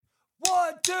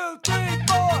2, 3,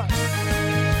 4.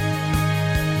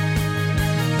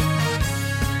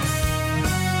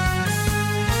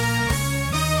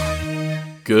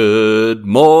 Good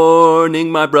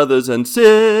morning, my brothers and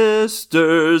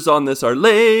sisters, on this our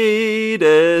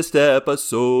latest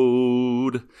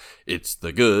episode. It's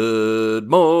the Good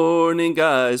Morning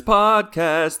Guys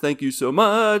podcast. Thank you so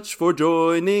much for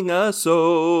joining us.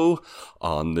 So,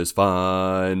 on this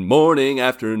fine morning,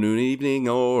 afternoon, evening,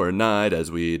 or night,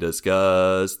 as we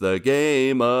discuss the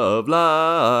game of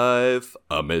life,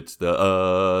 amidst the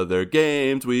other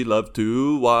games we love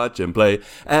to watch and play,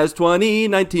 as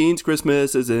 2019's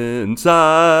Christmas is in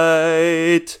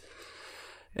sight.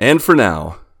 And for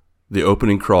now, the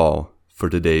opening crawl for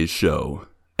today's show.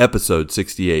 Episode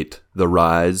 68, The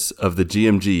Rise of the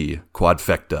GMG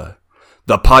Quadfecta.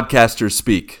 The podcasters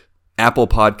speak. Apple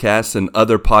Podcasts and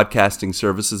other podcasting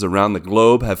services around the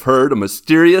globe have heard a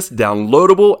mysterious,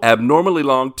 downloadable, abnormally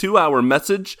long 2-hour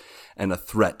message and a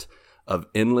threat of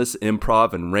endless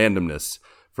improv and randomness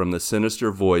from the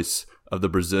sinister voice of the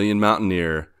Brazilian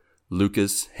mountaineer,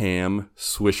 Lucas Ham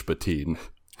Swishpatine.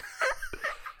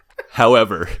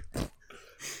 However,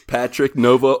 Patrick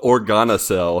Nova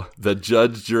Organocel, the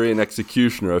judge, jury, and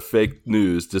executioner of fake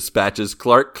news, dispatches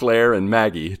Clark, Claire, and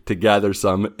Maggie to gather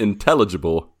some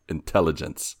intelligible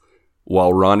intelligence,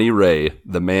 while Ronnie Ray,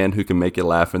 the man who can make you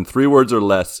laugh in 3 words or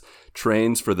less,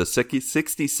 trains for the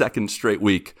 62nd straight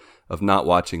week of not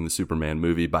watching the Superman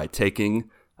movie by taking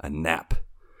a nap.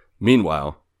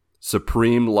 Meanwhile,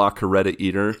 Supreme La Coretta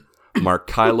eater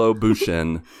Markilo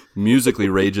Bushen musically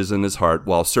rages in his heart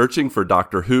while searching for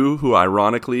Doctor who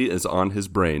ironically is on his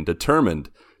brain, determined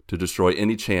to destroy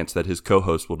any chance that his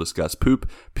co-host will discuss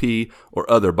poop, pee, or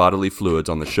other bodily fluids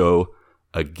on the show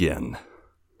again.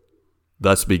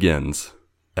 Thus begins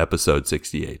episode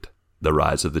 68, The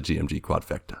Rise of the GMG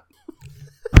Quadfecta.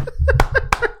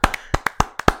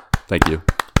 Thank you.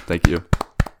 Thank you.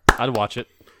 I'd watch it.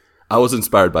 I was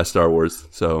inspired by Star Wars,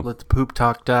 so let the poop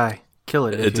talk die. Kill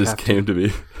it. It just came to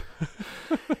me.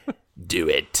 Do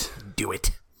it. Do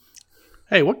it.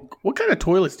 Hey, what kind of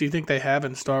toilets do you think they have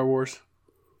in Star Wars?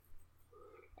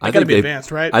 I gotta think be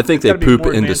advanced, right? I think It's they gotta be poop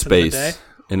more into advanced than the space, day.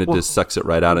 and it just sucks it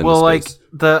right out into Well, space.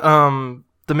 like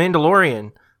the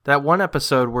Mandalorian, that one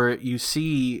episode where you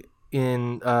see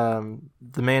in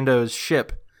the Mando's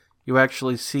ship, you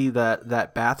actually see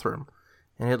that bathroom,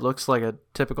 and it looks like a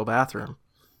typical bathroom.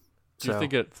 Do you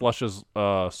think it flushes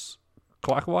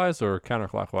clockwise or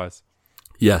counterclockwise?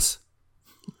 Yes.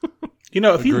 You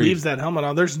know, if he Agreed. leaves that helmet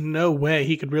on, there's no way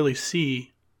he could really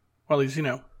see while he's,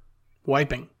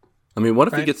 wiping. I mean, what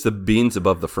if he Right. gets the beans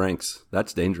above the Franks?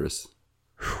 That's dangerous.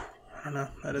 I don't know.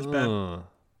 That is bad.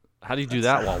 How do you do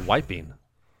that while wiping?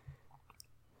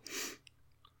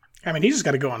 I mean, he's just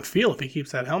got to go on feel if he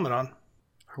keeps that helmet on.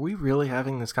 Are we really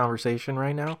having this conversation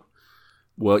right now?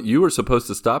 Well, you were supposed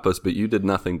to stop us, but you did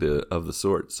nothing of the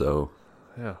sort, so...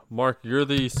 Yeah, Mark, you're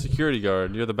the security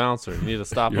guard. You're the bouncer. You need to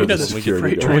stop You're us the when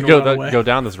security guard. we go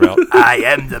down this route. I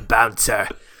am the bouncer.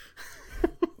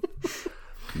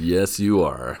 Yes, you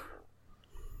are.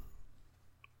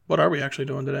 What are we actually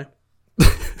doing today?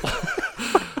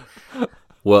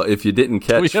 Well, if you didn't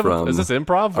catch from is this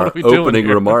improv? What our are we doing opening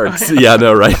here? remarks... yeah, I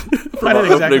know, right? From I our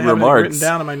didn't exactly opening have it remarks, written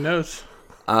down in my notes.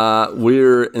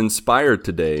 we're inspired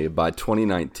today by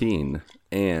 2019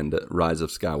 and Rise of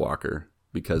Skywalker,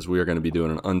 because we are going to be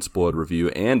doing an unspoiled review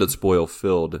and a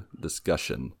spoil-filled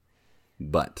discussion.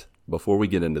 But before we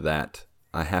get into that,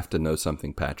 I have to know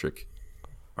something, Patrick.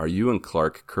 Are you and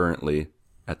Clark currently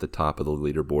at the top of the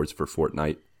leaderboards for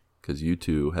Fortnite? Because you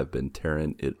two have been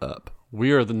tearing it up.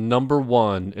 We are the number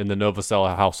 1 in the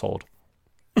Novacella household.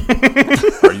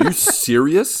 Are you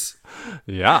serious?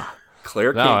 Yeah.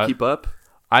 Claire No, can't keep up?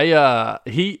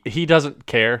 He doesn't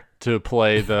care to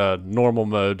play the normal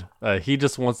mode. He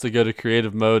just wants to go to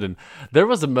creative mode, and there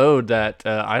was a mode that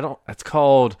it's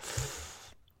called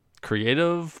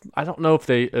creative. I don't know if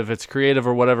it's creative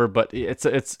or whatever, but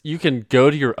it's you can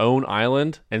go to your own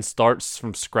island and start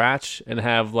from scratch and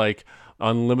have like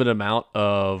unlimited amount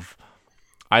of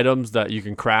items that you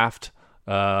can craft.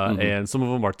 And some of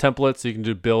them are templates, so you can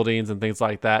do buildings and things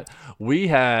like that. We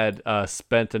had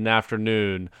spent an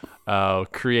afternoon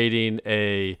creating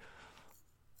a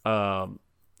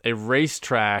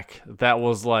racetrack that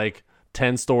was like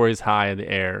 10 stories high in the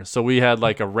air. So we had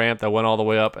like a ramp that went all the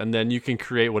way up, and then you can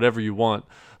create whatever you want.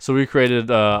 So we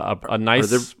created a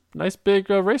nice big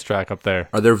racetrack up there.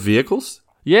 Are there vehicles?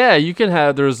 Yeah, you can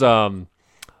have. There's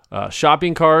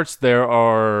shopping carts. There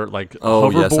are like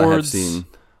hoverboards. Yes, I have seen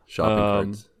shopping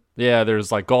carts. Yeah,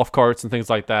 there's like golf carts and things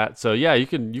like that. So yeah, you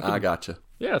can. I gotcha.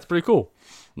 Yeah, it's pretty cool.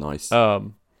 Nice.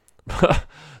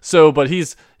 but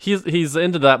he's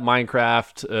into that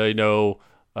Minecraft,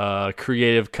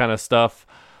 creative kind of stuff.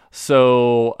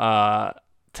 So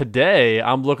today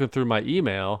I'm looking through my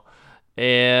email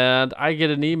and I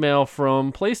get an email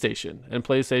from PlayStation, and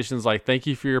PlayStation's like, "Thank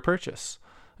you for your purchase."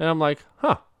 And I'm like,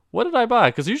 "Huh, what did I buy?"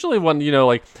 Because usually when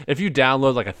like if you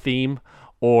download like a theme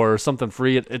or something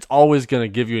free, it's always going to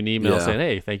give you an email saying,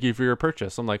 "Hey, thank you for your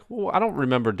purchase." I'm like, well, I don't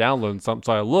remember downloading something,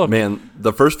 so I look. Man,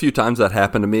 the first few times that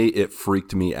happened to me, it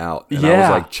freaked me out. And I was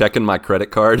like checking my credit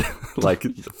card like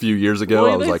a few years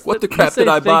ago. I was like, what the crap did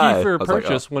I buy? Thank you for your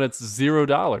purchase when it's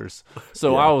 $0.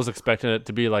 So I was expecting it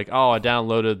to be like, oh, I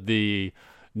downloaded the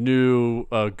new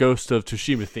Ghost of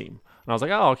Tsushima theme. And I was like,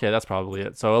 oh, okay, that's probably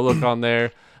it. So I look on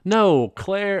there. No,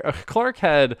 Clark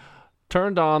had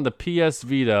turned on the PS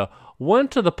Vita,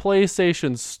 went to the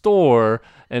PlayStation Store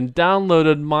and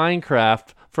downloaded Minecraft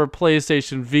for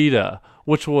PlayStation Vita,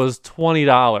 which was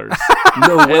 $20.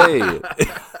 No way.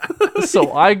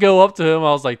 So I go up to him.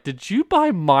 I was like, "Did you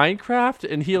buy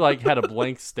Minecraft?" And he like had a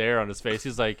blank stare on his face.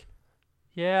 He's like,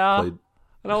 "Yeah."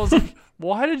 And I was like,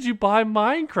 "Why did you buy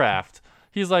Minecraft?"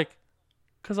 He's like,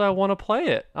 "'Cause I want to play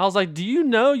it." I was like, "Do you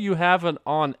know you have it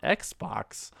on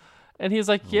Xbox?" And he's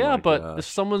like, "Yeah, but if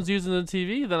someone's using the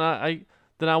TV, then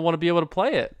I want to be able to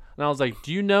play it." And I was like,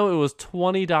 "Do you know it was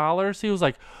 $20? He was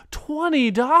like,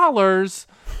 $20?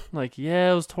 I'm like,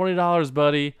 "Yeah, it was $20,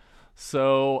 buddy."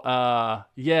 So,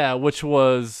 which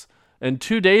was in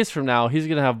 2 days from now, he's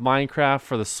going to have Minecraft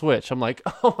for the Switch. I'm like,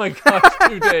 oh my gosh,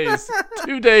 2 days.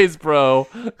 2 days, bro.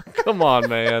 Come on,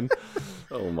 man.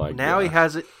 Oh my god. Now he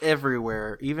has it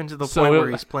everywhere, even to the point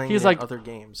where he's playing it in other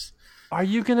games. "Are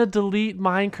you going to delete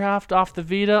Minecraft off the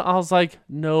Vita?" I was like,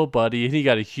 "No, buddy." And he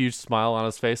got a huge smile on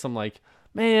his face. I'm like,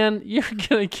 "Man, you're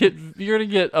going to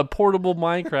get a portable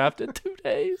Minecraft in 2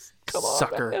 days. Come on,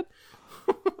 sucker." Man.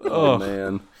 Oh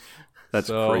man. That's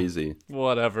crazy.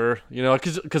 Whatever,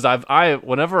 because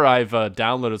whenever I've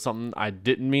downloaded something I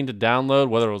didn't mean to download,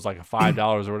 whether it was like a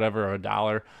 $5 or whatever, or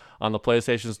 $1 on the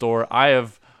PlayStation Store, I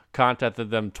have contacted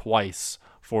them twice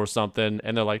for something,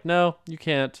 and they're like, "No, you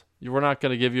can't. We're not going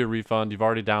to give you a refund. You've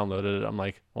already downloaded it." I'm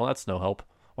like, "Well, that's no help.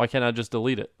 Why can't I just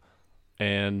delete it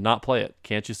and not play it?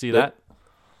 Can't you see that?"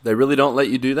 They really don't let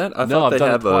you do that? I thought they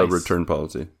have a return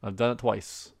policy. I've done it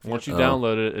twice. Once you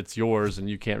download it, it's yours, and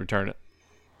you can't return it.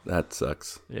 That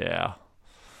sucks. Yeah.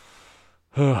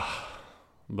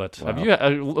 But have you,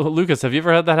 Lucas? Have you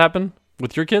ever had that happen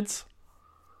with your kids?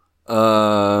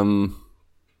 I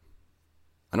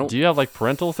don't. Do you have like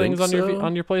parental things on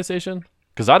your PlayStation?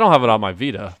 Because I don't have it on my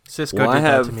Vita. Cisco did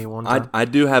that to me one time. I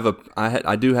do have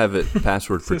it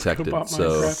password protected.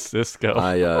 So Cisco.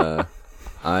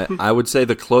 I would say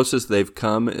the closest they've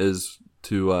come is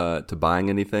to buying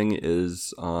anything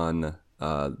is on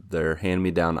their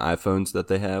hand-me-down iPhones that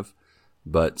they have.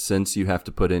 But since you have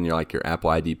to put in your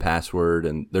Apple ID password,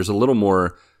 and there's a little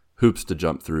more hoops to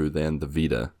jump through than the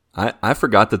Vita. I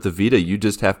forgot that the Vita, you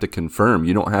just have to confirm.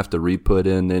 You don't have to re-put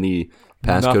in any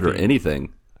passcode or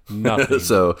anything. Nothing.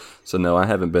 So no, I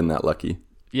haven't been that lucky.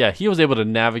 Yeah, he was able to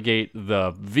navigate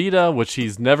the Vita, which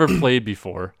he's never played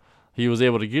before. He was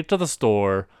able to get to the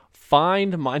store,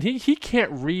 find he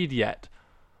can't read yet.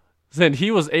 Then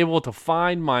he was able to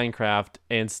find Minecraft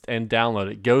and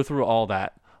download it, go through all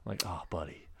that. I'm like, oh,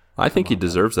 buddy. I think he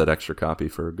deserves that extra copy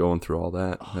for going through all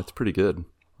that. That's pretty good.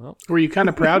 Well, were you kind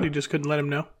of proud you just couldn't let him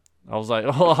know? I was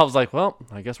like, well,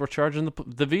 I guess we're charging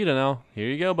the Vita now. Here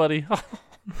you go, buddy.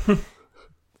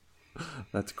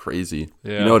 That's crazy.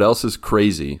 Yeah. You know what else is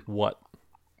crazy? What?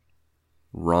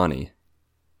 Ronnie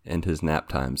and his nap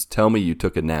times. Tell me you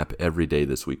took a nap every day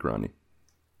this week, Ronnie.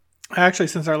 Actually,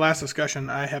 since our last discussion,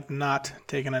 I have not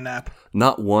taken a nap.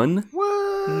 Not one?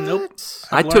 What? Nope.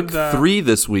 I took 3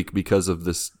 this week because of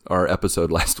our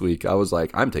episode last week. I was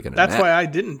like, I'm taking a nap. That's why I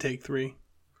didn't take 3.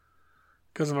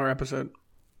 Because of our episode.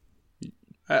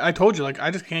 I told you,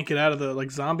 I just can't get out of the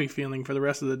zombie feeling for the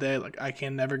rest of the day. I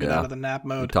can never get out of the nap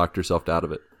mode. You talked yourself out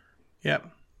of it. Yep.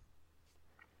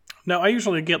 No, I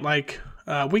usually get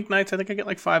weeknights. I think I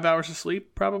get 5 hours of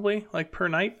sleep probably per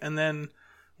night, and then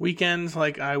weekends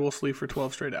I will sleep for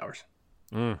 12 straight hours.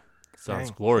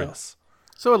 Sounds glorious.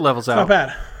 So it levels out. Not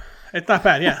bad. It's not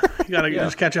bad. Yeah, you gotta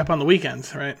just catch up on the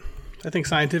weekends, right? I think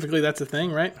scientifically that's a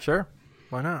thing, right? Sure.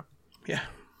 Why not? Yeah.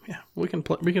 Yeah, we can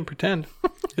pretend.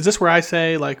 Is this where I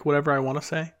say whatever I want to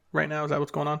say right now? Is that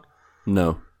what's going on?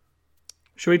 No.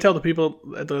 Should we tell the people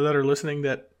that are listening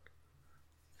that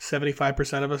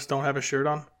 75% of us don't have a shirt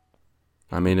on?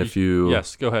 I mean, if you...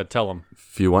 Yes, go ahead. Tell them.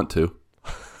 If you want to.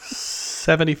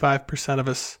 75% of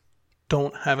us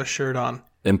don't have a shirt on.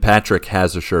 And Patrick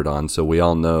has a shirt on, so we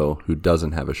all know who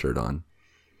doesn't have a shirt on.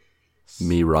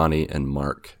 Me, Ronnie, and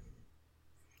Mark.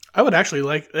 I would actually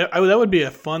that would be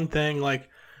a fun thing. Like,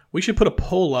 we should put a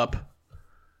poll up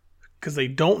because they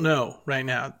don't know right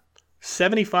now.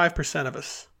 75% of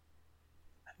us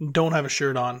don't have a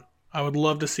shirt on. I would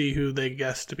love to see who they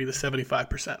guess to be the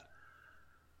 75%.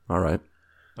 All right.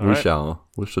 All We right. shall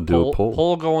do a poll.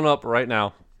 Poll going up right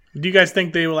now. Do you guys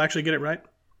think they will actually get it right?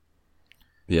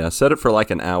 Yeah, set it for like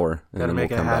an hour. And Gotta then make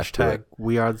we'll a come back to hashtag. it.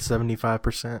 We are the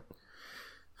 75%.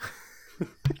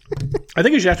 I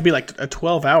think it should have to be like a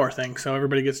 12-hour thing so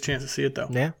everybody gets a chance to see it, though.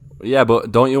 Yeah. Yeah,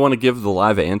 but don't you want to give the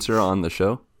live answer on the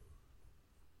show?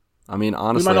 I mean, We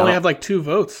honestly, might I only don't- have like 2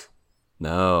 votes.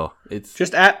 no. It's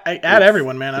Just add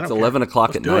everyone, man. I it's don't 11 care. o'clock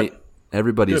Let's at do night. it.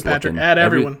 Everybody's Do it, Patrick. looking. Add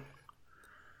everyone.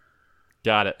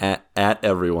 Got it. At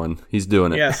everyone. He's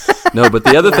doing it. Yes. No, but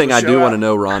the other thing I Show do up. want to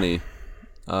know, Ronnie,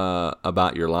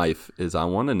 about your life is I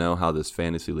want to know how this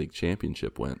fantasy league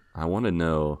championship went. I want to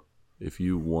know if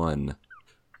you won.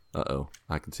 Uh-oh.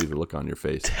 I can see the look on your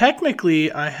face. Technically,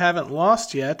 I haven't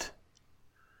lost yet.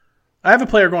 I have a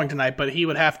player going tonight, but he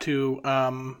would have to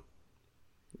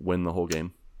Win the whole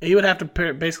game.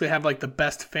 basically have like the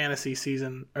best fantasy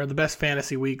season or the best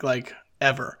fantasy week like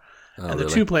ever. Oh, and the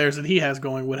really? 2 players that he has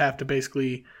going would have to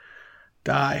basically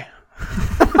die.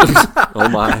 Oh,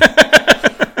 my.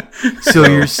 So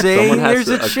you're saying someone has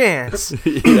there's to- a chance?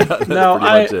 Yeah, that's No,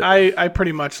 pretty much it. I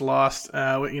pretty much lost.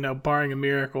 Barring a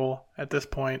miracle at this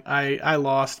point, I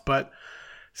lost. But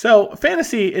so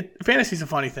fantasy's a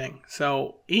funny thing.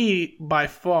 So he, by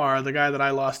far, the guy that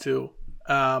I lost to,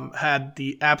 had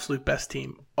the absolute best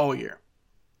team all year.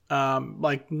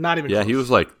 Like not even. Yeah, close. he was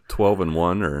like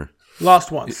 12-1 or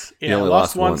Lost once. He Yeah, only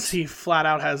lost lost once. once. He flat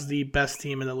out has the best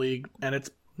team in the league, and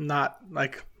it's not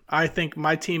like I think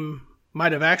my team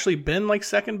might have actually been like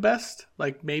second best,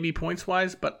 like maybe points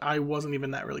wise, but I wasn't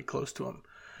even that really close to him.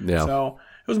 yeah. So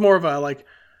it was more of a like,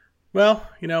 well,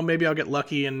 maybe I'll get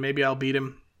lucky and maybe I'll beat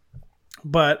him.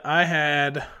 But I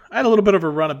had a little bit of a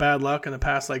run of bad luck in the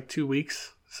past like 2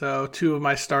 weeks. So 2 of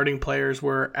my starting players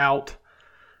were out,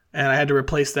 and I had to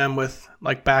replace them with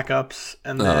like backups,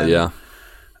 and then yeah.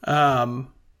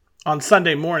 on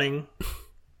Sunday morning,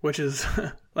 which is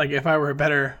like if I were a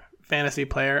better fantasy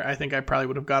player, I think I probably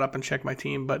would have got up and checked my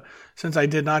team. But since I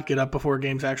did not get up before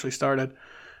games actually started,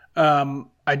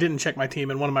 I didn't check my team,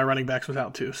 and one of my running backs was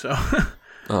out too. So,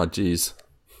 Oh, jeez.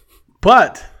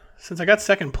 but since I got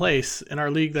second place in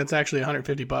our league, that's actually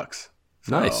 $150.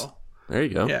 So, Nice. There you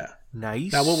go. Yeah.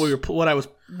 Nice. Now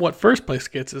what first place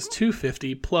gets is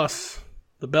 $250 plus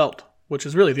the belt, which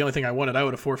is really the only thing I wanted. I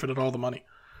would have forfeited all the money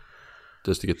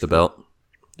Just to get the belt.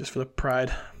 just for the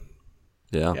pride.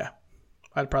 Yeah. Yeah.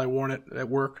 I'd probably worn it at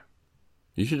work.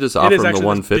 You should just It offer is him the actually this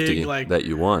 150 big, like, that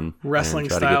you won. and wrestling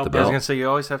try style to get the I was belt. gonna say you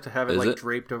always have to have it Is like it?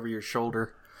 draped over your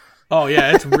shoulder. Oh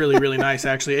yeah, it's really really nice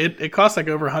actually. It costs like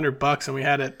over $100, and we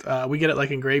had it. We get it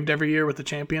like engraved every year with the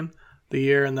champion, the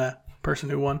year, and the person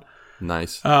who won.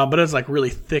 Nice. But it's like really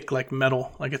thick, like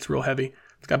metal. Like it's real heavy.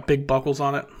 It's got big buckles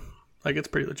on it. Like it's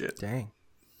pretty legit. Dang.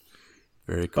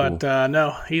 Very cool. But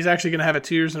no, he's actually gonna have it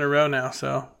 2 years in a row now.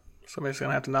 So somebody's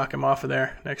gonna have to knock him off of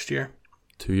there next year.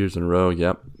 2 years in a row.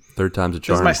 Yep. Third time's a This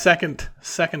is charm. my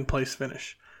second place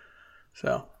finish.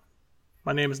 So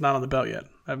my name is not on the belt yet.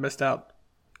 I've missed out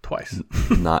twice.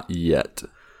 Not yet.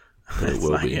 But it It's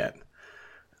will not be. yet.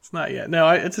 It's not yet. No,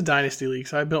 it's a dynasty league,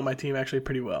 so I built my team actually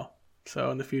pretty well. So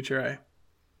in the future,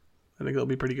 I think they'll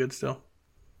be pretty good still.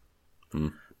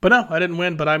 But no, I didn't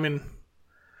win. But I mean,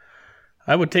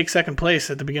 I would take second place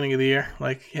at the beginning of the year.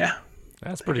 Like, yeah,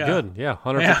 That's pretty Yeah. good. Yeah,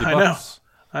 $150. I know.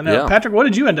 I know. Yeah. Patrick, what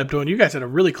did you end up doing? You guys had a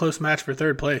really close match for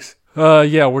third place.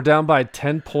 Yeah, we're down by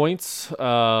 10 points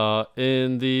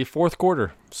in the fourth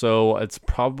quarter, so it's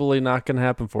probably not going to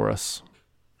happen for us.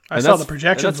 I And saw that's- the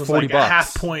projections and that's was like $40. a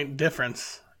half-point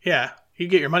difference. Yeah, you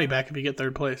get your money back if you get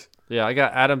third place. Yeah, I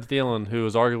got Adam Thielen, who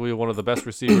is arguably one of the best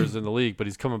receivers in the league, but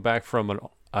he's coming back from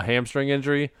a hamstring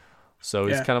injury, so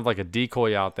he's Yeah. kind of like a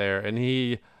decoy out there. And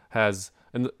he has,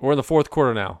 we're in the fourth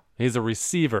quarter now. He's a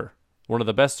receiver, one of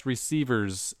the best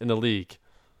receivers in the league.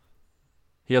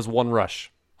 He has 1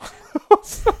 rush.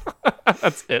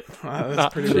 That's it.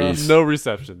 That's pretty rough. No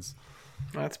receptions.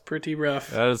 That's pretty rough.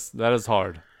 That is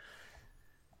hard.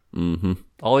 Mm-hmm.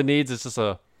 All he needs is just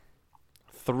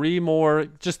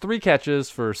just 3 catches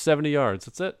for 70 yards.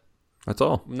 That's it. That's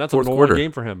all. And that's Fourth a normal quarter.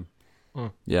 game for him.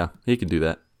 Yeah, he can do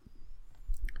that.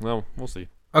 Well, we'll see.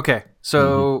 Okay,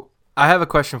 so I have a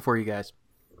question for you guys.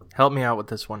 Help me out with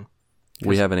this one.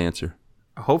 We have an answer.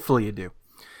 Hopefully you do.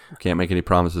 Can't make any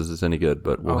promises it's any good,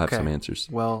 but we'll have Okay. some answers.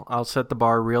 Well, I'll set the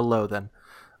bar real low then.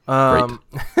 Great.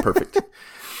 Perfect.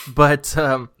 But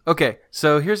okay,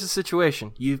 so here's the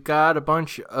situation. You've got a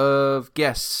bunch of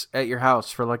guests at your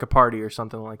house for like a party or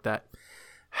something like that.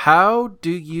 How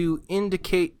do you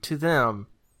indicate to them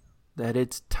that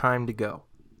it's time to go?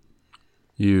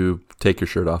 You take your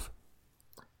shirt off.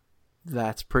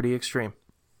 That's pretty extreme.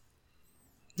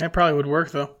 That probably would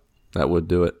work though. That would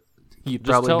do it. You'd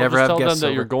probably never just have tell them guests that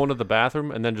over. you're going to the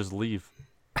bathroom and then just leave.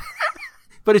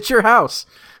 But it's your house.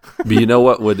 But you know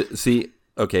what would see?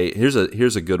 Okay, here's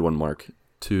a good one, Mark.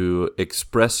 To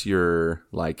express your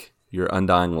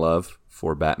undying love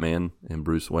for Batman and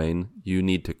Bruce Wayne, you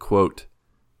need to quote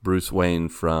Bruce Wayne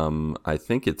from, I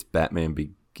think it's Batman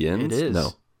Begins. It is.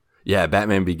 No, yeah,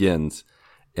 Batman Begins,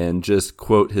 and just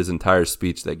quote his entire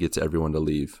speech that gets everyone to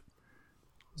leave.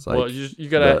 It's like Well, you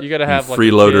gotta have like a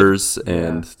freeloaders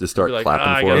and just start Be like, clapping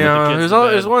 "Ah, I for gotta him. You know, kids there's, to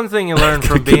bed. there's one thing you learn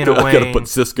from being a I gotta Wayne. put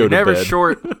Cisco You're to never bed.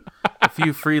 short a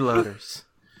few freeloaders.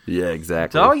 Yeah,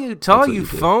 exactly. To all you That's what do.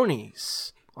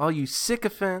 phonies, all you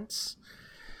sycophants.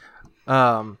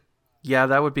 Yeah,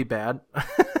 that would be bad.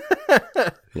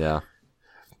 Yeah.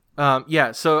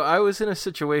 Yeah, so I was in a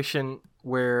situation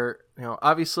where,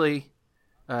 obviously,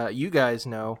 you guys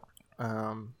know,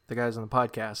 the guys on the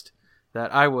podcast,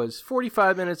 that I was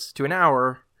 45 minutes to an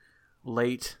hour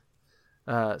late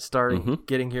starting,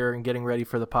 getting here and getting ready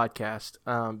for the podcast,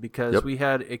 because we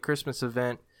had a Christmas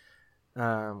event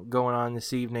going on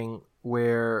this evening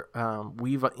where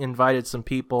we've invited some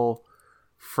people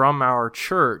from our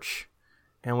church,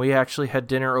 and we actually had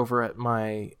dinner over at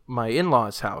my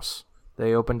in-laws' house.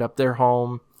 They opened up their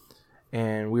home,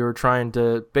 and we were trying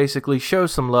to basically show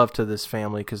some love to this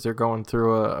family because they're going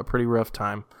through a pretty rough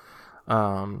time.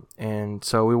 And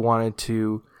so we wanted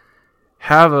to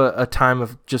have a time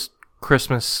of just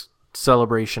Christmas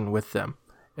celebration with them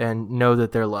and know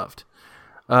that they're loved.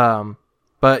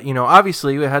 But,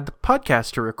 obviously we had the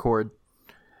podcast to record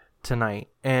tonight.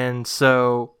 And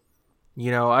so,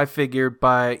 I figured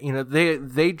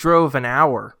they drove an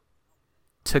hour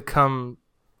to come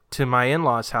to my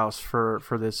in-laws' house for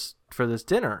this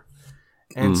dinner.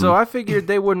 And so I figured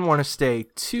they wouldn't want to stay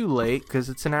too late because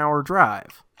it's an hour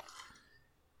drive.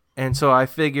 And so I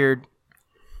figured,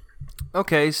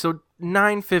 okay, so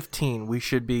 9:15 we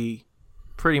should be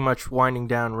pretty much winding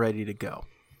down, ready to go.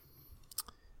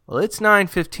 Well, it's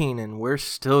 9:15 and we're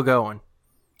still going.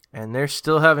 And they're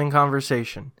still having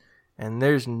conversation. And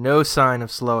there's no sign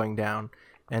of slowing down.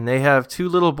 And they have two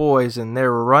little boys and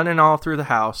they're running all through the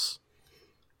house.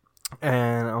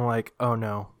 And I'm like, oh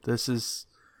no, this is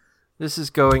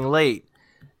going late.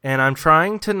 And I'm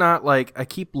trying to not I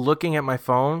keep looking at my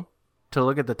phone to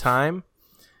look at the time,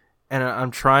 and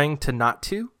I'm trying to not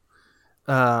to,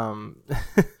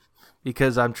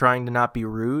 because I'm trying to not be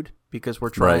rude, because we're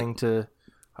trying to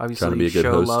obviously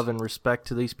show love and respect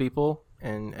to these people,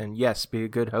 and yes, be a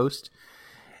good host.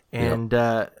 And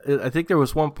I think there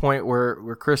was one point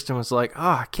where Kristen was like, "Oh,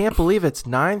 I can't believe it's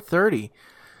 9:30,"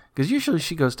 because usually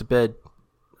she goes to bed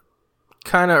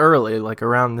kind of early, like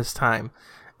around this time,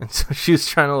 and so she was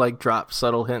trying to drop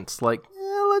subtle hints,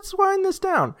 let's wind this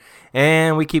down,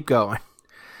 and we keep going.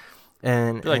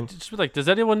 And just be like, does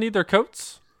anyone need their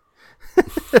coats?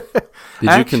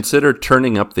 Did you consider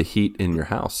turning up the heat in your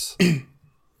house,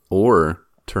 or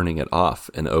turning it off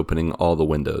and opening all the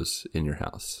windows in your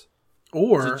house?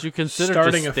 Or Did you consider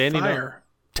starting just a standing fire?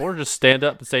 up, or just stand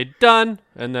up and say done,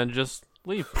 and then just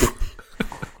leave?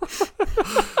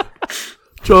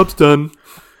 Job's done.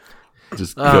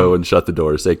 Just go and shut the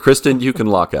door. Say, Kristen, you can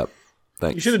lock up.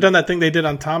 Thanks. You should have done that thing they did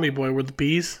on Tommy Boy with the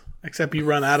bees, except you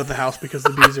run out of the house because the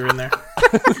bees are in there.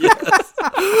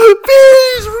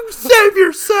 Bees, save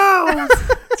yourselves.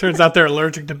 Turns out they're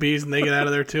allergic to bees and they get out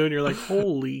of there too, and you're like,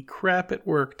 holy crap, it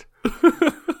worked.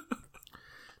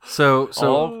 So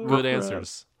All good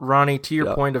answers. Ronnie, to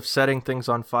your point of setting things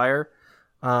on fire,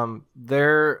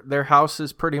 their house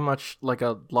is pretty much like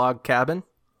a log cabin.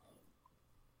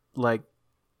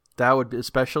 That would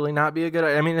especially not be a good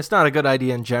idea. I mean, it's not a good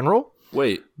idea in general.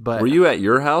 Wait, but were you at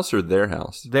your house or their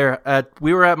house?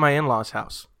 We were at my in-laws'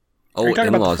 house. Oh, Are you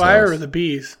talking about the fire or the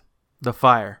bees? The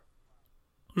fire.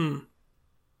 Hmm.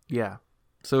 Yeah.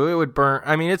 So it would burn.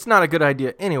 I mean, it's not a good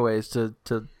idea anyways to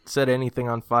set anything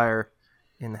on fire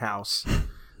in the house.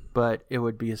 But it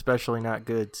would be especially not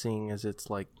good seeing as it's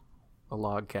like a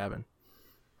log cabin,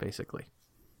 basically.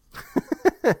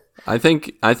 I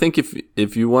think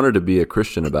if you wanted to be a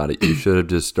Christian about it, you should have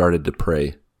just started to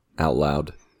pray out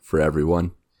loud for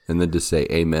everyone and then just say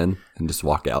amen and just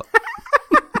walk out.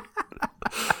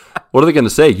 What are they going to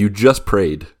say? You just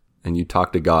prayed and you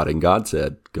talked to God and God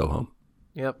said, go home.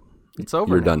 Yep. It's over.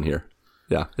 You're now. done here.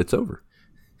 Yeah, it's over.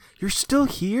 You're still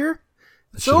here?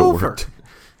 It's Should've over. worked.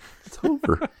 It's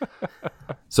over.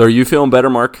 So are you feeling better,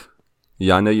 Mark?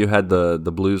 Yeah, I know you had the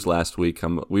blues last week.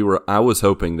 I was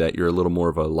hoping that you're a little more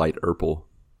of a light Urkel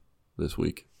this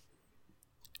week.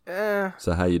 Eh,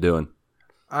 So how you doing?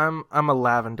 I'm a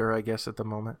lavender, I guess, at the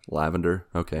moment. Lavender?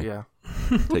 Okay. Yeah.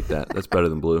 Take that. That's better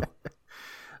than blue.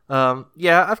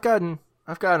 Yeah, I've gotten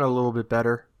a little bit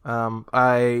better.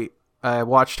 I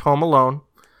watched Home Alone,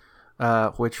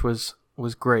 which was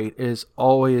great. It's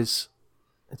always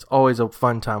a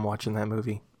fun time watching that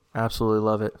movie. Absolutely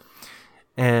love it.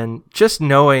 And just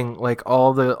knowing like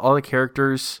all the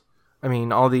characters, I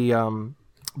mean all the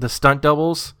stunt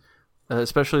doubles,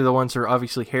 especially the ones that are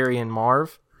obviously Harry and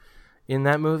Marv in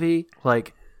that movie,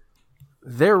 like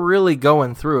they're really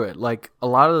going through it. Like a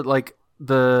lot of like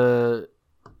the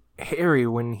Harry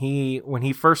when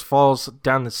he first falls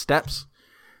down the steps,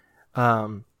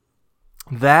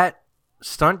 that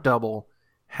stunt double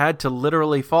had to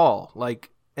literally fall, like,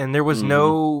 and there was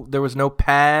no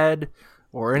pad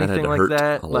or That had anything to like hurt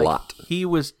that. a Like lot. he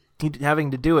was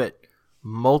having to do it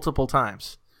multiple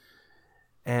times,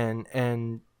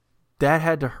 and that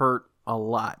had to hurt a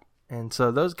lot. And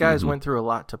so those guys went through a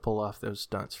lot to pull off those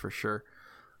stunts for sure.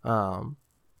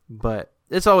 But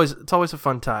it's always a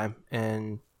fun time,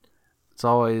 and it's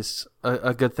always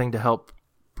a good thing to help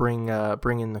bring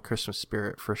in the Christmas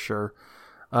spirit for sure.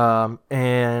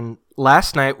 And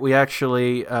last night we were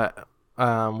actually at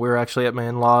my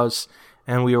in-laws,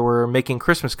 and we were making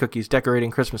Christmas cookies,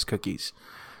 decorating Christmas cookies.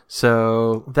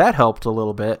 So that helped a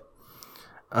little bit.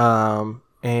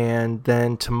 And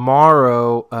then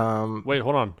tomorrow, Wait,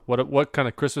 hold on. What kind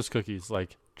of Christmas cookies?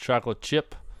 Like chocolate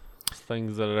chip?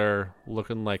 Things that are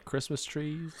looking like Christmas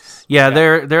trees? yeah,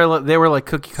 they were like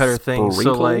cookie cutter things.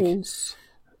 So like Sprinkles?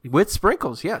 with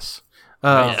sprinkles, yes.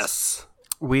 Yes.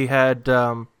 We had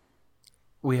all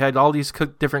these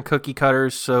different cookie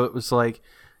cutters. So it was like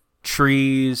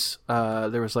trees.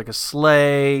 There was like a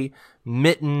sleigh,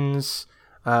 mittens,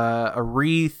 a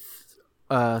wreath.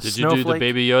 Did you snowflake. do the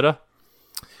Baby Yoda?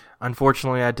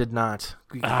 Unfortunately, I did not.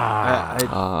 I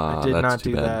did that's not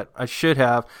too do bad. that. I should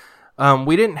have.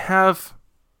 We didn't have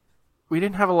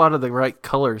a lot of the right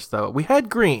colors though. We had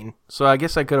green, so I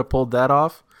guess I could have pulled that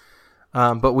off.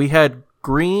 But we had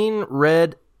green,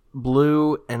 red,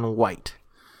 blue, and white.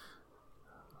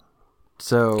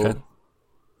 So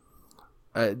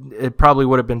it probably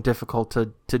would have been difficult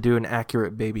to do an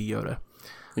accurate Baby Yoda.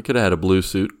 He could have had a blue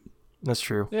suit. That's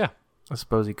true. Yeah. I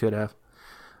suppose he could have.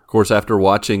 Of course, after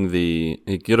watching he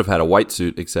could have had a white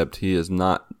suit, except he is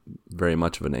not very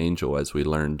much of an angel, as we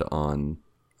learned on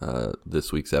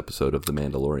this week's episode of The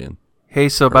Mandalorian. Hey,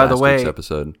 so Or by the last week's way,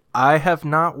 episode. I have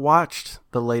not watched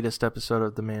the latest episode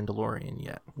of The Mandalorian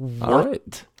yet. All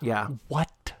right. Yeah.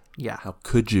 What? Yeah. How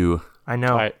could you? I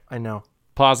know. All right. I know.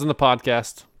 Pausing the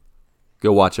podcast.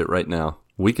 Go watch it right now.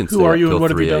 We can stay Who are up you till and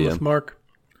what have you 3 done a.m. with Mark?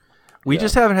 We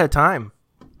just haven't had time.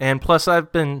 And plus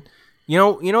I've been, you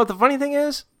know what the funny thing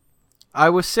is? I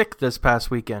was sick this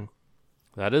past weekend.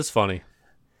 That is funny.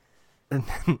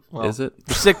 Well, Is it?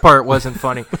 the sick part wasn't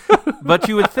funny. But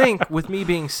you would think with me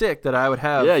being sick that I would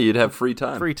have Yeah, you'd have free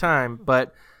time. free time,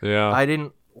 but Yeah. I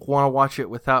didn't want to watch it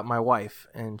without my wife,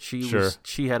 and she Sure.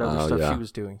 had other Oh, stuff yeah. she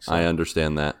was doing. So I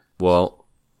understand that. Well,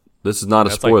 this is not a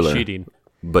That's spoiler, like cheating.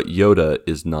 but Yoda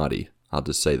is naughty. I'll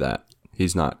just say that.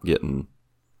 He's getting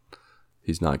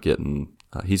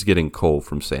coal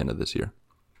from Santa this year,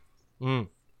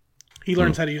 He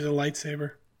learns how to use a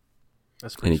lightsaber.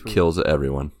 that's and pretty he sweet. kills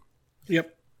everyone.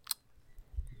 Yep.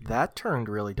 That turned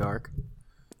really dark.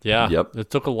 Yeah. Yep. It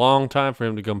took a long time for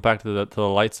him to come back to the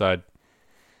light side.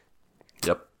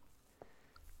 Yep.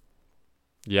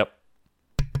 Yep.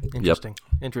 Interesting.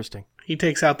 He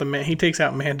takes out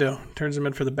Mando, turns him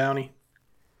in for the bounty.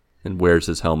 And wears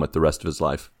his helmet the rest of his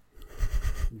life.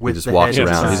 With He just the walks head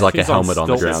around. inside. He's like a He's on helmet on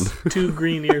the stilts. ground. 2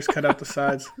 green ears cut out the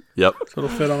sides, Yep. so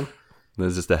it'll fit on.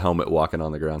 There's just a helmet walking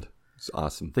on the ground. It's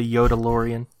awesome. the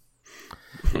Yoda-lorian.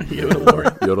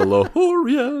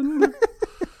 Yodelorian.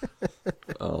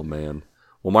 Oh, man.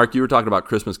 Well, Mark, you were talking about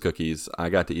Christmas cookies. I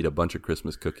got to eat a bunch of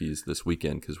Christmas cookies this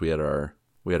weekend because we had a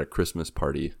Christmas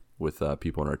party with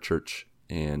people in our church.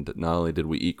 And not only did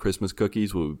we eat Christmas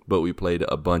cookies, but we played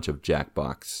a bunch of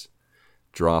Jackbox,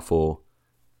 Drawful,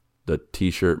 the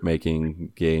T-shirt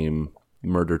making game,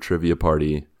 murder trivia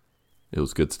party. It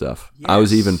was good stuff. I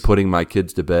was even putting my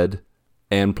kids to bed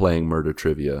and playing murder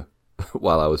trivia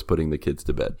while I was putting the kids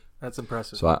to bed. That's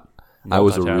impressive. So I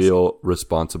was a Multitasking. real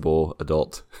responsible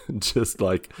adult. Just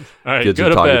like All right, kids go are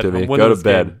to talking bed. to me. I'm winning Go to this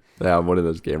bed. game. Yeah, I'm winning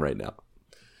this game right now.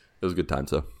 It was a good time,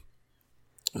 so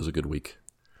it was a good week.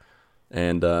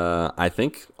 And I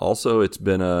think also it's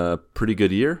been a pretty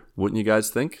good year, wouldn't you guys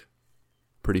think?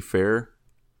 Pretty fair.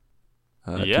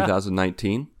 Yeah.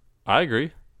 2019. I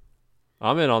agree.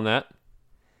 I'm in on that.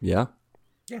 Yeah.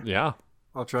 Yeah.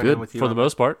 I'll join Good. in with you For the on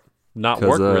most part. Not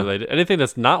 'Cause, work related. Anything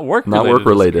that's not work not related. work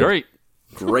related. Is great.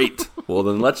 Great. Well,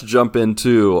 then let's jump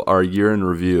into our year in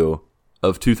review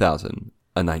of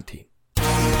 2019.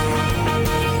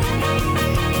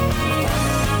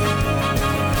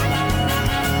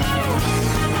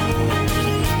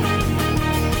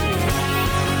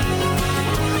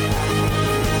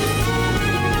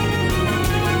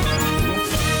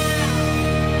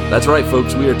 That's right,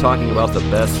 folks. We are talking about the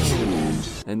best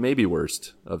and maybe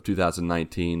worst of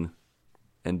 2019.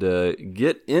 And to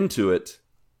get into it,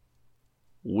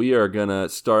 we are going to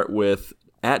start with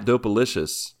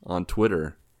 @Dopalicious on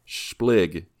Twitter.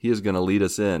 Splig. He is going to lead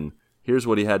us in. Here's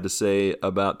what he had to say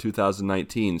about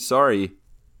 2019. Sorry,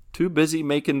 too busy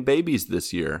making babies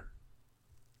this year.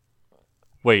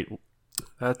 Wait,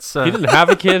 That's he didn't have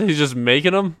a kid. He's just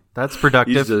making them. that's He's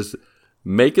productive. just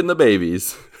making the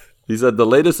babies. He said the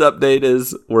latest update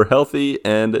is we're healthy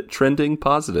and trending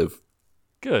positive.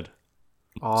 Good.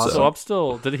 Awesome. So I'm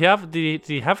still. Did he have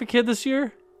a kid this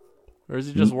year, or is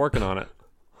he just working on it?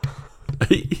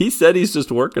 He said he's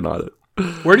just working on it.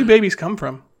 Where do babies come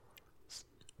from?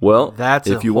 Well, That's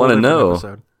if a you whole want to different know,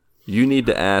 episode. you need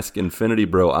to ask Infinity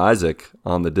Bro Isaac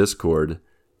on the Discord.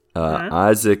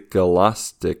 Isaac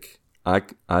Elastic.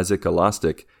 Isaac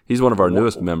Elastic. He's one of our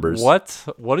newest members. What?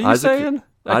 What are you Isaac- saying?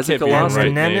 That Isaac can't be the Elastic.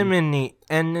 right name.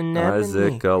 Anemone.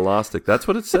 Isaac Elastic. That's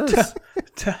what it says.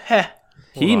 Heh.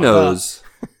 He knows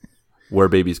where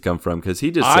babies come from because he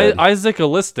just said Isaac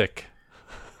Elastic.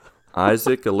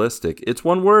 Isaac Elastic. It's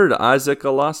one word. Isaac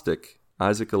Elastic.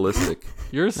 Isaac Elastic.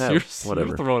 You're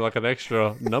whatever. throwing like an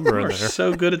extra number in We're there.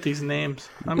 so good at these names.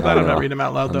 I'm glad I'm not reading them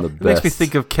out loud, I'm though. the It makes me best.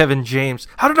 think of Kevin James.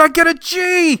 How did I get a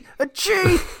G? A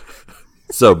G.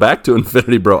 So back to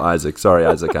Infinity Bro Isaac. Sorry,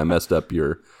 Isaac, I messed up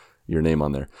your name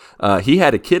on there. He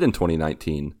had a kid in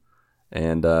 2019,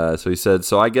 and so he said,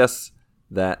 so I guess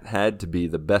that had to be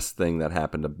the best thing that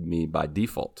happened to me by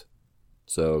default.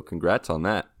 So congrats on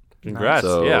that. Congrats.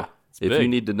 So Yeah. It's if big. you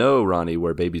need to know, Ronnie,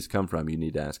 where babies come from, you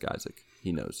need to ask Isaac.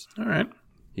 He knows. All right.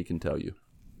 He can tell you.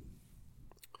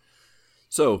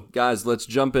 So, guys, let's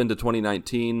jump into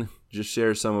 2019. Just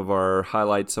share some of our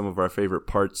highlights, some of our favorite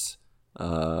parts.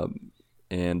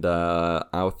 And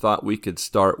I thought we could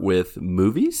start with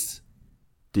movies.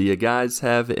 Do you guys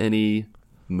have any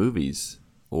movies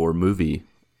or movie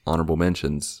honorable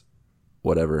mentions,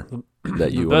 whatever,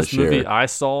 that you The want best to share? movie I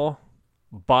saw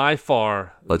by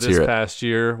far Let's this hear it. past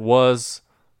year was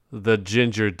The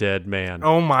Ginger Dead Man.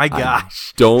 Oh my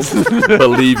gosh. Don't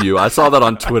believe you. I saw that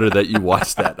on Twitter that you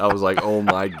watched that. I was like, oh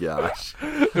my gosh.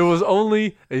 It was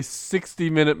only a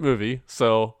 60-minute movie,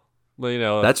 so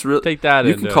That's real. take that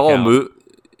You into can call account. a movie.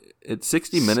 It's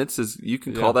 60 minutes. You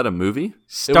can call that a movie? It was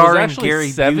Starring actually Gary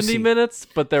 70 Busey. minutes,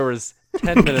 but there was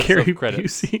 10 minutes Gary of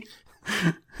credits. Busey.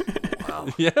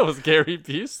 Yeah, it was Gary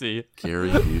Busey. Gary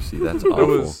Busey. That's It awful.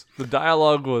 was the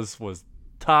dialogue was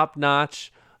top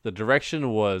notch. The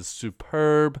direction was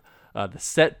superb. The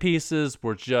set pieces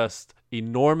were just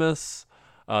enormous.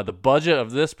 The budget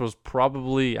of this was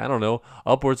probably, I don't know,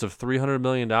 upwards of $300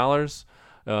 million.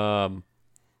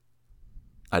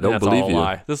 I don't That's believe all a you.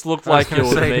 lie. This looked I was like it gonna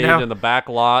was say, made now- in the back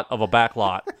lot of a back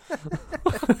lot.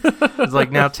 It's like,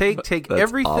 now take That's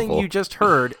everything awful. you just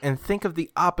heard and think of the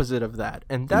opposite of that.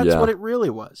 And that's Yeah. what it really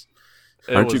was.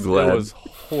 Aren't you glad? It was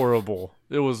horrible.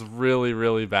 It was really,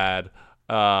 really bad.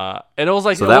 And it was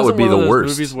like So it that wasn't would be one of the those worst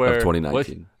movies of where,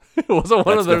 2019. It wasn't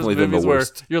one That's of those definitely been the movies where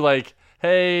worst. you're like,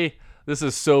 "Hey, this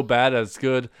is so bad that it's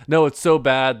good." No, it's so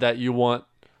bad that you want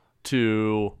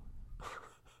to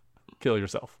kill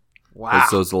yourself. Wow.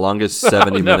 So it's the longest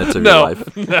 70 minutes of no, your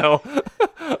life. No,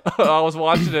 I was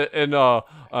watching it, and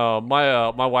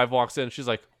my wife walks in. She's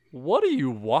like, "What are you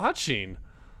watching?"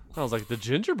 I was like, the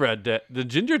Ginger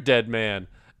Dead Man,"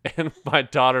 and my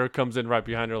daughter comes in right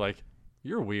behind her, like,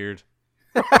 "You're weird."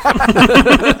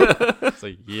 It's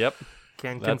like, "Yep,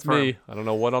 Can that's confirm. me. I don't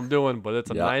know what I'm doing, but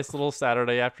it's a Yeah. nice little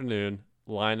Saturday afternoon,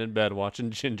 lying in bed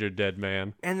watching Ginger Dead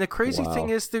Man." And the crazy Wow. thing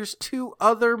is, there's 2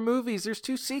 other movies. There's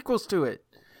 2 sequels to it.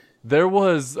 There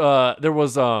was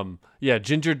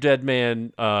Ginger Dead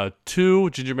Man 2,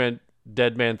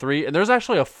 Dead Man 3, and there's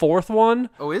actually a 4th one.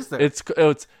 Oh, is there?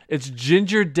 It's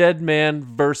Ginger Dead Man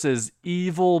versus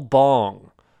Evil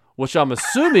Bong, which I'm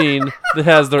assuming that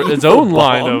has its own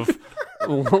line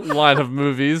of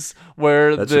movies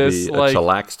where That should this be like a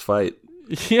chillaxed fight.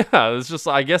 yeah, it's just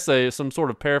I guess some sort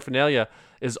of paraphernalia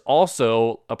is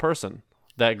also a person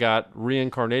that got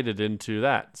reincarnated into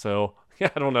that. So yeah,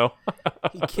 I don't know.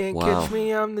 You can't Wow. catch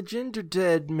me, I'm the Ginger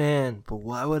Dead Man. But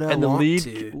why would I And the want lead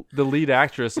to? the lead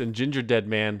actress in Ginger Dead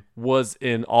Man was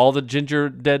in all the Ginger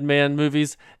Dead Man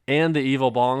movies and the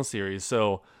Evil Bong series.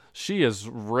 So she is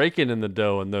raking in the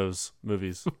dough in those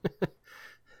movies.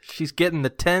 She's getting the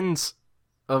tens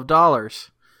of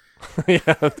dollars. Yeah,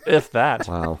 if that.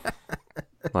 Wow.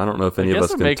 I don't know if I any of guess us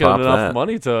they're can making top enough that.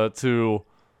 money to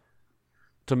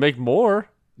make more.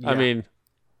 I Yeah. mean,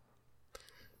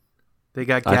 They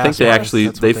got. I think gas they money. actually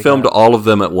That's what they filmed got. all of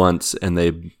them at once, and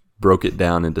they broke it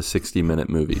down into 60-minute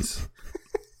movies.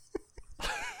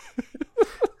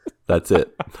 That's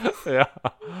it. yeah.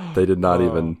 They did not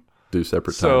even do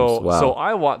separate So times. Wow. so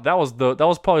I that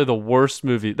was probably the worst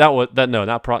movie.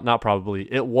 Not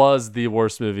probably. It was the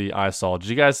worst movie I saw. Did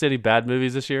you guys see any bad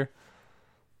movies this year?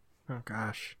 Oh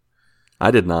gosh.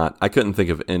 I did not. I couldn't think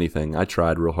of anything. I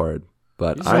tried real hard,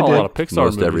 but You I saw a did lot of Pixar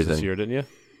most movies everything. this year, didn't you?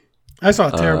 I saw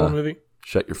a terrible movie.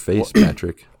 Shut your face,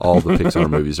 Patrick. All the Pixar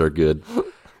movies are good.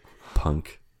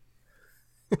 Punk.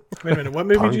 Wait a minute. What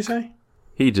movie did you say?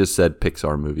 He just said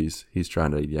Pixar movies. He's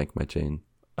trying to yank my chain.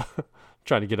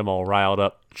 Trying to get them all riled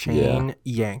up. Chain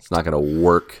yanked. It's not going to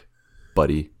work,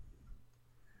 buddy.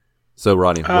 So,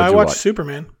 Ronnie, what'd I you watched watch?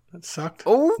 Superman. That sucked.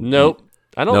 Oh, Nope.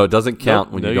 I don't. No, it doesn't count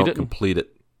Nope. when No, you you don't didn't. complete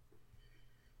it.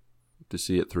 To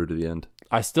see it through to the end.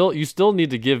 You still need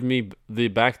to give me the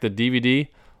DVD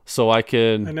so I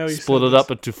can I know you split said it this.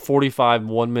 up into 45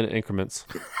 1-minute increments,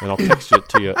 and I'll text it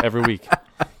to you every week.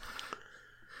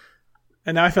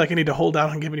 And now I feel like I need to hold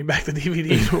out on giving you back the DVD.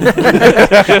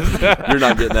 You're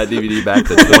not getting that DVD back to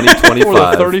For the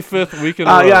 2025. 35th week in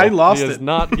a row, yeah, I lost he has it.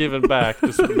 not given back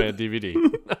the Superman DVD.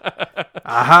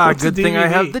 aha! What's Good the thing I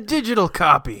have DVD? the digital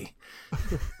copy.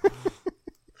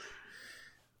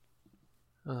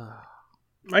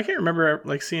 I can't remember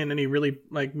like seeing any really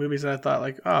like movies that I thought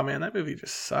like, oh man, that movie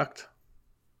just sucked.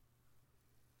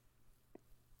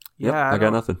 Yep, Yeah, I got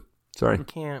don't- nothing. Sorry.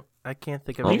 I can't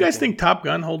think of. Do you guys anything. think Top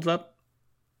Gun holds up?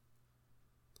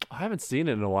 I haven't seen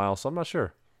it in a while, so I'm not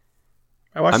sure.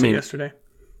 I watched I mean- it yesterday.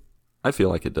 I feel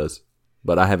like it does.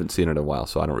 But I haven't seen it in a while,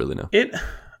 so I don't really know.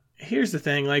 Here's the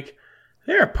thing, like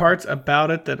there are parts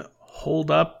about it that hold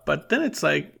up, but then it's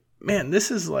like, man, this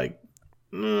is like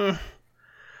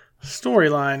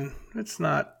storyline. It's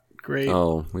not great.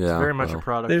 Oh, yeah. Very much well, a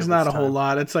product. There's of not its a whole time.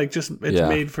 lot. It's like just it's Yeah.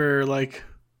 made for like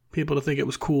people to think it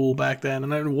was cool back then,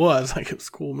 and it was like it was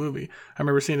a cool movie. I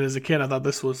remember seeing it as a kid. I thought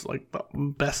this was like the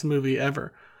best movie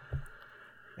ever.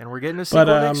 And we're getting a sequel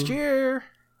But, next year.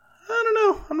 I don't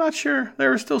know. I'm not sure. There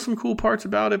were still some cool parts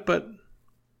about it, but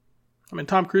I mean,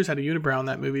 Tom Cruise had a unibrow in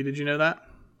that movie. Did you know that?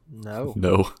 No,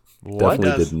 No. What? Definitely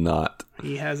does? did not.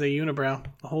 He has a unibrow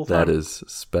the whole time. That is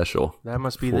special. that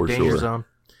must be For the danger sure. zone.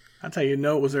 That's how you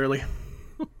know it was early.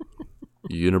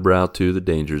 Unibrow to the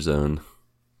danger zone.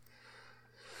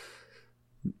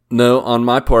 No, on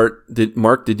my part,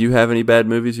 did you have any bad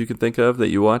movies you could think of that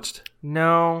you watched?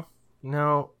 No.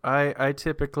 I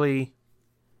typically,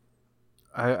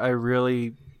 I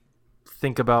really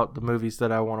think about the movies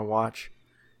that I want to watch,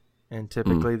 and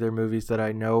typically they're movies that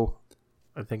I know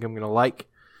I think I'm gonna like.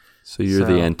 So you're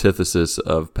So- the antithesis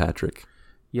of Patrick.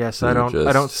 Yes, So I you don't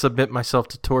just- submit myself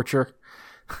to torture,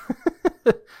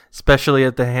 especially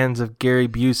at the hands of Gary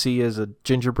Busey as a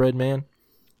gingerbread man.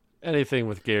 Anything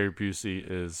with Gary Busey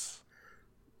is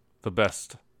the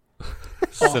best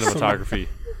cinematography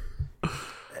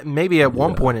Maybe at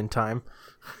one point in time.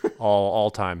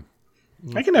 all time.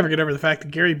 I can never get over the fact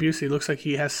that Gary Busey looks like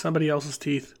he has somebody else's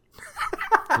teeth.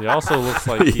 He also looks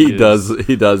like He is-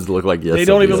 does look like yes. They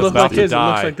don't even somebody look else like about to his. It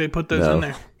looks die. like they put those No. in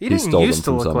there. He He didn't stole used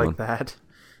to them look from like that.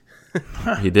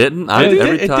 He didn't. It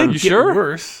Every time did get sure?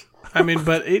 worse. I mean,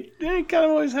 but it kind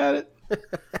of always had it.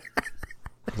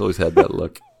 he's always had that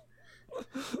look.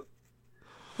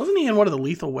 Wasn't he in one of the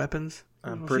Lethal Weapons?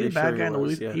 I'm Was pretty he a bad sure guy he in the was,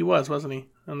 Lethal? yeah. He was, wasn't he?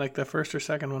 In like the first or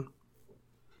second one.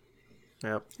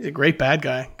 Yep. He's a great bad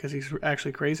guy because he's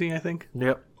actually crazy, I think.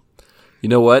 Yep. You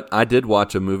know what? I did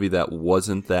watch a movie that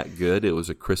wasn't that good. It was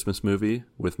a Christmas movie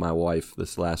with my wife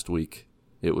this last week.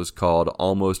 It was called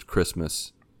Almost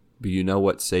Christmas. But you know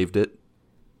what saved it?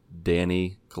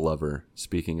 Danny Glover.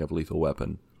 Speaking of Lethal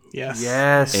Weapon. Yes.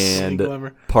 Yes. And Danny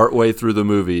Glover. partway through the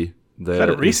movie, Is that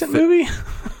a recent movie?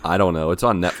 I don't know. It's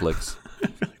on Netflix.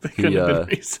 That couldn't have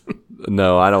been recent.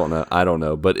 No, I don't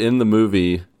know. But in the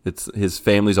movie, it's his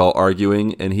family's all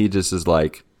arguing, and he just is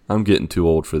like, "I'm getting too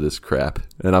old for this crap,"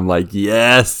 and I'm like,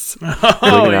 "Yes!" Bringing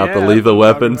out the yeah, lethal that's what I'm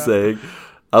weapon, talking saying,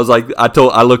 "I was like,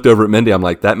 I looked over at Mindy. I'm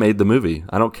like, that made the movie.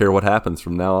 I don't care what happens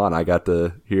from now on. I got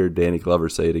to hear Danny Glover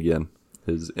say it again,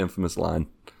 his infamous line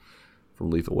from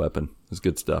Lethal Weapon. It's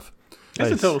good stuff." It's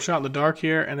a Nice. total shot in the dark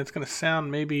here, and it's going to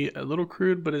sound maybe a little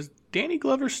crude, but is Danny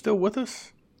Glover still with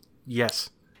us? Yes.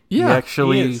 Yeah, He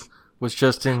actually he is. was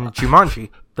just in Jumanji.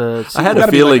 The I had Gotta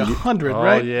a be like feeling. 100, Oh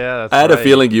right? yeah, that's I had a right.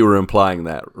 feeling you were implying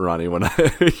that, Ronnie. When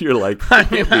you're like, it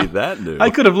can't be that new. I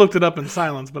could have looked it up in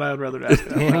silence, but I would rather ask it.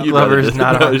 Danny You'd Glover rather is just-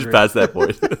 not just 100. past that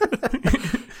point.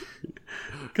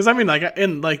 Because I mean, like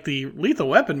in like the Lethal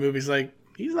Weapon movies, like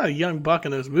he's not a young buck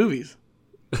in those movies.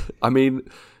 I mean,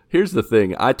 here's the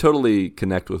thing. I totally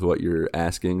connect with what you're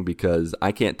asking because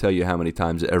I can't tell you how many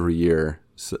times every year,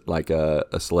 like a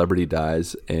celebrity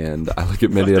dies, and I look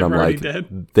at Mindy and they I'm were already like,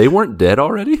 dead. they weren't dead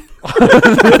already?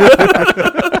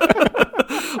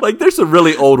 Like, there's some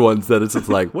really old ones that it's just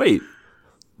like, wait,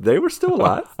 they were still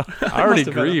alive? I already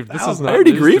have been grieved. This is 1,000. not I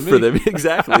already news to grieved for me. them.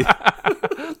 Exactly.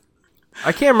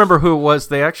 I can't remember who it was.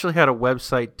 They actually had a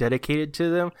website dedicated to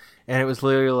them, and it was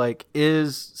literally like,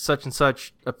 "Is such and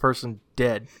such a person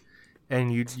dead?"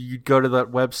 And you'd go to that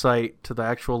website to the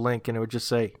actual link, and it would just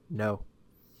say no.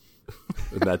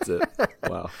 And that's it.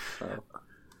 Wow.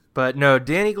 But no,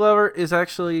 Danny Glover is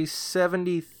actually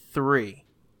 73.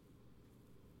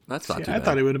 That's not Yeah, too I bad.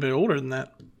 thought he would have been older than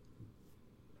that.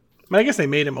 But I guess they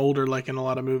made him older, like in a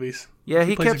lot of movies. Yeah,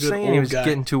 he plays a kept good saying old he was guy.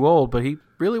 getting too old, but he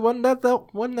really wasn't that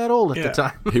old at Yeah. the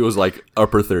time. He was like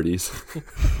upper 30s.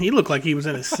 He looked like he was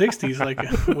in his 60s, like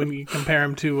when you compare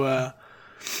him to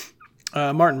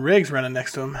Martin Riggs running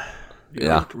next to him. He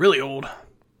Yeah, looked really old.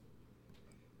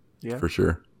 Yeah. for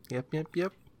sure. Yep.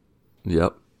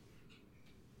 Yep.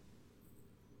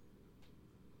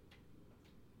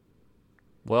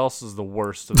 What else is the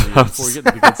worst of the year before we get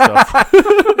to the good stuff? Just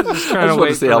trying just to wanted wait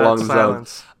to see for how that long this is out.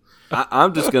 silence.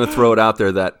 I'm just going to throw it out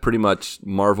there that pretty much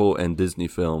Marvel and Disney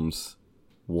films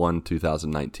won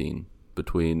 2019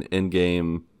 between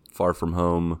Endgame, Far From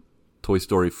Home, Toy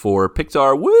Story 4,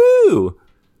 Pixar, woo!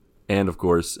 And, of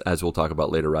course, as we'll talk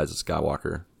about later, Rise of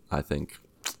Skywalker, I think.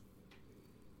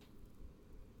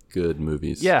 Good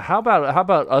movies. Yeah, how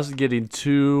about us getting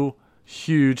two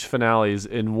huge finales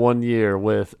in 1 year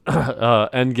with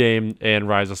Endgame and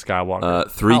Rise of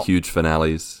Skywalker? 3 huge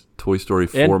finales. Toy Story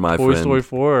 4, and my Toy friend. Story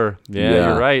 4. Yeah, Yeah.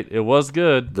 you're right. It was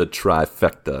good. The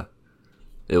trifecta.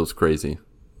 It was crazy. It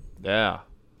Yeah.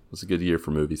 was a good year for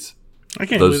movies. I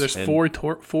can't Those- believe there's four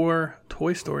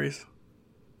Toy Stories.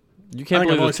 You can't I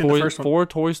think I've believe only there's seen the first one. 4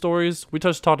 Toy Stories. We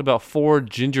just talked about 4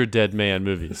 Ginger Dead Man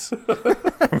movies.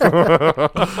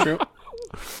 True.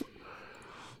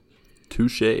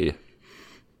 Touche.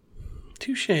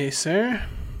 Touche, sir.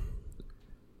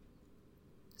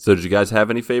 So did you guys have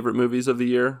any favorite movies of the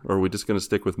year? Or are we just going to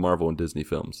stick with Marvel and Disney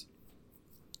films?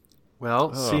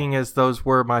 Well, seeing as those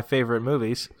were my favorite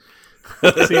movies,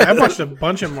 See, I watched a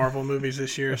bunch of Marvel movies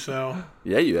this year, so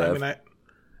Yeah, you have.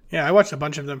 I watched a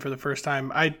bunch of them for the first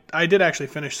time. I did actually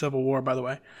finish Civil War, by the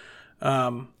way.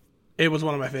 It was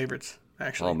one of my favorites,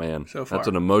 actually. Oh, man. so far That's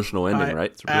an emotional ending, I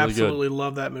right? really absolutely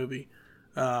love that movie.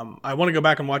 I want to go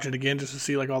back and watch it again just to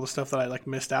see like all the stuff that I like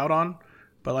missed out on.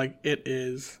 But like it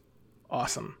is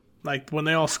awesome. Like when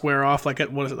they all square off, like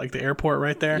at what is it, like the airport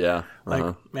right there? Yeah. Like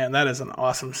uh-huh. man, that is an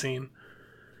awesome scene.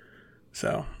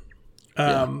 So,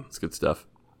 Yeah, it's good stuff.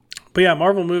 but yeah,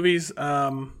 Marvel movies. I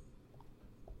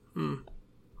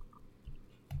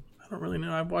don't really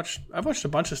know. I've watched a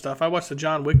bunch of stuff. I watched the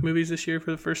John Wick movies this year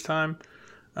for the first time.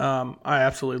 I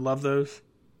absolutely love those.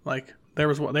 Like they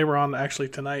were on actually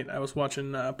tonight. I was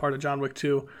watching part of John Wick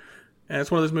 2, and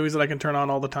it's one of those movies that I can turn on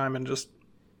all the time and just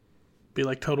be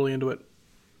like totally into it.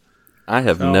 I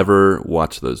have never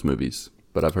watched those movies,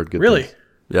 but I've heard good Really? things.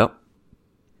 Yep.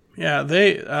 Yeah,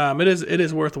 it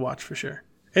is worth a watch for sure.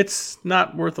 It's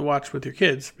not worth a watch with your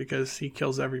kids because he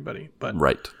kills everybody. But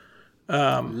Right.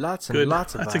 lots and good.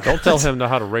 lots of That's a violence. Don't tell him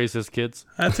how to raise his kids.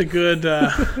 that's a good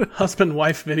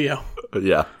husband-wife video.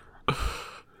 Yeah.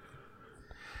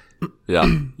 Yeah.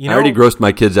 You I already know- grossed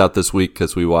my kids out this week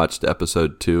because we watched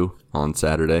episode 2 on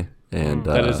Saturday and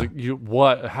That is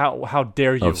what? How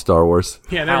dare you? of Star Wars.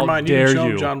 Yeah, never How mind. You dare can show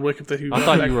him you. John Wick if he I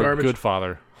thought you were garbage. a good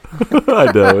father. I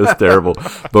know, it was terrible.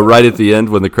 But right at the end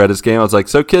when the credits came, I was like,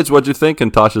 so kids, what'd you think?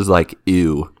 And Tasha's like,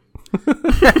 ew.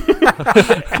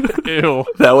 Ew.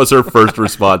 That was her first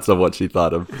response of what she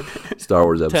thought of Star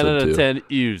Wars 10 episode out 2. of 10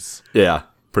 ews. Yeah,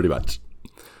 pretty much.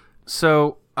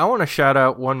 So I want to shout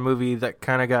out one movie that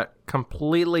kind of got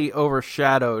completely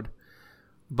overshadowed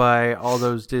by all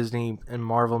those Disney and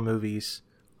Marvel movies,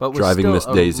 but was Driving still Miss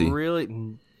a Daisy.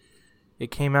 Really, it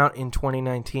came out in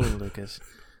 2019, Lucas.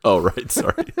 Oh, right.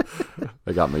 Sorry.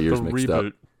 I got my The ears mixed reboot.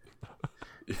 up.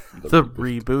 The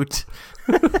reboot.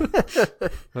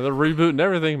 The reboot and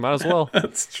everything. Might as well.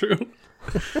 That's true.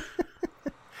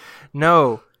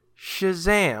 No,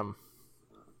 Shazam.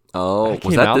 Oh, was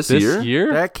Came that out this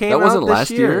year? That came That out wasn't this last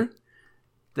year?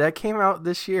 That came out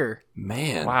this year,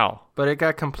 Man. Wow. but it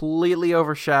got completely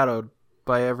overshadowed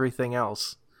by everything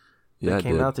else Yeah, that it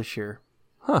came did. out this year.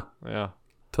 Yeah.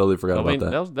 Totally forgot I about mean,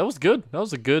 that. that was good. That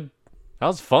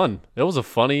was fun. It was a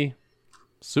funny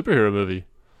superhero movie.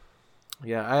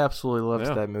 Yeah, I absolutely loved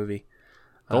Yeah. that movie.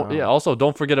 Also,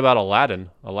 don't forget about Aladdin.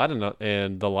 Aladdin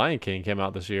and The Lion King came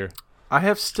out this year. I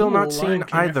have still Ooh, not Lion seen King,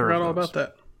 I either forgot of all those. about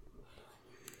that.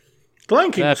 The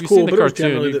Lion King Yeah, was if you've cool, seen the but it was cartoon,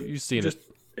 generally you've seen just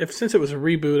it. since it was a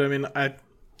reboot. I mean,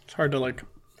 it's hard to like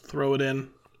throw it in.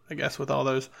 I guess with all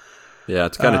those Yeah,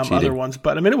 it's kind of cheating. other ones,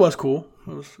 but I mean, it was cool.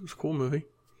 It was a cool movie.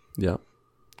 Yeah,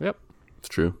 Yep. it's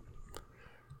true.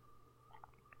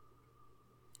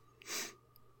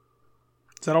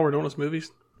 Is that all we're doing? Is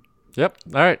movies? Yep.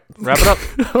 All right. Wrap it up.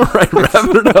 All right,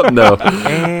 wrapping it up. No,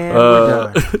 And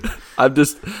we're done.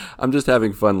 I'm just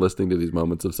having fun listening to these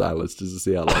moments of silence just to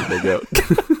see how long they go.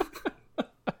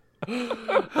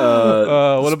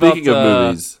 What Speaking about of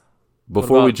movies,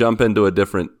 before we about- jump into a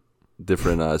different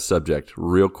subject,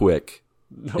 real quick,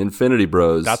 Infinity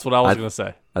Bros. That's what I was going to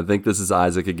say. I think this is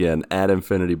Isaac again at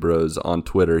Infinity Bros on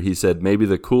Twitter. He said maybe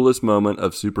the coolest moment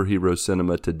of superhero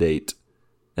cinema to date,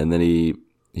 and then he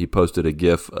posted a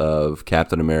GIF of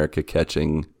Captain America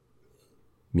catching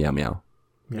meow meow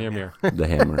Mirror. the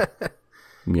hammer,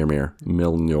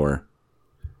 Mjolnir.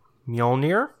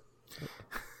 Mjolnir?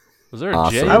 Was there a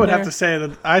Awesome. J? I would in have to say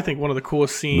that I think one of the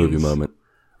coolest scenes Movie moment.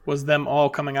 was them all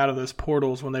coming out of those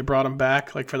portals when they brought them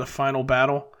back, like for the final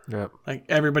battle. Yep. Like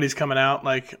everybody's coming out.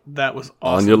 Like that was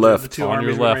awesome. On your The left. two On your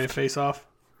armies were ready left. to face off.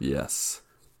 Yes.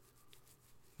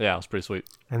 Yeah, it was pretty sweet.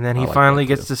 And then he like finally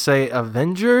that, gets to say,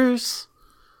 Avengers,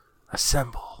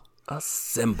 assemble.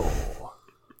 Assemble.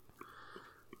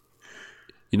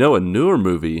 You know, a newer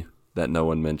movie that no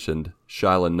one mentioned,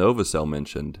 Shyla Novosel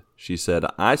mentioned. She said,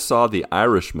 I saw The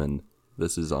Irishman.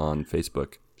 This is on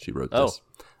Facebook. She wrote this.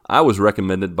 I was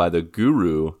recommended by the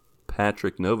guru,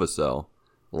 Patrick Novosel.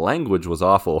 Language was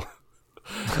awful.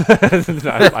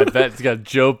 I bet it's got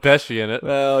Joe Pesci in it.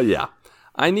 Well, yeah.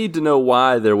 I need to know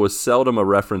why there was seldom a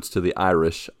reference to the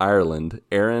Irish, Ireland,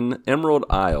 Erin, Emerald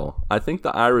Isle. I think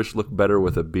the Irish look better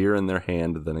with a beer in their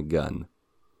hand than a gun.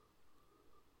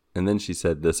 And then she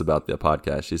said this about the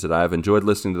podcast. She said, I have enjoyed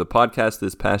listening to the podcast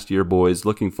this past year, boys.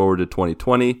 Looking forward to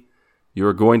 2020. You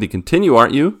are going to continue,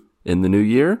 aren't you, in the new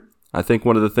year? I think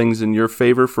one of the things in your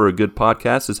favor for a good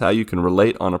podcast is how you can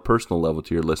relate on a personal level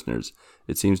to your listeners.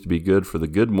 It seems to be good for the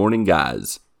good morning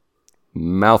guys.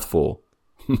 Mouthful.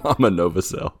 Mama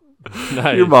Novosel.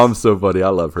 Nice. Your mom's so funny. I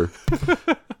love her.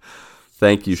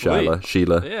 Thank you, Sweet.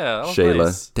 Sheila. Yeah, that was Shayla.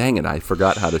 nice. Dang it, I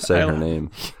forgot how to say her Shayla. name.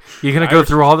 You're going to go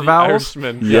through all the vowels?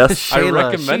 Irishman. Yes. I Shayla,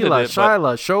 recommended Sheila, it, but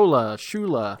Shyla,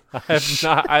 Shola,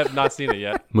 Shula. I have not seen it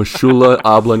yet. Mashula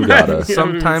Oblongata.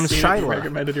 Sometimes You haven't even seen it. You Shyla.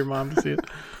 recommended your mom to see it.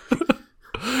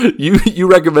 You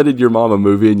recommended your mom a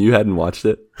movie and you hadn't watched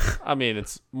it? I mean,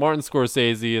 it's Martin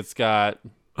Scorsese. It's got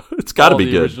It's got to all be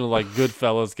the good. original like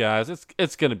Goodfellas guys.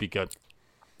 It's gonna be good.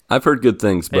 I've heard good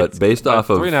things, but It's based like off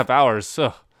of 3.5 hours.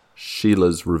 So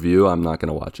Sheila's review, I'm not going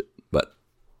to watch it. But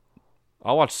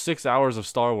I'll watch 6 hours of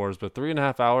Star Wars, but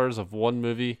 3.5 hours of one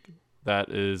movie that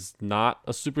is not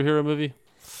a superhero movie.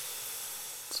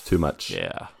 it's too much.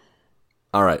 Yeah.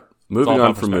 All right, moving all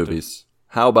on about from perspective. movies.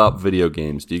 How about video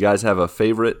games? Do you guys have a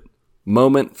favorite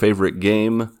moment, favorite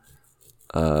game,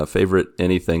 favorite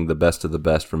anything, the best of the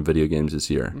best from video games this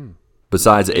year?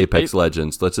 Besides Apex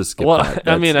Legends. Let's just skip Well, that.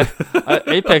 I mean,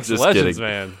 Apex Just Legends, kidding.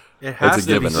 man. It has It's a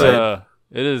to given, be right?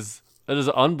 said. It is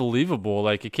unbelievable.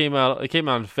 Like it came out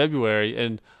in February,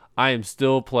 and I am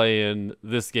still playing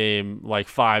this game like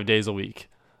 5 days a week.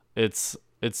 It's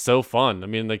so fun. I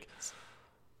mean, like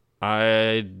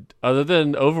other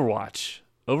than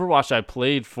Overwatch I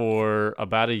played for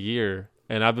about a year,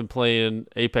 and I've been playing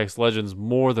Apex Legends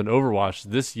more than Overwatch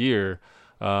this year.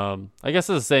 I guess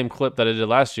it's the same clip that I did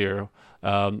last year,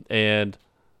 and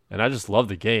I just love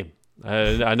the game.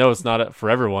 I know it's not for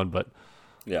everyone, but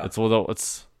yeah.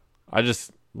 I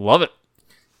just love it.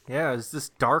 Yeah, it's this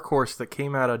dark horse that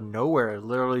came out of nowhere. It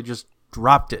literally just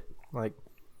dropped it. Like,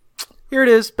 here it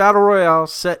is, Battle Royale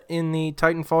set in the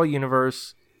Titanfall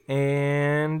universe,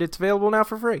 and it's available now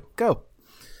for free. Go.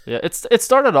 Yeah, it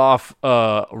started off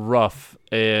rough,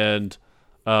 and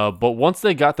but once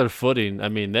they got their footing, I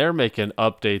mean, they're making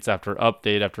updates after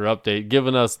update after update,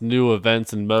 giving us new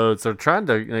events and modes. They're trying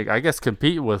to, like, I guess,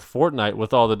 compete with Fortnite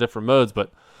with all the different modes,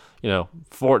 but you know,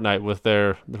 Fortnite with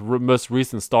their most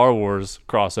recent Star Wars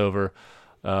crossover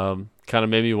kind of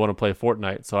made me want to play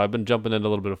Fortnite. So I've been jumping into a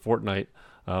little bit of Fortnite,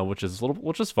 which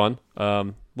is fun.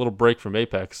 Little break from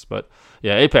Apex, but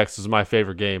yeah, Apex is my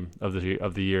favorite game of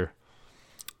the year.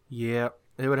 Yeah,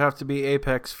 it would have to be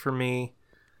Apex for me,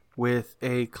 with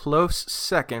a close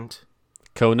second.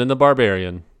 Conan the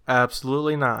Barbarian.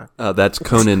 Absolutely not. That's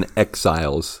Conan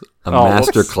Exiles. A Oh,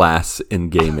 master whoops. class in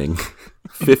gaming.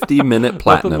 50-minute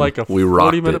platinum. like a we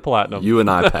rocked 40-minute it. platinum. You and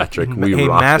I, Patrick, we a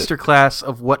rocked master it. class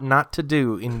of what not to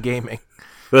do in gaming.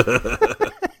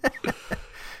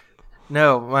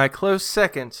 No, my close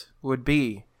second would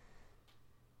be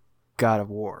God of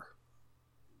War.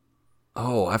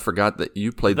 Oh, I forgot that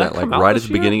you played Did that that like come out right at this the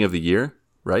year? beginning of the year,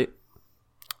 right?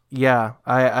 Yeah,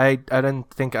 I don't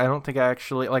think I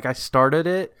actually like I started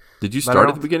it. Did you But I start at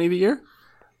don't- the beginning of the year?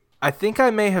 I think I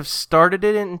may have started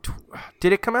it in.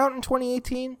 Did it come out in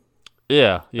 2018?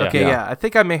 Yeah. Okay, Yeah. yeah. I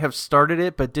think I may have started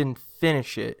it but didn't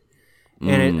finish it,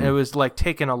 and it was like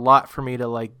taking a lot for me to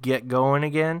like get going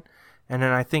again. And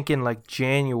then I think in like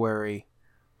January,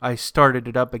 I started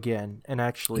it up again and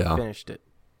actually Yeah. finished it.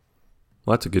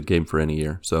 Well, that's a good game for any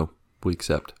year, so we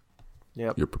accept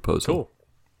Yep. your proposal. Cool.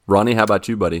 Ronnie, how about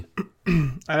you, buddy?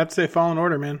 I'd have to say Fallen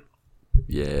Order, man.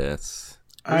 Yes.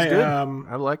 It was I good. um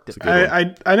I liked it. Good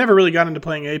one. I never really got into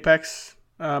playing Apex,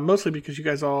 mostly because you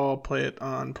guys all play it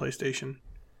on PlayStation,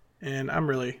 and I'm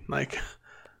really like,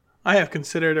 I have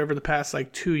considered over the past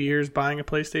like 2 years buying a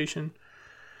PlayStation,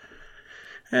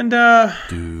 and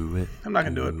Do it. I'm not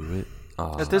gonna do it. it.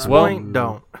 Aw. At this Well- point,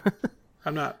 don't.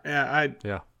 I'm not.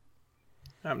 Yeah.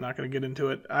 I'm not gonna get into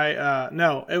it.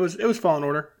 No, it was Fallen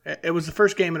Order. It was the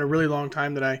first game in a really long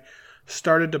time that I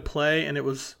started to play, and it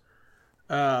was,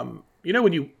 you know,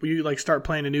 when you like start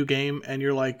playing a new game and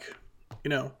you're like, you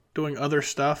know, doing other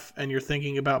stuff and you're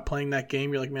thinking about playing that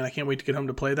game, you're like, man, I can't wait to get home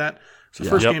to play that. It's the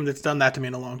first Yep. game that's done that to me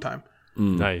in a long time.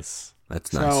 Nice.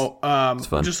 That's nice. So,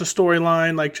 fun. just the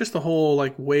storyline, like just the whole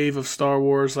like wave of Star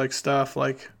Wars like stuff,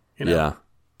 like, you know, yeah.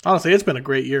 honestly, it's been a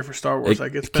great year for Star Wars. It,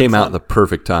 like it's it been came out fun. at the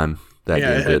perfect time. That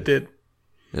yeah, game it did.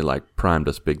 It like primed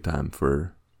us big time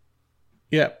for.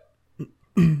 Yeah,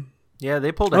 Yeah,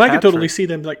 they pulled a and I could hat totally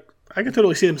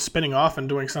trick. see them spinning off and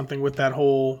doing something with that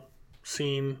whole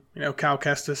scene. You know, Cal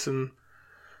Kestis and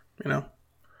you know,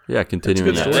 Yeah,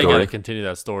 continuing good that Yeah, they story. got story. to continue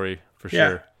that story for yeah,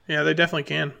 sure. yeah, they definitely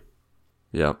can.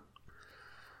 Yeah.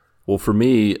 Well, for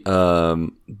me,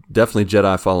 definitely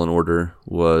Jedi Fallen Order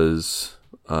was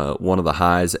one of the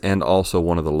highs and also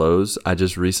one of the lows. I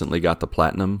just recently got the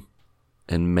platinum,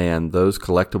 and man, those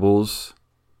collectibles,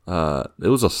 it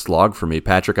was a slog for me.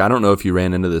 Patrick, I don't know if you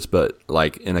ran into this, but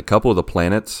like in a couple of the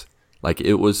planets, like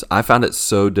I found it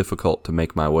so difficult to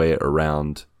make my way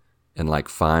around and like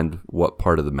find what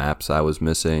part of the maps I was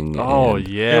missing. Oh and-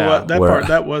 yeah.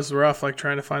 That was rough. Like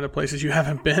trying to find the places you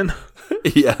haven't been.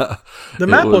 yeah. The It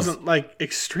map was wasn't like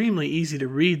extremely easy to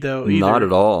read though. Either. not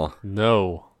at all.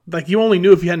 No. Like you only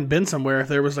knew if you hadn't been somewhere if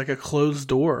there was like a closed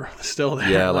door still there.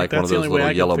 Yeah, like one of the those only way I little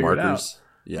could yellow figure it out. markers.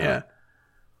 Yeah.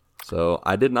 So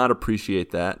I did not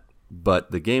appreciate that,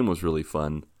 but the game was really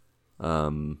fun.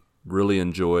 Really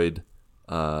enjoyed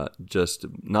just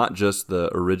not just the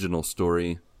original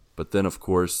story, but then of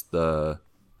course the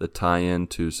tie-in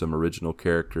to some original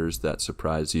characters that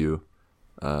surprise you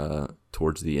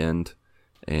towards the end,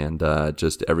 and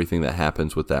just everything that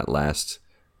happens with that last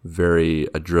very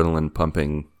adrenaline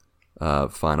pumping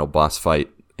final boss fight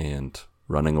and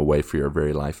running away for your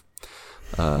very life.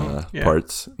 Yeah.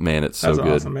 Parts, man, it's so That was an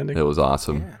good. awesome ending. It was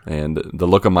awesome, and the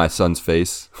look on my son's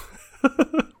face.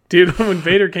 Dude, when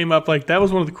Vader came up, like that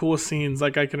was one of the coolest scenes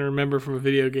like I can remember from a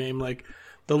video game. Like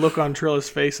the look on Trilla's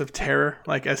face of terror,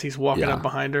 like as he's walking Yeah. up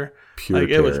behind her. Pure like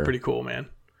it was terror. pretty cool, man.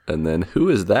 And then who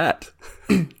is that?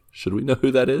 Should we know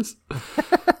who that is?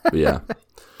 But yeah.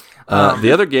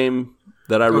 The other game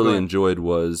that I go really ahead. enjoyed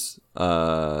was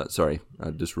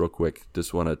just real quick,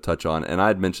 just want to touch on, and I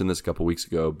had mentioned this a couple weeks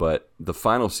ago, but the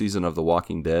final season of The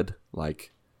Walking Dead,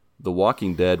 like The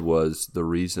Walking Dead was the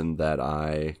reason that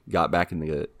I got back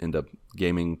into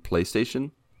gaming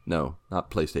PlayStation. No,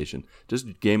 not PlayStation,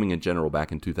 just gaming in general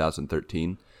back in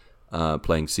 2013,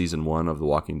 playing season 1 of The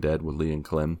Walking Dead with Lee and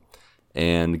Clem,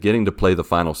 and getting to play the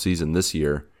final season this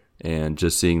year, and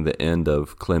just seeing the end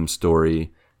of Clem's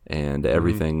story and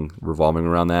everything revolving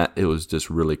around that. It was just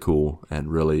really cool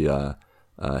and really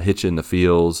hit you in the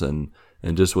feels, and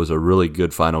just was a really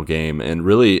good final game. And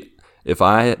really, if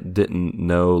I didn't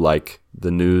know like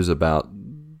the news about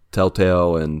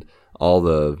Telltale and all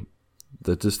the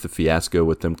fiasco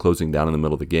with them closing down in the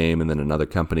middle of the game, and then another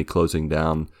company closing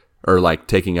down or like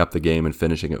taking up the game and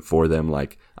finishing it for them,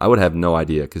 like I would have no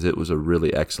idea, because it was a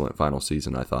really excellent final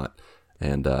season, I thought.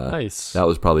 And Nice. that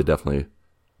was probably definitely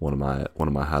one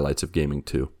of my highlights of gaming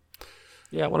too.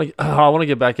 Yeah, I want to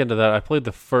get back into that. I played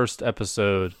the first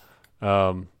episode,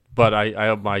 but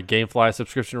I my GameFly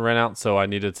subscription ran out, so I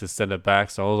needed to send it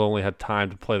back. So I only had time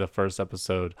to play the first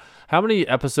episode. How many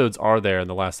episodes are there in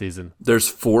the last season? There's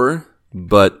 4,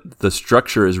 but the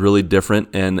structure is really different,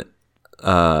 and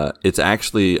it's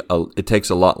actually it takes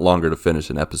a lot longer to finish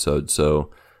an episode.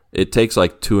 So it takes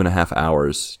like 2.5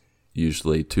 hours,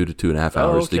 usually 2 to 2.5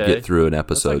 hours to get through an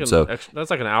episode.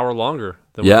 That's like an hour longer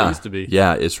than what it used to be.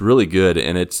 Yeah, it's really good,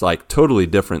 and it's like totally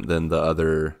different than the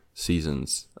other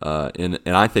seasons. And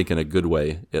I think in a good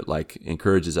way. It like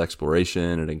encourages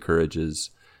exploration. It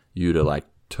encourages you to like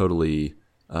totally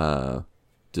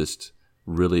just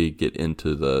really get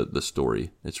into the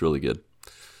story. It's really good.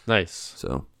 Nice.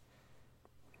 So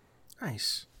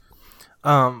nice.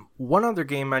 One other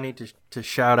game I need to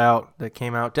shout out that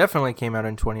definitely came out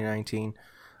in 2019,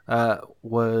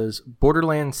 was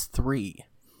Borderlands 3.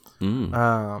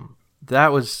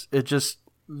 It just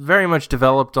very much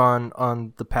developed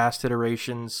on the past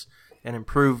iterations and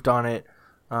improved on it.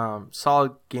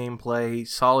 Solid gameplay,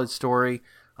 solid story.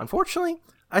 Unfortunately,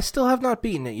 I still have not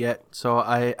beaten it yet, so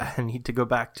I need to go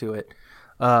back to it.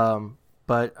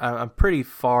 But I'm pretty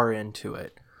far into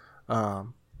it.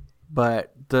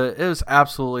 But it was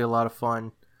absolutely a lot of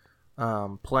fun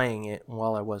playing it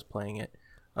while I was playing it.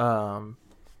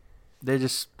 They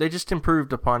just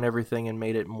improved upon everything and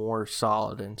made it more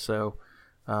solid, and so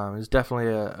it was definitely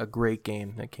a great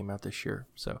game that came out this year.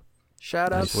 So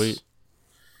shout out. Sweet.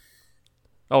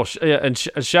 Oh yeah, and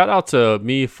shout out to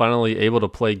me finally able to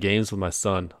play games with my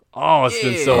son. Oh, it's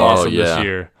been so awesome this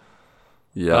year.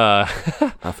 Yeah,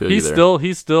 I feel you there.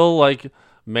 He's still like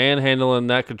manhandling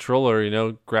that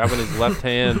controller, grabbing his left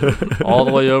hand all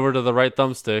the way over to the right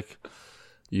thumbstick,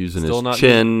 using his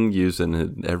chin,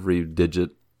 using every digit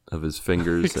of his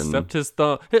fingers, except his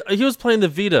thumb. He was playing the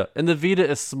Vita, and the Vita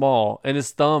is small, and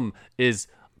his thumb is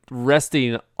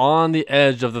resting on the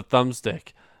edge of the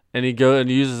thumbstick, and he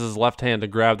uses his left hand to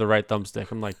grab the right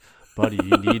thumbstick. I'm like, buddy,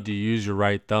 you need to use your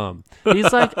right thumb.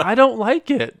 He's like, I don't like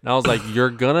it. And I was like, you're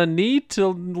gonna need to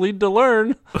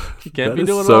learn. You can't be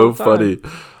doing it all the time. Funny.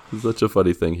 It's such a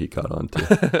funny thing he caught on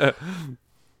to.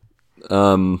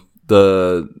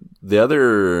 The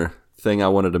other thing I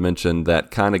wanted to mention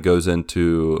that kind of goes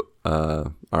into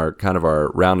our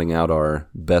rounding out our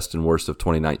best and worst of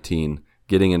 2019,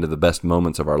 getting into the best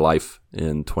moments of our life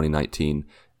in 2019.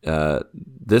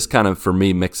 This kind of, for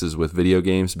me, mixes with video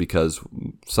games because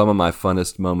some of my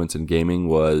funnest moments in gaming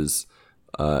was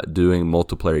doing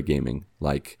multiplayer gaming.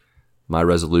 Like, my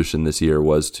resolution this year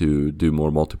was to do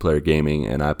more multiplayer gaming,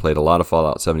 and I played a lot of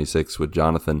Fallout 76 with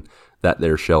Jonathan, that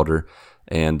there shelter,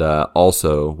 and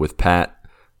also with Pat,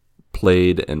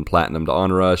 played and platinumed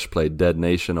Onrush, played Dead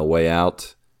Nation, A Way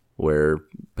Out, where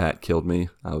Pat killed me.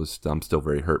 I'm still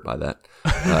very hurt by that.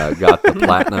 Got the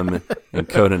platinum in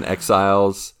Conan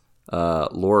Exiles,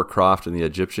 Lara Croft in the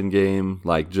Egyptian game.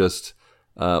 Like, just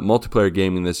multiplayer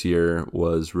gaming this year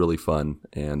was really fun,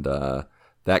 and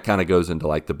that kind of goes into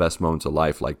like the best moments of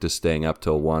life, like just staying up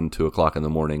till 1-2 o'clock in the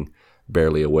morning,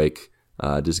 barely awake.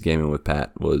 Just gaming with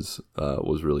Pat was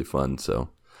really fun. So,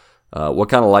 what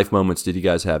kind of life moments did you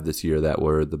guys have this year that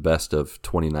were the best of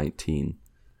 2019?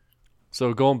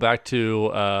 So going back to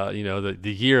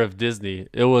the year of Disney,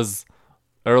 it was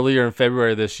earlier in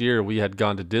February this year we had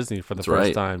gone to Disney for the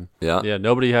first time. Yeah,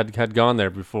 nobody had gone there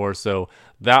before, so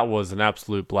that was an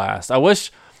absolute blast. I wish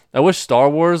Star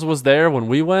Wars was there when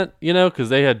we went, because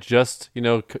they had just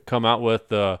come out with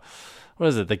the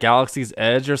Galaxy's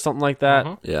Edge or something like that.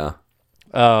 Mm-hmm. Yeah.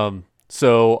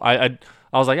 So I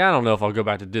was like, I don't know if I'll go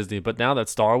back to Disney, but now that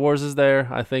Star Wars is there,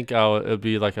 I think it'd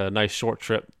be like a nice short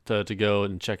trip to go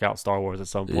and check out Star Wars at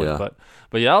some point. Yeah.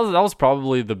 But yeah, that was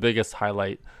probably the biggest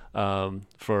highlight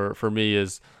for me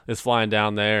is flying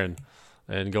down there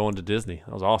and going to Disney.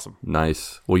 That was awesome.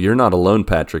 Nice. Well, you're not alone,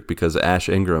 Patrick, because Ash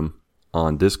Ingram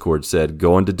on Discord said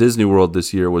going to Disney World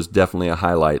this year was definitely a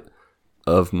highlight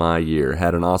of my year.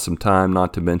 Had an awesome time,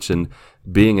 not to mention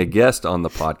being a guest on the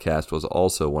podcast was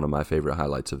also one of my favorite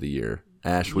highlights of the year.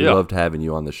 Ash, we loved having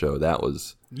you on the show. That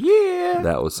was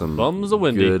some Bums of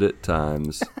Windy. Good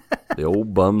times. The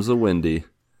old Bums of Windy,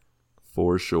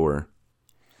 for sure.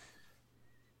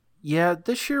 Yeah,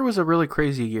 this year was a really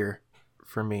crazy year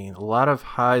for me. A lot of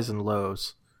highs and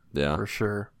lows, for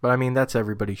sure. But I mean, that's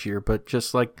everybody's year. But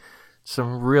just like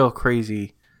some real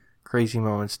crazy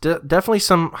moments. Definitely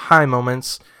some high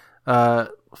moments.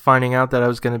 Finding out that I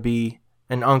was going to be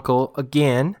an uncle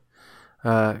again.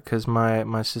 Because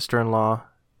my sister-in-law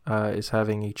is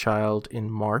having a child in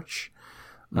March,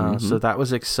 so that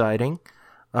was exciting.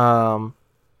 Finally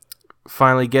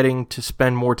getting to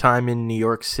spend more time in New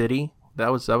York City,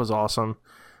 that was awesome.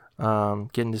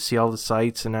 Getting to see all the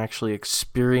sights and actually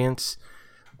experience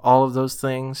all of those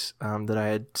things that I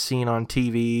had seen on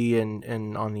TV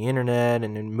and on the internet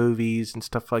and in movies and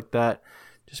stuff like that.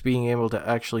 Just being able to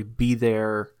actually be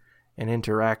there and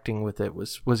interacting with it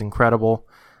was incredible.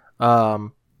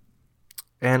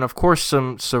 and of course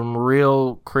some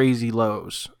real crazy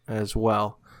lows as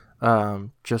well.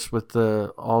 Just with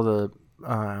all the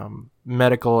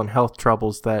medical and health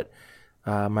troubles that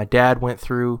my dad went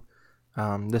through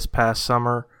this past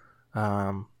summer,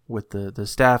 with the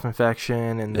staph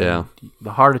infection and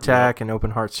the heart attack and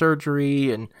open heart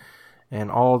surgery and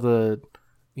all the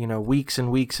weeks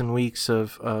and weeks and weeks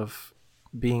of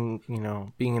being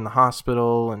in the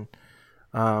hospital, and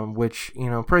which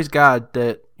praise God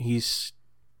that he's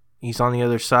on the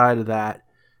other side of that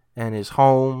and is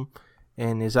home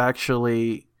and is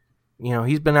actually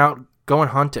he's been out going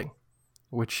hunting,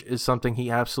 which is something he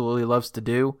absolutely loves to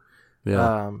do.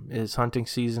 Is hunting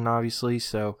season, obviously,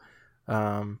 so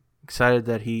excited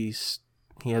that he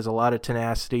has a lot of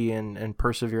tenacity and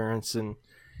perseverance in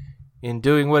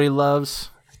doing what he loves,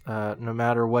 no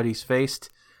matter what he's faced.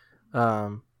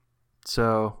 But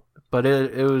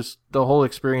it was, the whole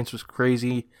experience was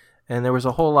crazy, and there was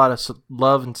a whole lot of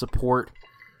love and support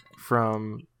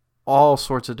from all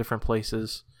sorts of different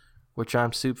places, which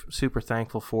I'm super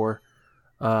thankful for.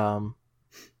 Yeah,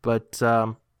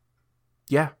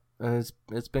 it's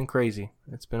been crazy.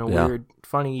 It's been a weird,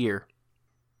 funny year.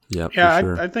 Yeah,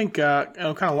 sure. I think kind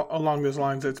of along those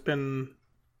lines, it's been,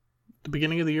 the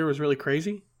beginning of the year was really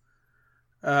crazy.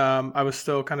 I was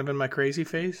still kind of in my crazy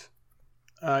phase.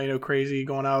 Crazy,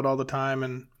 going out all the time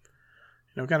and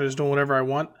kind of just doing whatever I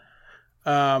want.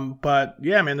 But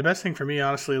yeah, man, the best thing for me,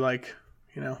 honestly, like,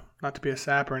 not to be a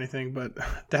sap or anything, but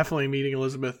definitely meeting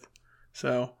Elizabeth.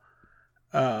 So,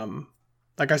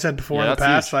 like I said before, in the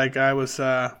past, huge. Like I was,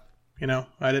 I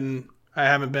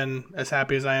haven't been as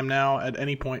happy as I am now at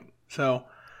any point. So,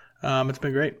 it's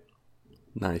been great.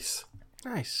 Nice.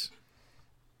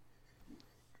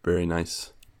 Very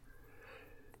nice.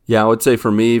 Yeah, I would say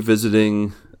for me,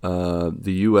 visiting the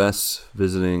U.S.,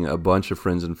 visiting a bunch of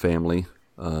friends and family,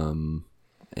 and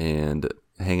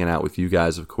hanging out with you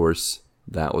guys, of course,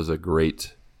 that was a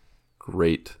great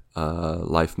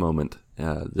life moment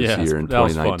this year in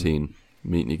 2019.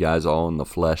 Meeting you guys all in the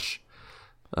flesh.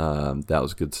 That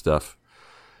was good stuff.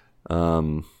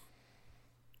 Did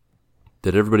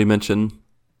everybody mention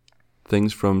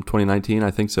things from 2019? I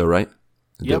think so, right?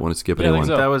 I didn't want to skip anyone. I think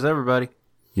so. That was everybody.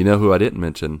 You know who I didn't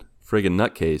mention? Friggin'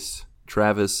 nutcase.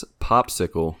 Travis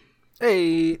Popsicle.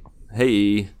 Hey.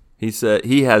 He said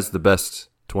he has the best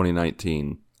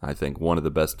 2019, I think, one of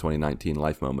the best 2019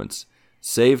 life moments.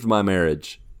 Saved my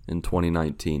marriage in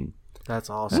 2019. That's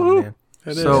awesome, man.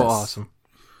 It is awesome.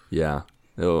 Yeah.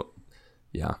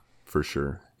 Yeah, for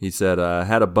sure. He said,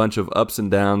 had a bunch of ups and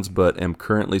downs, but am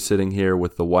currently sitting here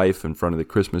with the wife in front of the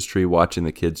Christmas tree watching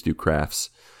the kids do crafts.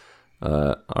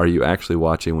 Are you actually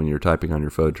watching when you're typing on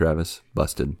your phone, Travis?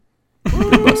 Busted.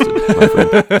 Busted, my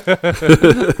friend.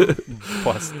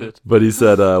 Busted. But he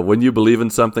said, when you believe in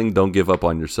something, don't give up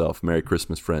on yourself. Merry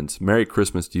Christmas, friends. Merry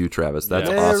Christmas to you, Travis. That's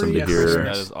awesome to hear.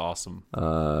 That is awesome.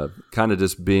 Kind of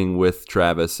just being with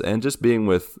Travis and just being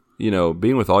with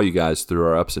all you guys through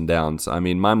our ups and downs. I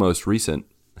mean, my most recent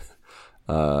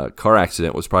car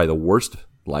accident was probably the worst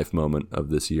life moment of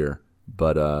this year.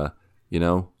 But, I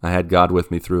had God with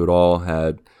me through it all,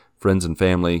 had friends and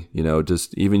family,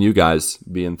 just even you guys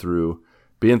being through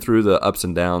the ups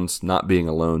and downs, not being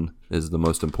alone is the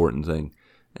most important thing.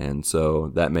 And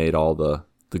so that made all the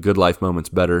good life moments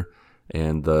better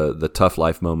and the tough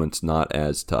life moments not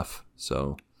as tough.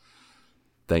 So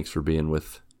thanks for being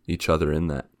with each other in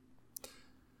that.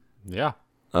 Yeah.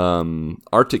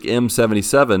 Arctic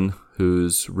M77,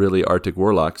 who's really Arctic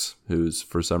Warlocks, who's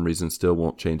for some reason still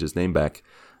won't change his name back.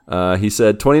 He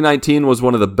said, 2019 was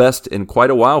one of the best in quite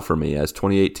a while for me, as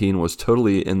 2018 was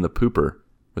totally in the pooper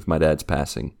with my dad's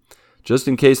passing. Just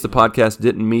in case the podcast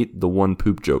didn't meet the one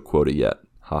poop joke quota yet.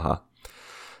 Haha.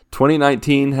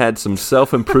 2019 had some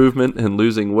self-improvement in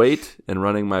losing weight and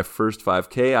running my first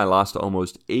 5K. I lost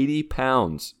almost 80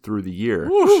 pounds through the year.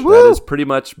 That is pretty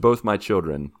much both my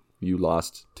children. You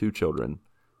lost 2 children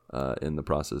in the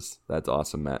process. That's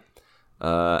awesome, Matt.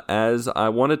 As I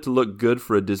wanted to look good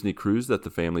for a Disney cruise that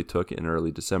the family took in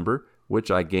early December,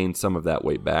 which I gained some of that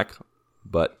weight back,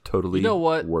 but totally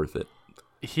worth it.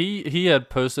 He had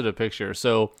posted a picture.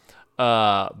 So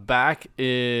back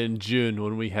in June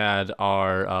when we had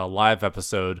our live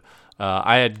episode,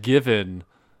 I had given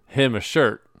him a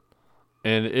shirt,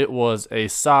 and it was a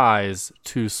size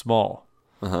too small.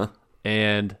 Uh-huh.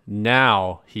 And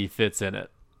now he fits in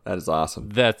it. That is awesome.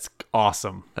 That's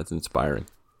awesome. That's inspiring.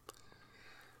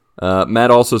 Matt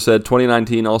also said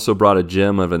 2019 also brought a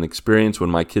gem of an experience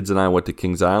when my kids and I went to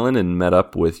Kings Island and met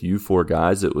up with you 4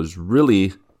 guys. It was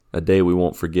really a day we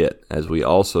won't forget, as we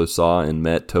also saw and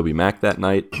met Toby Mac that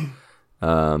night.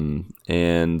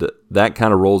 And that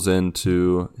kind of rolls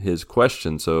into his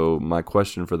question. So my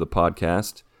question for the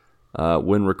podcast,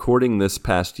 when recording this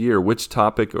past year, which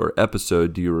topic or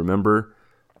episode do you remember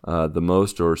the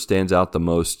most or stands out the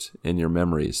most in your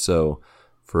memories? So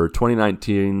for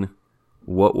 2019,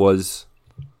 what was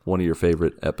one of your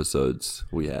favorite episodes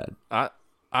we had?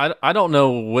 I don't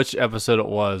know which episode it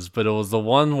was, but it was the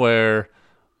one where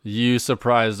you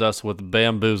surprised us with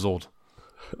Bamboozled.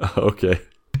 Okay.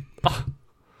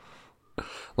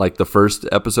 Like the first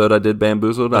episode I did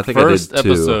Bamboozled? I think First I did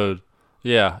two. episode.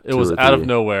 Yeah, it was or out of three.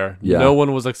 nowhere. Yeah. No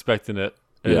one was expecting it,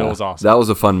 and it was awesome. That was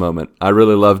a fun moment. I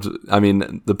really loved, I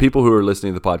mean, the people who were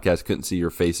listening to the podcast couldn't see your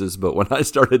faces, but when I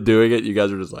started doing it, you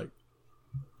guys were just like,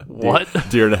 What?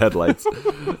 deer in the headlights.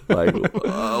 Like,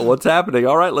 what's happening?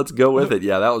 All right, let's go with it.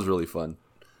 Yeah, that was really fun.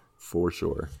 For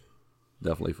sure.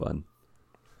 Definitely fun.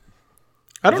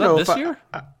 I don't Was that know this if year?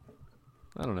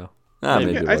 I don't know.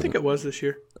 Maybe I think it was this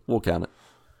year. We'll count it.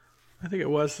 I think it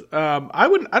was. I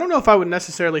don't know if I would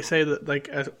necessarily say that like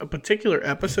a particular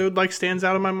episode like stands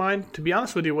out in my mind. To be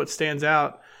honest with you, what stands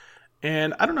out,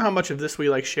 and I don't know how much of this we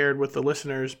like shared with the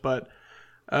listeners, but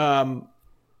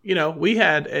we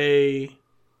had a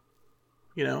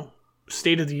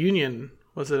State of the Union.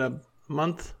 Was it a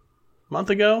month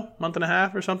ago, month and a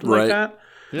half or something like that?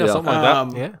 Yeah, something like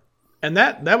that. Yeah. And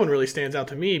that one really stands out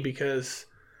to me because,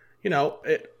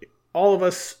 all of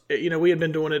us, we had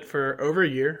been doing it for over a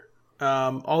year.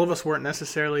 All of us weren't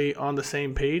necessarily on the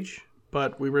same page,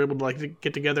 but we were able to like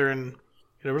get together and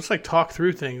just like talk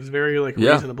through things very like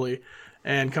reasonably,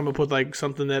 and come up with like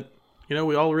something that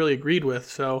we all really agreed with.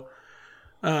 So,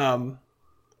 and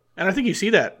I think you see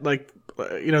that like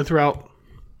throughout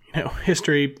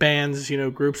history, bands,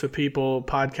 groups of people,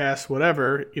 podcasts,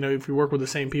 whatever. If you work with the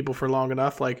same people for long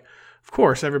enough, like of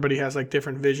course everybody has like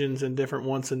different visions and different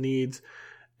wants and needs,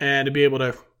 and to be able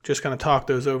to just kind of talk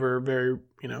those over very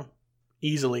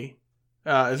easily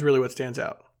is really what stands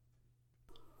out.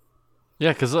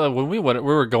 Yeah, because when we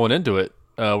were going into it,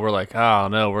 we're like, oh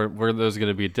no, there's going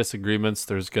to be disagreements.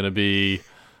 There's going to be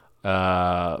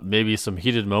maybe some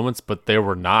heated moments, but there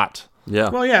were not. Yeah.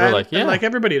 Well, yeah, We're and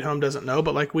everybody at home doesn't know,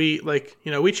 but like we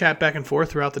chat back and forth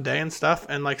throughout the day and stuff,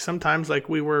 and like sometimes like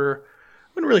we wouldn't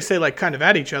really say like kind of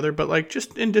at each other, but like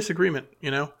just in disagreement,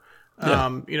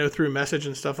 through message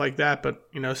and stuff like that. But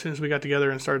as soon as we got together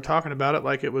and started talking about it,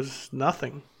 like it was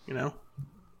nothing, Yeah.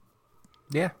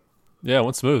 Yeah, it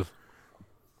went smooth.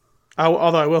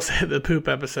 Although I will say the poop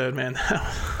episode, man,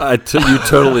 You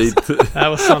totally. that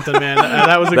was something, man.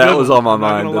 That was a That good was one. on my I'm not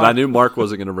mind, gonna and lie. I knew Mark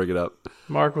wasn't going to bring it up.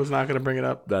 Mark was not going to bring it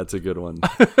up. That's a good one.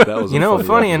 That was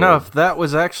Funny episode. enough, that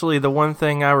was actually the one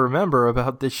thing I remember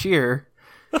about this year.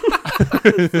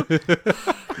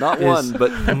 Not one,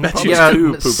 but Yeah,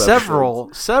 two poop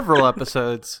several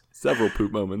episodes several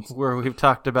poop moments. where we've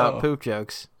talked about poop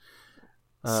jokes.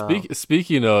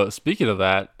 Speaking of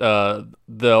that,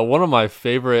 the one of my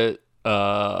favorite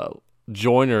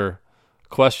joiner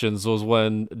questions was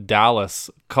when Dallas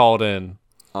called in,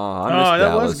 I missed that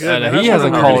Dallas. was good. and man. he That's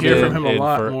hasn't something we called need to hear in from him a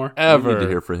lot We more. need to forever.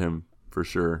 hear from him for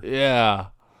sure. Yeah,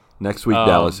 Next week,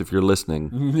 Dallas, if you're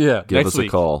listening, yeah. give Next us week.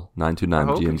 a call. I 929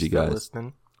 hope he's GMG still guys.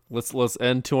 listening. Let's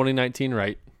end 2019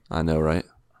 right. I know, right?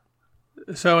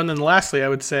 So, and then lastly, I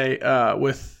would say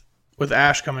with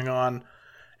Ash coming on,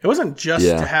 it wasn't just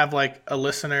Yeah. to have like a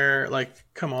listener like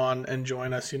come on and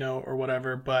join us, or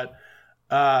whatever, but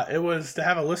it was to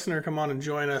have a listener come on and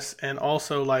join us, and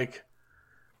also like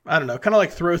I don't know, kind of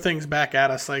like throw things back at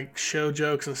us, like show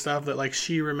jokes and stuff that like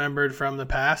she remembered from the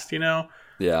past,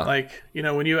 Yeah. like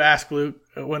when you ask Luke,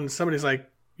 when somebody's like,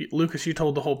 Lucas, you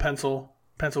told the whole pencil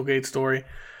gate story,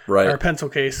 Right. or pencil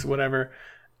case, whatever.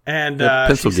 And Yeah, she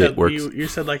pencil said, gate works. you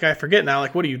said, like, I forget now,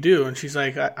 like, what do you do? And she's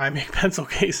like, I make pencil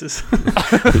cases.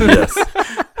 Yes.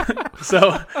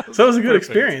 so it was a good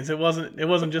experience. It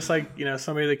wasn't just like,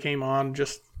 somebody that came on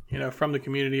just, from the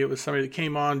community. It was somebody that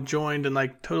came on, joined, and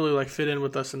like totally like fit in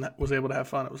with us and was able to have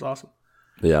fun. It was awesome.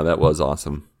 Yeah, that was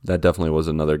awesome. That definitely was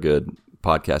another good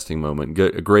podcasting moment.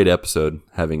 A great episode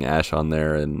having Ash on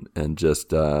there and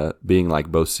just being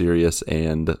like both serious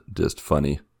and just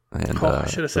funny. And I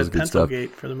should have that was said good pencil stuff.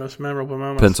 gate for the most memorable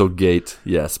moments. Pencil Gate,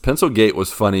 yes. Pencil Gate was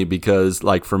funny because,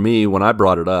 like, for me, when I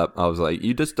brought it up, I was like,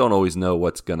 you just don't always know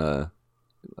what's gonna,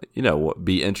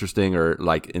 be interesting or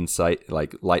like incite,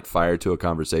 like light fire to a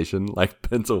conversation. Like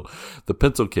the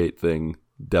Pencil Gate thing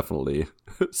definitely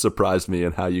surprised me,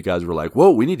 and how you guys were like,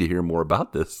 "Whoa, we need to hear more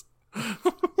about this."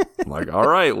 I'm like, all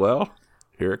right, well,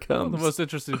 here it comes. The most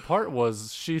interesting part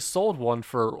was she sold one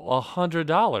for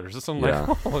 $100. So I'm Yeah.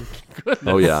 like, oh goodness.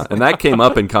 Oh yeah, and that came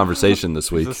up in conversation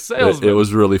this week. a salesman. It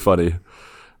was really funny.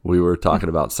 we were talking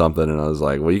about something, and I was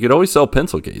like, well, you could always sell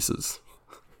pencil cases.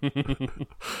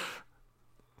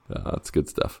 That's good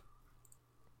stuff.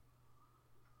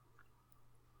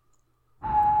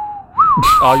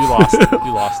 Oh, you lost.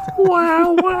 You lost.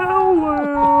 Wow, wow,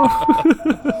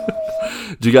 wow.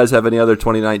 Do you guys have any other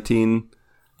 2019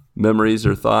 memories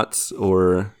or thoughts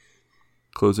or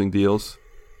closing deals?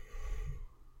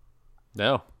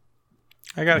 No.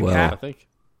 I got a Well, I cat, think.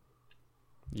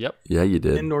 Yep. Yeah, you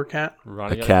did. indoor cat.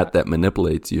 Ronnie A got cat that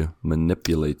manipulates you.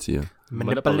 Manipulates you.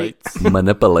 manipulates. Did you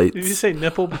Manipulates. say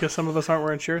nipple because some of us aren't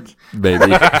wearing shirts?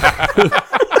 Baby.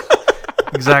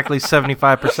 Exactly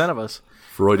 75% of us.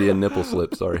 Freudian nipple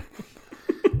slip, sorry.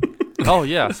 Oh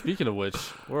yeah. Speaking of which,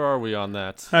 where are we on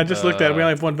that? I just looked at it. We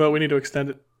only have one vote. We need to extend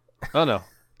it. Oh no.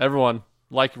 Everyone,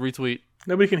 like, retweet.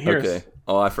 Nobody can hear Okay. us.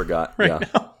 Oh, I forgot. Right Yeah.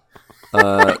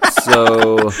 now.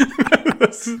 So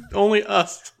This is only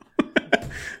us.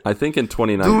 I think in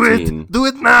 2019 Do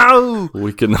it now.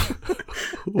 we can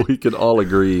all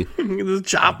agree This is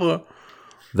Chopper.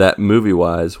 that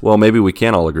movie-wise, well, maybe we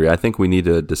can't all agree. I think we need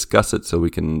to discuss it so we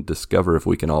can discover if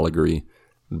we can all agree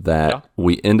that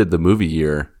we ended the movie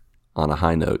year on a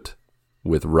high note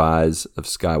with Rise of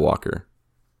Skywalker.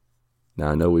 Now,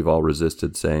 I know we've all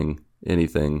resisted saying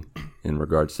anything in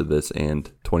regards to this and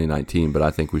 2019, but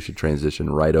I think we should transition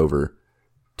right over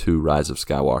to Rise of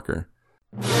Skywalker.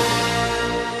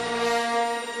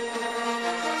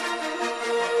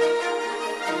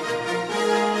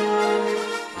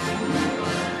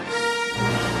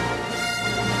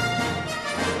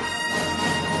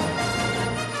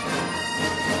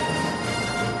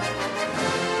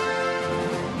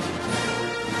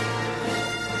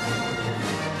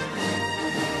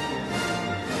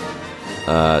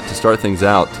 To start things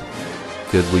out,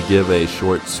 could we give a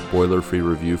short spoiler-free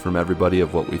review from everybody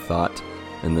of what we thought?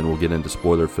 And then we'll get into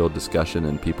spoiler-filled discussion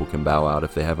and people can bow out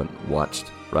if they haven't watched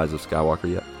Rise of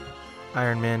Skywalker yet.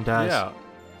 Iron Man dies. Yeah.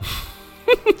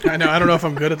 I know. I don't know if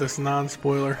I'm good at this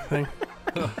non-spoiler thing.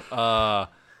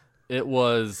 It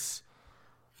was.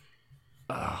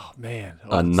 Oh man.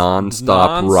 A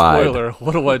non-stop ride. Non-spoiler.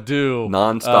 What do I do?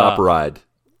 Non-stop ride.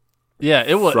 Yeah,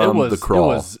 it was. From It was. the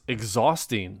crawl. It was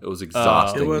exhausting. It was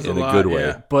exhausting It was in a a lot, good way.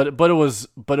 yeah. But it was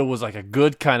like a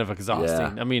good kind of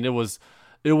exhausting. Yeah. I mean, it was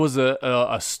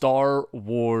a Star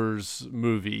Wars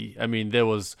movie. I mean, it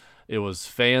was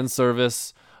fan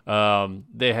service.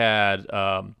 They had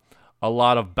a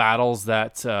lot of battles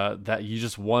that you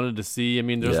just wanted to see. I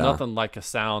mean, there's Yeah. nothing like a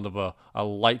sound of a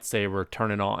lightsaber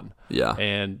turning on, Yeah.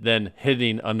 and then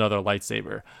hitting another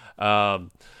lightsaber.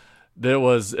 There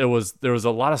was a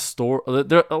lot of story.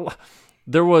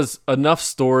 There was enough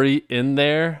story in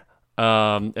there,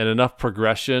 and enough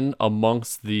progression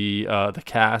amongst the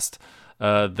cast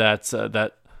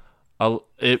that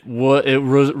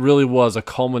really was a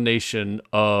culmination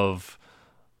of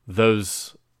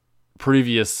those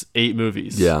previous 8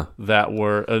 movies. Yeah. That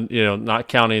were not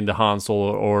counting the Han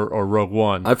Solo or Rogue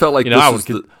One. I felt like I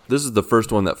this is the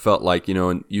first one that felt like,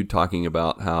 and you talking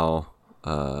about how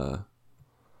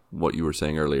what you were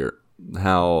saying earlier,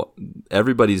 how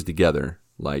everybody's together,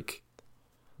 like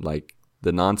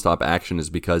the nonstop action is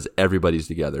because everybody's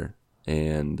together,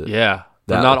 and Yeah.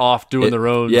 They're not off doing their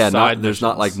own side there's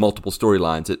not like missions. multiple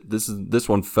storylines. This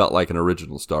one felt like an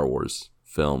original Star Wars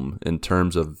film in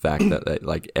terms of the fact that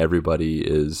like everybody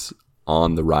is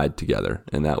on the ride together,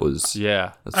 and that was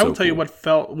Yeah. that's I will so tell you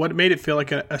cool. what made it feel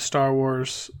like a Star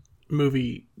Wars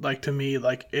movie, like to me,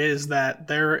 like is that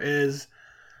there is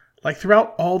like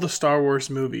throughout all the Star Wars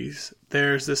movies,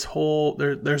 there's this whole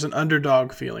there's an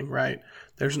underdog feeling, right?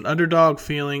 There's an underdog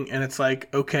feeling, and it's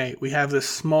like, okay, we have this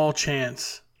small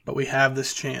chance, but we have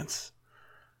this chance.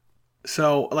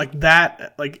 So like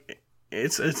that, like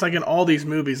it's like in all these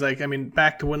movies, like I mean,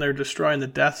 back to when they're destroying the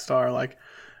Death Star, like,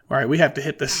 all right, we have to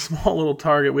hit this small little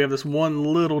target. We have this one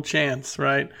little chance,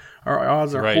 right? Our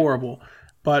odds are Right. horrible.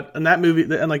 But in that movie,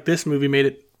 and like this movie, made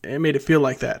it feel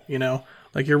like that.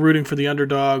 Like you're rooting for the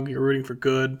underdog, you're rooting for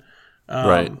good,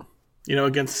 Right.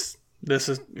 Against this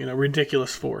is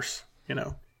ridiculous force.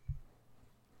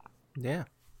 Yeah.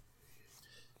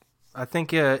 I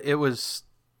think it was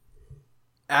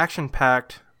action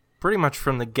packed pretty much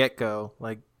from the get go,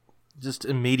 like just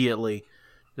immediately,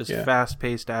 just Yeah. fast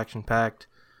paced, action packed.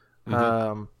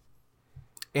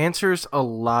 Answers a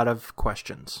lot of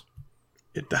questions.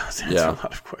 It does answer Yeah. a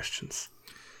lot of questions.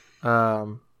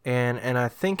 And I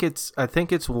think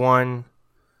it's one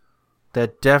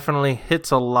that definitely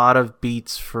hits a lot of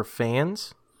beats for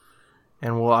fans,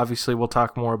 and we'll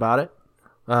talk more about it.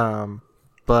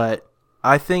 But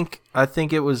I think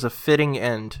it was a fitting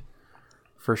end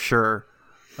for sure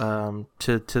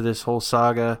to this whole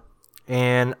saga.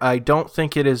 and I don't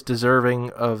think it is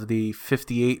deserving of the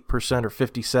 58% or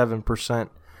 57%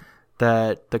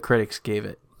 that the critics gave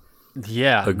it.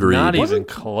 Yeah, Agreed. not even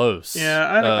close.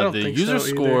 Yeah, I don't the think user so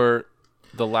either. score.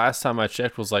 The last time I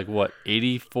checked was like what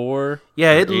 84.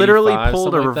 Yeah, it literally 85, pulled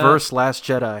a something like that? reverse Last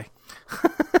Jedi.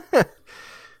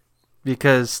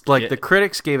 Because like Yeah. the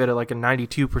critics gave it like a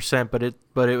 92%,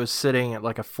 but it was sitting at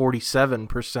like a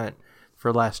 47%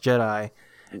 for Last Jedi,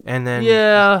 and then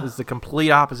Yeah. is the complete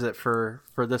opposite for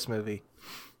this movie.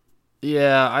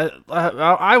 Yeah,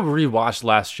 I rewatched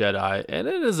Last Jedi, and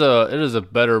it is a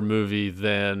better movie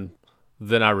than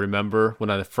I remember when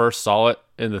I first saw it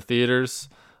in the theaters.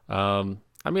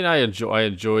 I mean, I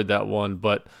enjoyed that one,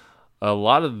 but a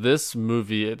lot of this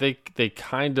movie, they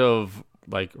kind of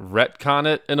like retcon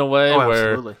it in a way Oh,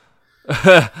 where absolutely.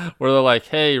 where they're like,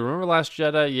 "Hey, remember Last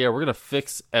Jedi? Yeah, we're gonna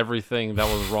fix everything that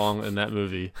was wrong in that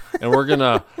movie, and we're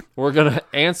gonna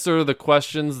answer the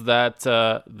questions that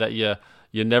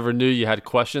you never knew you had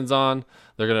questions on.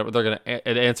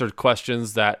 It answered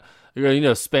questions that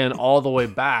span all the way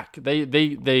back.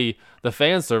 The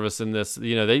fan service in this,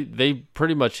 they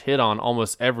pretty much hit on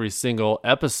almost every single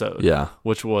episode. Yeah.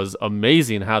 Which was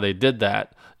amazing how they did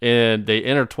that. And they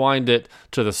intertwined it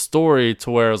to the story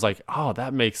to where it was like, oh,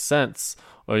 that makes sense.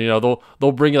 Or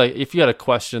they'll bring you, like, if you had a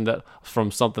question that from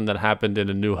something that happened in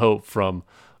A New Hope from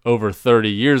over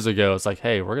 30 years ago, it's like,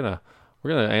 hey, we're gonna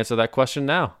answer that question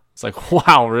now. It's like,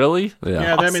 wow, really?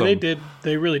 Yeah, I mean, Awesome.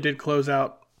 they really did close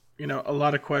out, a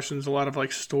lot of questions, a lot of like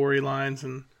storylines,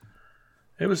 and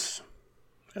it's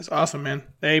awesome, man.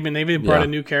 They even brought Yeah.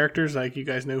 in new characters, like you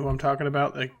guys know who I'm talking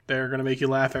about. Like they're gonna make you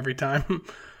laugh every time.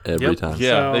 Every Yep. time.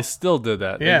 Yeah, So- they still did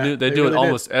that. Yeah, they they do really it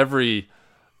almost every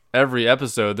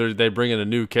episode. They bring in a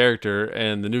new character,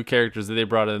 and the new characters that they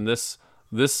brought in this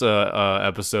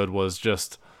episode was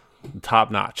just top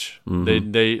notch.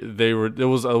 They were it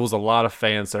was a lot of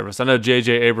fan service. I know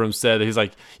J.J. Abrams said that he's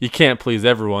like, you can't please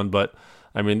everyone, but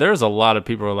I mean, there's a lot of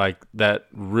people like that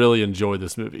really enjoy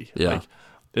this movie. Yeah. Like,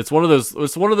 it's one of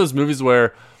those movies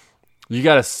where you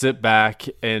got to sit back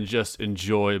and just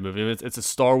enjoy a movie. I mean, it's a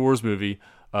Star Wars movie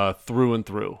through and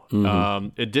through.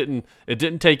 It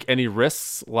didn't take any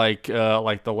risks like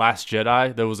The Last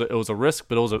Jedi. It was a risk,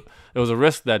 but it was a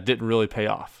risk that didn't really pay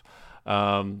off.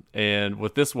 And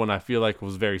with this one, I feel like it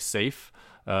was very safe.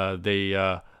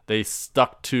 They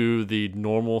stuck to the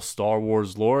normal Star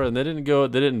Wars lore, and they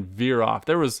didn't veer off.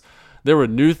 There were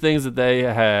new things that they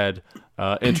had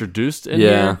introduced in Yeah,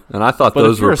 here. and I thought But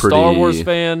those if you're were a pretty. Star Wars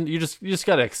fan, you just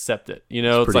gotta accept it.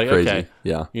 It's pretty like, crazy. okay,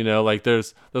 Yeah. like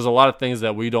there's a lot of things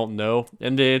that we don't know,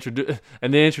 and they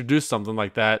introduced something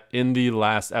like that in the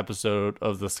last episode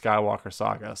of the Skywalker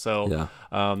saga. So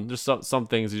there's some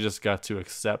things you just got to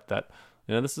accept that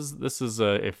this is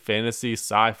a fantasy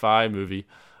sci-fi movie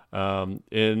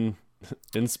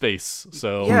in space.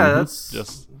 So Yeah,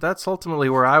 just that's ultimately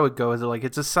where I would go with it. Like,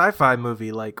 it's a sci-fi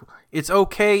movie. Like, it's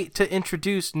okay to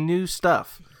introduce new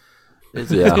stuff.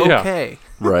 It's Yeah. okay.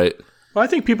 Right. Well, I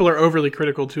think people are overly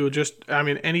critical too.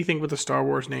 Anything with a Star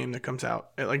Wars name that comes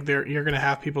out, like you're gonna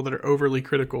have people that are overly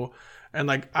critical, and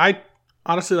like I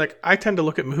honestly I tend to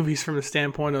look at movies from the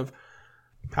standpoint of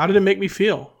how did it make me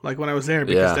feel like when I was there,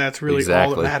 because Yeah, that's really all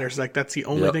exactly. that matters. Like that's the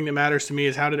only Yep. thing that matters to me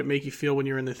is how did it make you feel when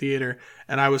you're in the theater,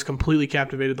 and I was completely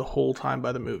captivated the whole time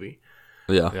by the movie.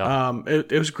 Yeah.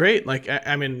 It was great. Like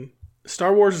I mean,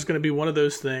 Star Wars is going to be one of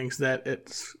those things that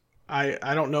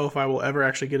I don't know if I will ever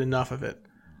actually get enough of it.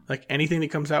 Like anything that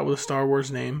comes out with a Star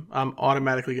Wars name, I'm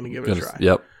automatically going to give it a try.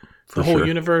 Yep. The whole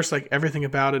universe, like everything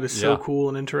about it is so Yeah. cool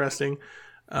and interesting.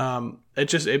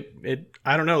 It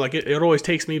I don't know, like it always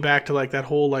takes me back to like that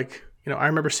whole like, I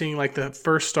remember seeing like the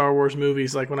first Star Wars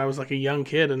movies like when I was like a young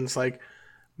kid, and it's like,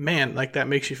 man, like that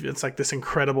makes you feel, it's like this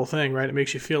incredible thing, right? It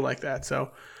makes you feel like that.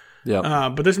 So Yeah.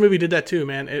 but this movie did that too,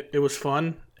 man. It was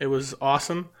fun. It was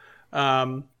awesome.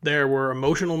 There were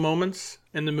emotional moments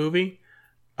in the movie.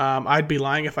 I'd be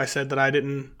lying if I said that I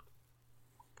didn't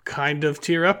kind of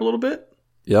tear up a little bit.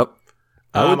 Yep.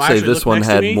 I would I say actually this looked one next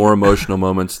to had me. more emotional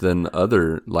moments than all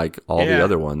the Yeah.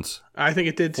 other ones. I think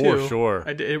it did For too. sure.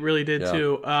 It really did Yeah.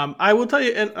 too. I will tell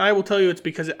you, it's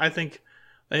because I think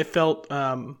it felt,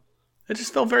 it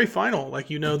just felt very final. Like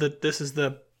that this is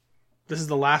the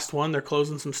last one. They're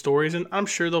closing some stories, and I'm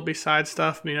sure there'll be side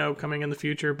stuff, coming in the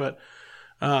future. But,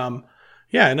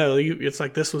 yeah, no, it's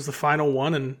like this was the final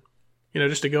one, and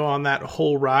just to go on that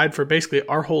whole ride for basically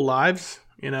our whole lives,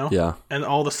 Yeah. and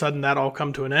all of a sudden that all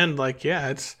come to an end. Like, yeah,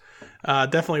 it's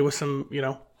definitely with some,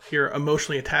 you're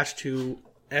emotionally attached to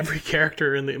every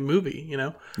character in the movie,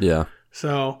 Yeah.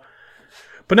 So,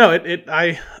 but no,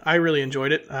 I really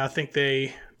enjoyed it. I think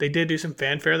they did do some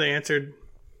fanfare. They answered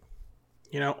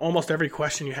almost every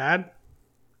question you had.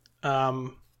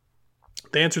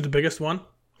 They answered the biggest one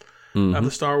of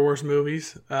the Star Wars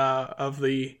movies of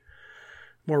the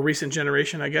more recent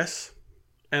generation, I guess.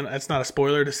 And it's not a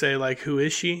spoiler to say, like, who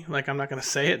is she? Like, I'm not going to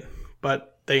say it,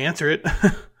 but they answer it.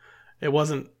 It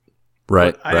wasn't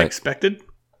what I expected,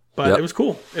 but it was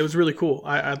cool. It was really cool.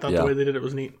 I thought the way they did it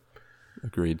was neat.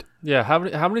 Agreed. Yeah.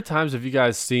 How many times have you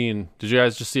guys seen? Did you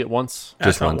guys just see it once?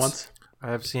 Just once.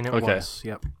 I have seen it once.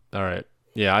 Yep. All right.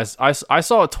 Yeah, I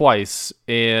saw it twice,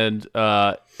 and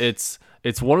it's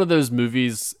one of those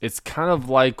movies. It's kind of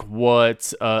like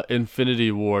what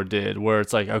Infinity War did, where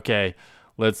it's like, okay,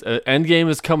 let's Endgame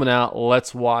is coming out.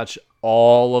 Let's watch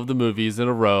all of the movies in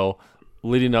a row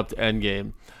leading up to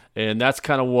Endgame, and that's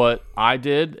kind of what I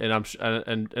did. And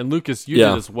and Lucas, you did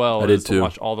as well. I did too.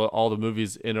 Watch all the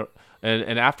movies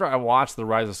and after I watched The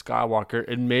Rise of Skywalker,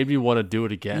 it made me want to do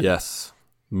it again. Yes.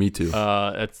 Me too.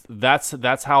 That's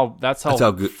how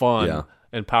good, fun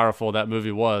and powerful that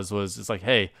movie was. It's like,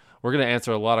 hey, we're gonna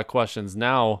answer a lot of questions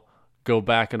now. Go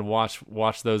back and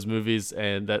watch those movies,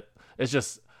 and it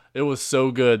was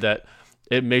so good that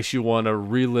it makes you want to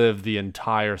relive the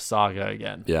entire saga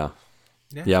again. Yeah.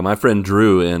 My friend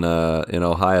Drew in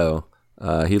Ohio,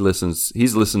 he's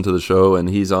listened to the show and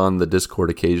he's on the Discord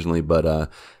occasionally.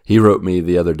 But he wrote me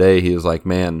the other day. He was like,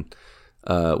 man.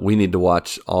 We need to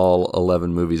watch all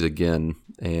 11 movies again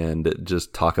and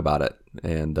just talk about it.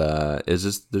 And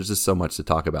there's just so much to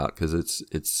talk about because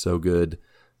it's so good.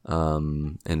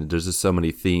 And there's just so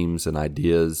many themes and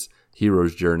ideas,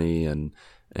 hero's journey, and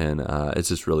it's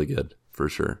just really good for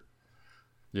sure.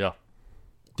 Yeah.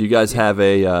 Do you guys have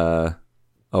a?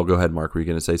 Oh, go ahead, Mark. Were you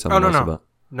going to say something else about?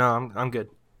 No, I'm good.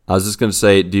 I was just going to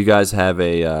say, do you guys have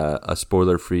a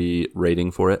spoiler-free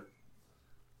rating for it?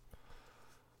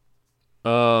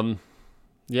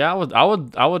 Yeah,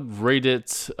 I would rate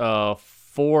it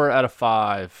 4 out of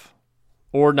 5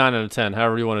 or 9 out of 10,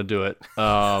 however you want to do it.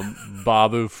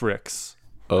 Babu Fricks.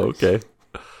 Okay.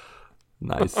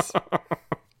 Nice.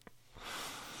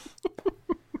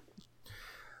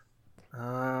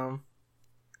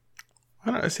 I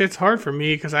don't know. See, it's hard for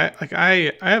me because I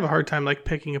have a hard time like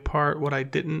picking apart what I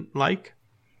didn't like.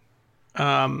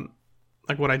 Like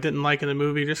what I didn't like in the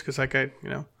movie, just because I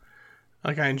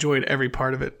enjoyed every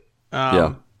part of it.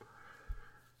 There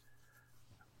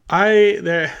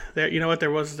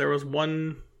was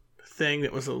one thing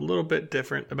that was a little bit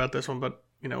different about this one, but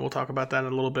we'll talk about that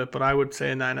in a little bit. But I would say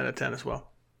a 9 out of 10 as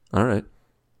well. All right.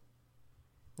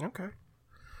 Okay.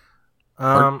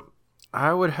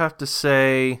 I would have to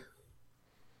say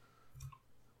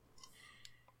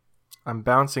I'm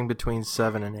bouncing between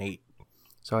 7 and 8,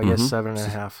 so I guess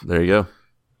 7.5. There you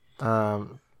go.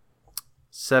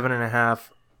 7.5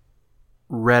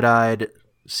 red-eyed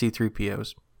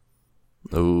C-3POs.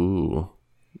 Ooh,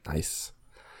 nice.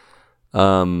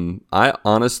 I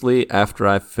honestly, after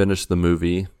I finished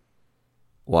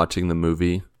watching the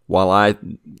movie, while I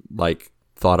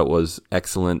thought it was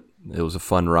excellent, it was a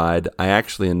fun ride, I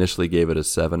actually initially gave it a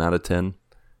 7 out of 10.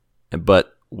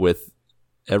 But with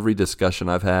every discussion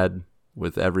I've had,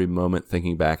 with every moment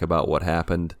thinking back about what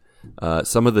happened,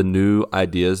 some of the new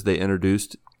ideas they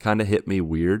introduced kind of hit me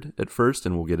weird at first,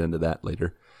 and we'll get into that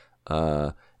later.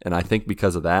 And I think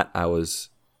because of that, I was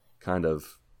kind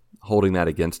of holding that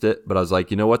against it. But I was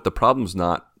like, you know what? The problem's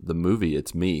not the movie.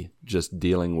 It's me just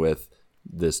dealing with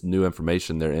this new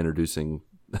information they're introducing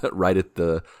right at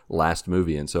the last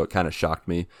movie. And so it kind of shocked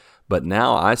me. But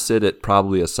now I sit at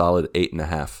probably a solid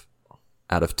 8.5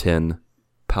 out of 10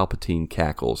 Palpatine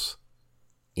cackles.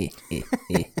 Good.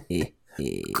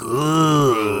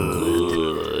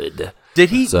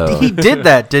 He did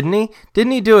that, didn't he?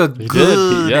 Didn't he do a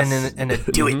good yes. and a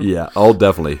do it? Yeah, oh,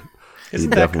 definitely. Isn't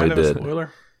he that definitely kind of did. a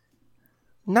spoiler?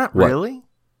 Not What? really.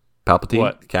 Palpatine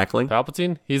What? cackling?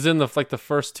 Palpatine? He's in the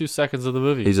first 2 seconds of the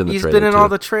movie. He's in the He's trailer been in too. all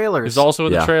the trailers. He's also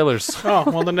in Yeah. the trailers. Oh,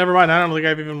 well then never mind. I don't think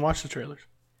I've even watched the trailers.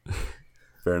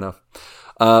 Fair enough.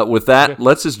 With that,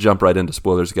 let's just jump right into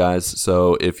spoilers, guys.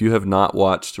 So if you have not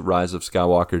watched Rise of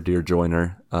Skywalker, dear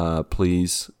joiner,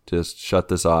 please just shut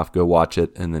this off, go watch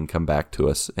it, and then come back to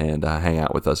us and hang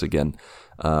out with us again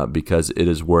because it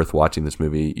is worth watching this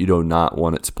movie. You do not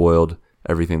want it spoiled,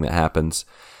 everything that happens.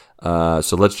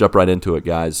 So let's jump right into it,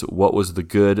 guys. What was the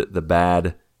good, the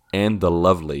bad, and the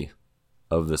lovely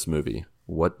of this movie?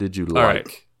 What did you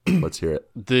like? right. Let's hear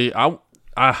it.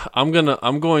 I'm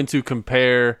going to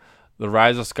compare The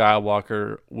Rise of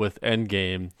Skywalker with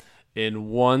Endgame in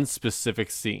one specific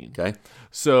scene. Okay.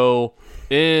 So,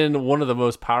 in one of the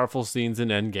most powerful scenes in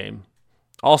Endgame.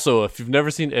 Also, if you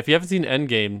haven't seen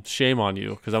Endgame, shame on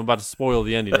you because I'm about to spoil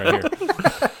the ending right here.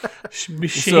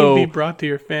 Shame be brought to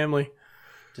your family.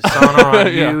 Dishonor on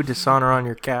Yeah. you, dishonor on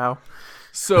your cow.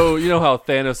 So you know how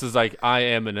Thanos is like, I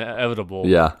am inevitable.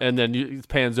 Yeah. And then it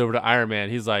pans over to Iron Man.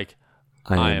 He's like,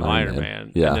 I am Iron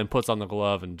Man. Yeah. And then puts on the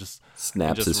glove and just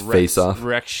Snaps his wrecks, face off.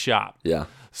 Wrecks shop. Yeah.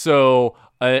 So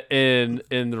in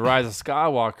the Rise of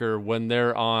Skywalker, when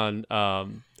they're on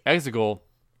Exegol,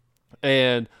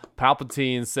 and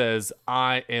Palpatine says,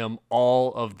 I am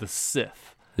all of the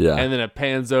Sith. Yeah. And then it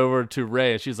pans over to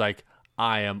Rey, and she's like,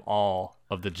 I am all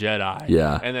of the Jedi.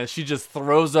 Yeah. And then she just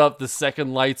throws up the second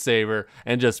lightsaber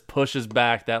and just pushes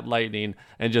back that lightning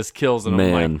and just kills him.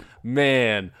 I'm like,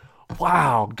 man,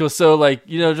 wow. So, like,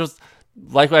 you know, just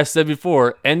like I said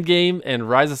before, Endgame and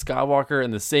Rise of Skywalker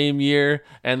in the same year,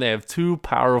 and they have two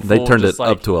powerful. They turned just it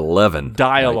up to 11.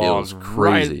 dialogue. Like, it was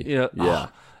crazy. Right, you know, yeah.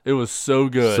 it was so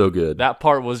good. So good. That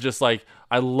part was just like,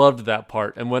 I loved that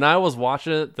part. And when I was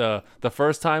watching it the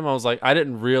first time, I was like, I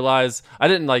didn't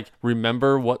like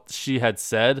remember what she had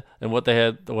said and what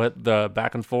the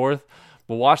back and forth.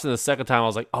 But watching the second time, I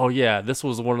was like, oh yeah, this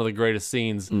was one of the greatest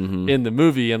scenes in the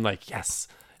movie. And like, yes.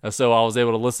 And so I was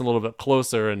able to listen a little bit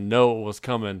closer and know what was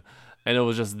coming. And it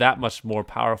was just that much more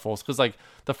powerful. Because like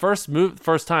the first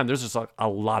time, there's just like a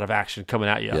lot of action coming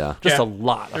at you. Yeah. Just Yeah, a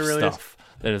lot of it really stuff.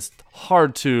 And it's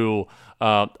hard to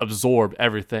absorb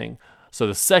everything. So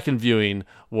the second viewing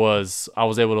I was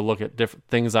able to look at different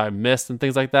things I missed and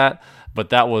things like that. But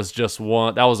that was just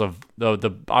one. That was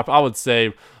I would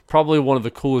say probably one of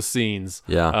the coolest scenes.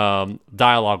 Yeah.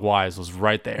 Dialogue wise was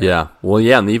right there. Yeah. Well,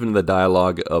 yeah, and even the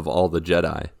dialogue of all the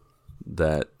Jedi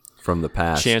that from the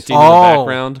past. Chanting in the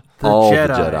background. all Jedi.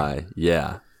 the Jedi.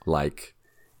 Yeah. Like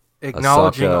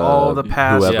Acknowledging Ahsoka, all the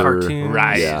past whoever. cartoons.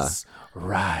 Rise. Yeah.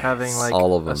 Rise. Having like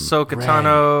All of them. Ahsoka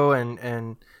Tano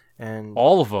and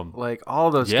all of them. like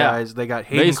all those Yeah. guys. They got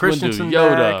Hayden Mace Christensen Windu,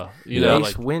 Yoda, back. you know,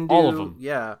 Mace like Windu, all of them.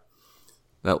 Yeah.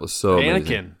 that was so amazing.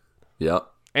 Anakin. Yep.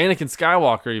 Anakin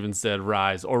Skywalker even said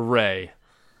Rise or Rey.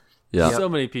 Yeah. So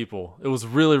many people. It was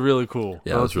really, really cool.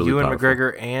 Yeah, it Both was really Ewan powerful.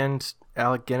 McGregor and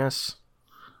Alec Guinness.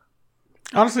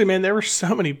 Honestly, man, there were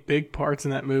so many big parts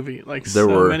in that movie. Like There so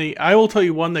were. many. I will tell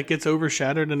you one that gets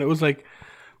overshadowed, and it was like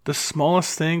the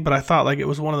smallest thing, but I thought like it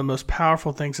was one of the most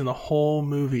powerful things in the whole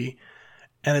movie.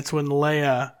 And it's when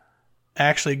Leia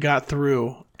actually got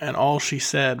through, and all she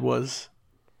said was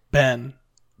Ben,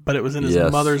 but it was in his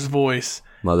Yes. mother's voice,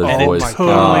 Mother's and voice. it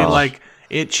totally Gosh. like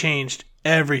it changed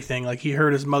everything. Like he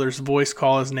heard his mother's voice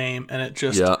call his name, and it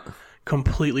just Yeah.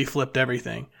 completely flipped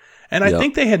everything. And I Yep.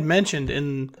 think they had mentioned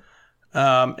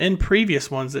in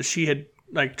previous ones that she had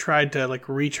like tried to like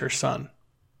reach her son,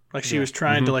 like she was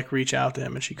trying to like reach out to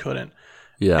him and she couldn't.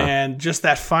 Yeah. And just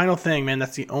that final thing, man,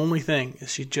 that's the only thing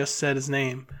is she just said his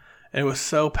name. And it was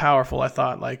so powerful. I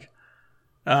thought like,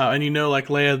 and you know, like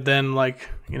Leia then like,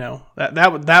 you know,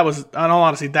 that was, in all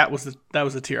honesty, that was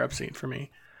the tear up scene for me.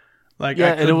 Like Yeah, I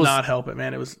and could it was- not help it,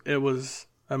 man. It was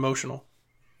emotional.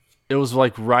 It was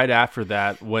like right after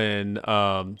that when,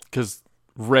 because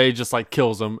Rey just like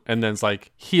kills him and then it's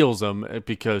like heals him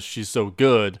because she's so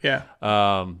good. Yeah.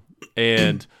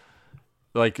 And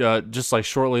like just like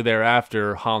shortly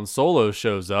thereafter, Han Solo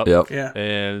shows up. Yep. Yeah.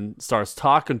 And starts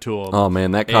talking to him. Oh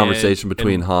man, that conversation And-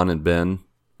 between and- Han and Ben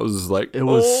was like It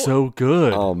was so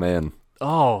good. Oh man.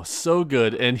 Oh, so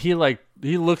good. And he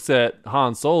looks at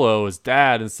Han Solo, his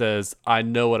dad, and says, "I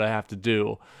know what I have to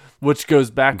do," which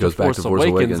goes back to Force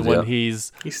Awakens when yeah.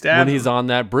 he stabbed he's him. on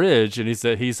that bridge, and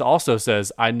he also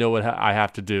says, "I know what I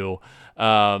have to do."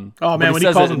 Oh but man, when he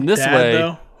says calls it him in this dad, way,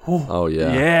 though, whew, Oh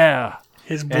yeah. yeah,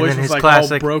 his And voice then was his like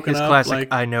classic, all broken his up. classic, Like,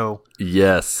 I know.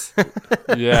 Yes.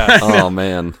 yeah. Oh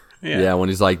man. Yeah. Yeah. When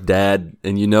he's like, Dad,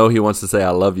 and you know he wants to say I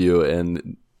love you,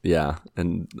 and yeah,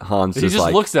 and Han's He just just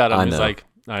like, looks at him. I He's know. like,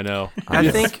 "I know." I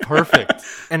Yes, think- perfect.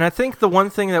 And I think the one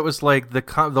thing that was like the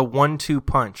 1-2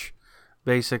 punch,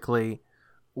 basically,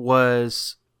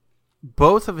 was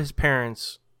both of his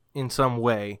parents in some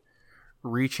way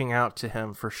reaching out to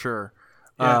him for sure.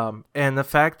 Yeah. And the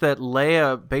fact that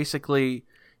Leia basically,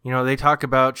 you know, they talk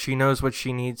about she knows what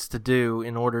she needs to do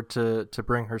in order to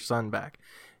bring her son back.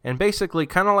 And basically,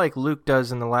 kind of like Luke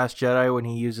does in The Last Jedi when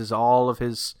he uses all of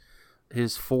his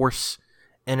force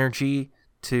energy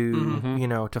to, you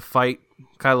know, to fight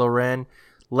Kylo Ren.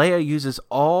 Leia uses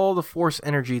all the force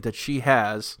energy that she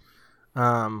has,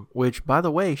 which, by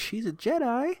the way, she's a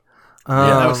Jedi. Yeah,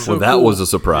 that was so well, that cool. was a Yeah,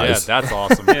 surprise. that's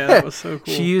awesome. yeah, that was so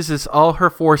cool. She uses all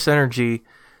her force energy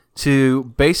to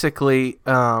basically,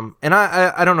 and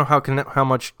I don't know how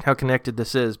connected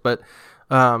this is, but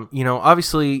you know,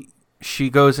 obviously she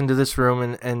goes into this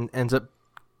room and ends up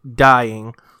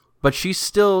dying, but she's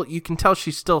still, you can tell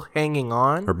she's still hanging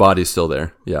on, Her body's still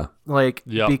there. Yeah. like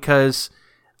Yep. because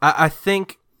I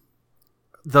think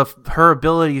her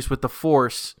abilities with the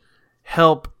Force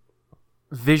help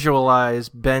visualize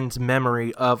Ben's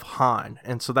memory of Han,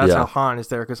 and so that's how Han is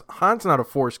there, because Han's not a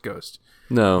Force ghost.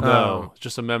 No,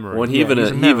 just a memory. When he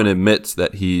even admits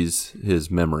that he's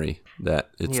his memory,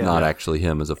 that it's not actually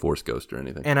him as a Force ghost or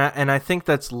anything. And I think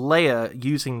that's Leia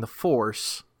using the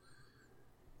Force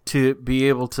to be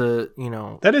able to,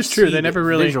 that is true. They never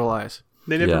really visualize.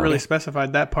 They never really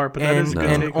specified that part, but that is a good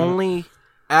take. And only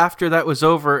after that was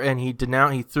over, and he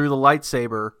threw the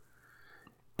lightsaber.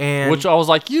 And which I was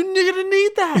like, you didn't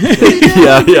need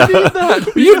that. Yeah.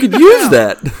 You could use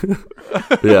that.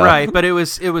 Yeah. Right, but it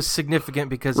was significant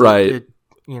because it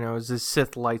was his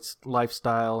Sith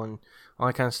lifestyle and all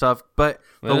that kind of stuff. But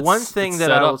the one thing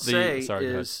that I will say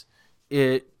is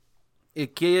it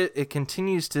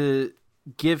continues to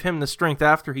give him the strength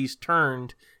after he's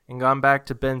turned and gone back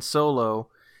to Ben Solo.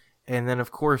 And then,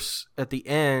 of course, at the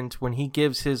end, when he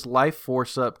gives his life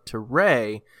force up to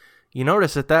Rey, you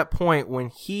notice at that point when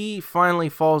he finally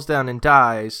falls down and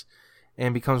dies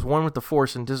and becomes one with the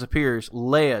Force and disappears,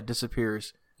 Leia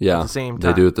disappears at the same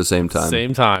time. They do it at the same time.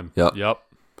 Same time. Yep.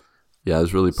 Yeah,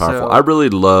 it's really powerful. So, I really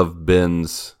love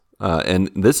Ben's,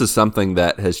 and this is something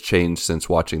that has changed since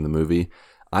watching the movie.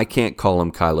 I can't call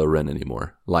him Kylo Ren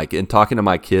anymore. Like, in talking to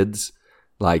my kids,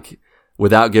 like,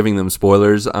 without giving them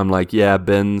spoilers, I'm like, yeah,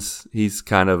 he's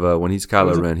kind of when he's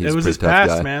Kylo Ren, he's a pretty tough guy. It was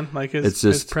his past, man. Like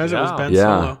his present was Ben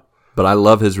yeah. Solo. But I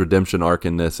love his redemption arc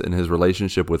in this, and his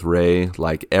relationship with Rey.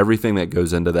 Like, everything that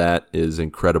goes into that is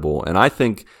incredible. And I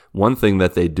think one thing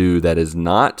that they do that is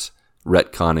not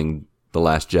retconning The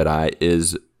Last Jedi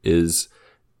is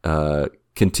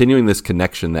continuing this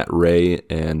connection that Rey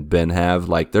and Ben have.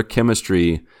 Like, their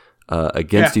chemistry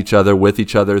against each other, with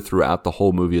each other throughout the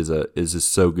whole movie is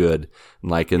just so good.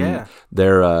 Like, in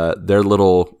their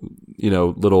little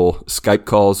Skype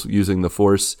calls using the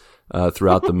Force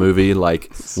throughout the movie,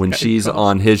 like when she's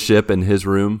on his ship in his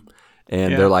room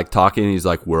and they're like talking, and he's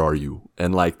like, "Where are you?"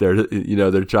 And like they're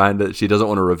trying to, she doesn't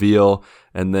want to reveal,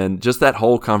 and then just that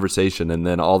whole conversation, and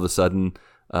then all of a sudden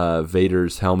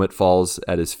Vader's helmet falls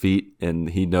at his feet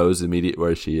and he knows immediately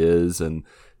where she is, and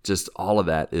just all of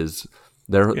that is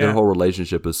their whole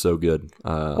relationship is so good.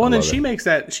 Well, and then she made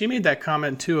that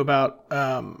comment too about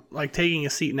like taking a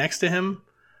seat next to him,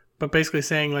 but basically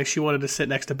saying like she wanted to sit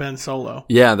next to Ben Solo.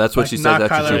 Yeah, that's what she says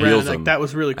after she heals him. Like, that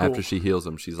was really cool. After she heals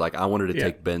him, she's like, I wanted to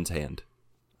take Ben's hand.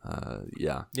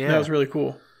 Yeah, that was really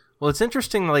cool. Well, it's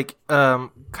interesting. Like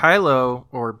Kylo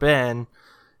or Ben,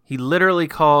 he literally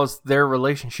calls their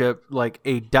relationship like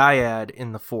a dyad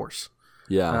in the Force.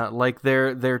 Yeah, like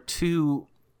they're two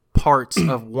parts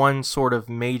of one sort of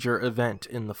major event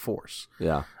in the Force.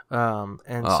 Yeah.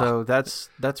 So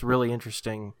that's really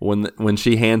interesting. When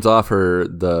she hands off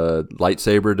the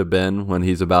lightsaber to Ben when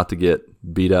he's about to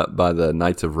get beat up by the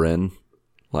Knights of Ren,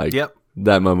 like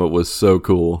that moment was so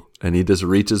cool. And he just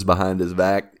reaches behind his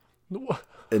back,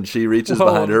 and she reaches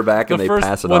behind her back, and they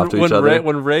pass it off to each other.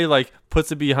 When Rey like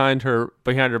puts it behind her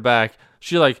back,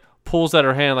 she like pulls at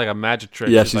her hand like a magic trick.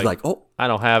 Yeah, she's like, "Oh, I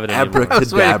don't have it anymore."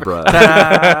 Abracadabra.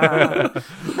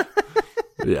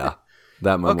 Yeah,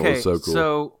 that moment was so cool.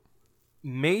 So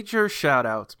major shout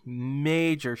outs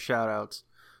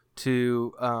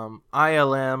to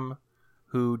ILM,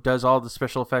 who does all the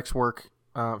special effects work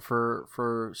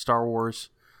for Star Wars.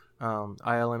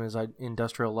 ILM is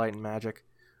Industrial Light and Magic.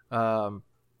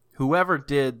 Whoever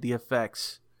did the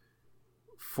effects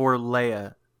for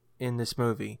Leia in this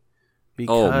movie,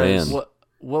 because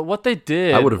what they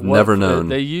did, I would have never known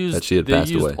they used, that she had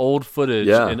passed away. Old footage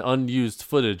and unused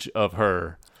footage of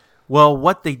her. Well,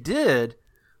 what they did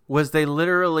was they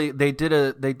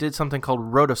did something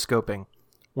called rotoscoping,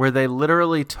 where they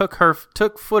literally took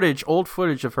old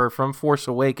footage of her from Force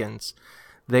Awakens.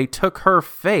 They took her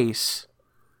face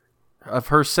of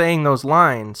her saying those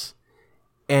lines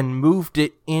and moved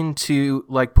it into,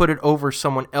 like, put it over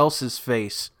someone else's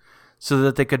face so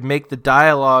that they could make the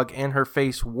dialogue and her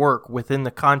face work within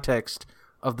the context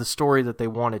of the story that they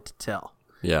wanted to tell.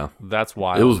 Yeah. That's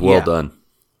wild. It was well done.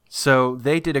 So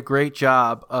they did a great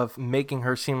job of making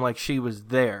her seem like she was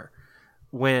there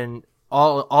when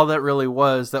all that really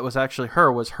was that was actually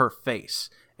her was her face.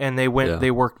 And they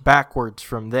worked backwards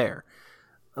from there.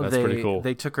 That's pretty cool.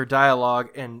 They took her dialogue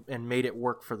and made it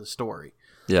work for the story.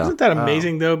 Yeah. Isn't that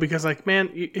amazing, though? Because, like, man,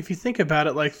 if you think about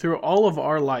it, like, through all of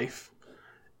our life,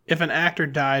 if an actor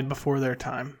died before their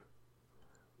time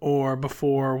or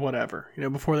before whatever,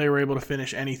 before they were able to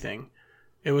finish anything,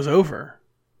 it was over.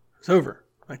 It was over.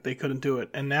 Like, they couldn't do it.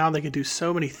 And now they could do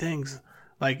so many things.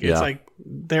 Like, it's like,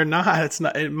 they're not,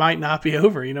 it might not be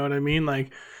over. You know what I mean?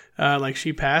 Like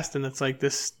she passed, and it's like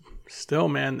this still,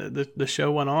 man, the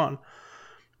show went on.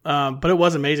 But it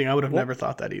was amazing. I would have never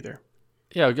thought that either.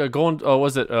 Yeah, going.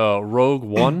 Was it Rogue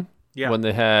One? Yeah. When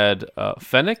they had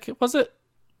Fennec, was it?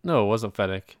 No, it wasn't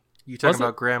Fennec. You talking Was it?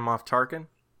 about Grand Moff Tarkin?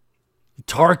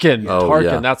 Tarkin. Oh, Tarkin.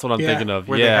 yeah. That's what I'm Yeah. thinking of.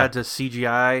 Where they yeah. had to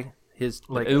CGI his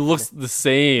like. It looks the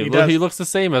same. He does. He looks the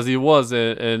same as he was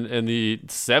in the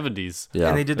 70s. Yeah,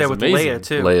 and they did that That's with amazing. Leia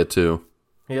too. Leia too.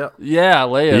 Yep. Yeah,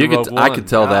 Leia. You in Rogue could, I One. could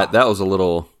tell Yeah. that was a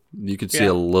little. You could see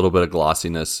Yeah. a little bit of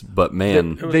glossiness, but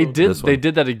man, They did. This They one.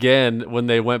 did that again when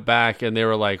they went back and they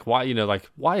were like, "Why?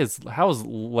 How is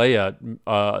Leia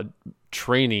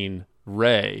training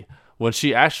Rey when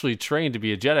she actually trained to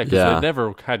be a Jedi? Because Yeah. they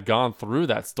never had gone through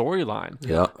that storyline.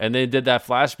 Yeah. And they did that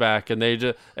flashback, and they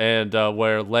just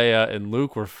where Leia and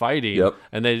Luke were fighting, Yep.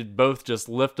 and they both just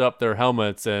lift up their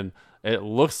helmets, and it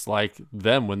looks like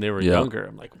them when they were Yeah. younger.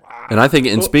 I'm like, wow. And I think,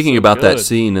 in speaking so about that good.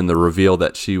 scene and the reveal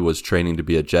that she was training to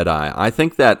be a Jedi, I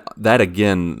think that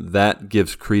again, that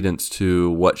gives credence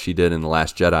to what she did in The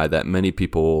Last Jedi that many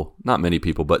people, not many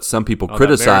people, but some people that Mary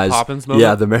criticize. Poppins moment?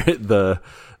 Yeah,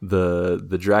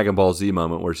 the Dragon Ball Z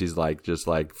moment where she's like just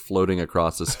like floating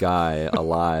across the sky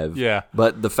alive. Yeah.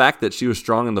 But the fact that she was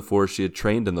strong in the Force, she had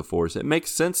trained in the Force, it makes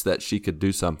sense that she could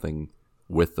do something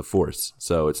with the Force.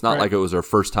 So it's not Right. like it was her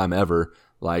first time ever.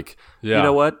 Like, you Yeah.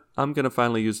 know what? I'm going to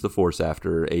finally use the Force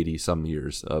after 80 some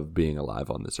years of being alive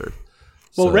on this earth.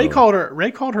 Well, So- Ray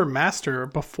called her master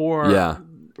before. Yeah.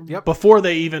 Yep. Before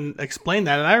they even explained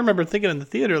that, and I remember thinking in the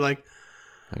theater, like,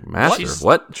 Like, Master, She's-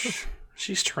 what?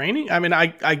 she's training. I mean,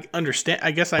 I understand.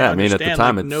 I guess I Yeah, I mean, at understand. the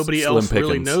time, like, it's nobody slim else really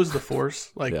pickings. knows the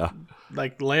Force, like Yeah.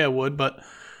 like Leia would. But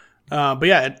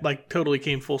yeah, it like totally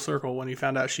came full circle when you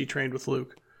found out she trained with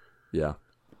Luke. Yeah.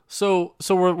 So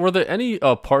were there any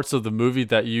parts of the movie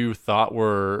that you thought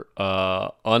were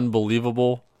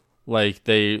unbelievable, like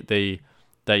they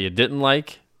that you didn't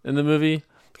like in the movie?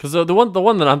 Because the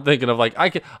one that I'm thinking of, like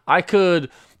I could.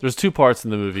 There's two parts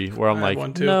in the movie where I'm I like, have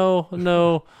one too.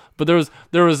 no, but there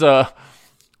was a.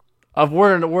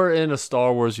 We're in a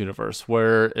Star Wars universe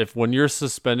where when you're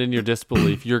suspending your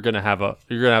disbelief, you're gonna have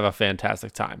a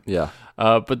fantastic time. Yeah.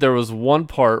 But there was one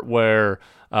part where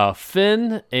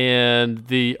Finn and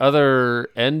the other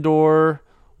Endor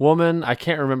woman, I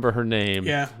can't remember her name.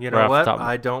 Yeah, You right know off the what? top.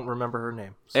 I don't remember her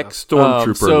name. So.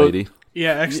 Ex-Stormtrooper so- lady.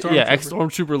 yeah, Yeah,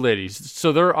 ex-Stormtrooper ladies.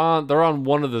 So they're on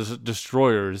one of the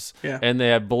destroyers, Yeah. and they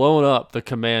have blown up the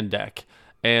command deck,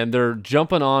 and they're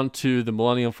jumping onto the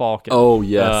Millennium Falcon. Oh,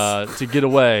 yes. To get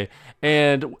away.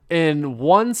 And in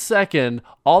 1 second,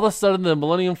 all of a sudden the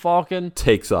Millennium Falcon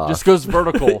Takes off. just goes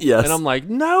vertical. Yes. And I'm like,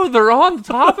 no, they're on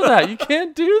top of that. You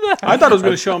can't do that. I thought it was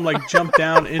going to show him like jump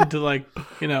down into like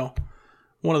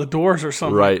one of the doors or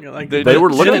something. Right. Like They They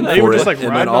were looking didn't. for They were it, just like and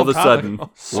then riding all of on a top, sudden,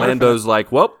 like, surfing. Lando's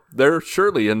like, well, they're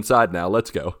surely inside now. Let's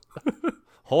go.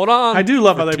 Hold on. I do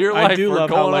love how For they. dear I life, do we're love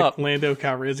how going like up. Lando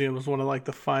Calrissian was one of like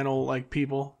the final like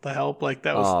people to help. Like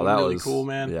that was Oh, that really was cool,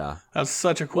 man. Yeah. That was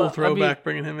such a cool Well, I throwback mean-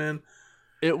 bringing him in.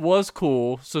 It was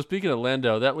cool. So speaking of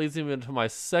Lando, that leads me into my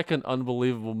second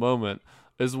unbelievable moment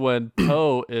is when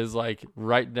Poe is like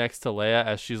right next to Leia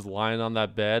as she's lying on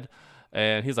that bed,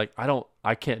 and he's like,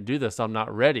 I can't do this. I'm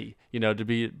not ready,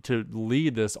 to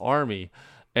lead this army.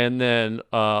 And then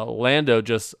Lando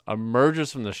just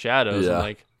emerges from the shadows Yeah. and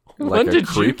like, Like when a did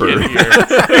creeper." you get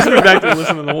here? He's been back there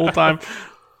listening the whole time.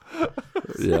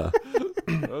 Yeah.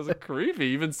 That was creepy.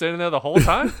 You've been standing there the whole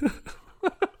time.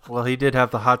 Well, he did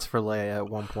have the hots for Leia at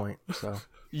one point. So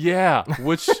Yeah,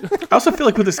 which I also feel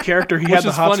like with this character, he had the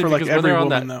is hots funny for like because when every they're on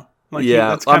woman that- though. Like, Yeah.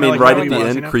 that's I kinda mean, like right how at he the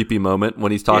was, end, creepy moment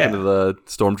when he's talking Yeah. to the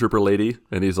Stormtrooper lady,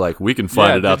 and he's like, we can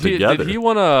fight it out together. Did he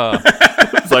want to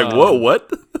It's like, whoa,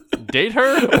 what? date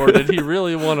her, or did he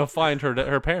really want to find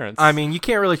her parents? I mean, you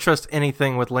can't really trust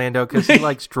anything with Lando because he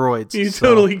likes droids. You so-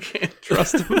 totally can't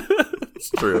trust him. It's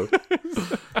true.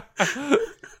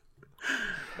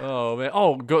 Oh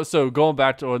man! Going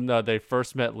back to when they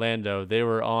first met Lando, they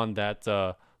were on that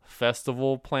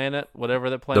festival planet, whatever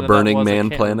that planet. Burning that was. I Man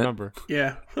can't planet? Remember.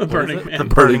 Yeah, the Burning The Man.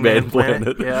 Burning Man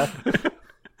planet. Yeah.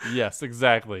 Yes,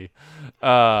 exactly.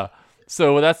 So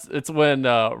it's when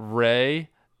Rey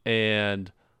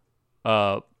and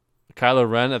Kylo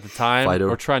Ren at the time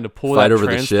were trying to pull fight that over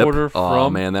the ship. transporter Oh,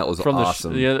 from man, that was from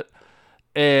awesome.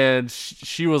 and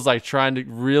she was like trying to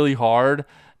really hard,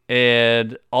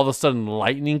 and all of a sudden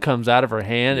lightning comes out of her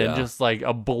hand and Yeah. just like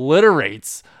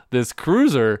obliterates this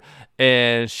cruiser,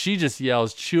 and she just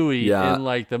yells Chewie Yeah. in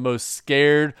like the most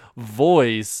scared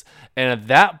voice. And at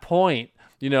that point,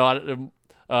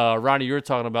 Ronnie, you were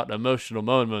talking about emotional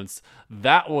moments.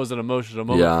 That was an emotional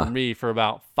moment Yeah. for me for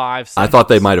about 5 I seconds. thought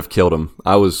they might have killed him.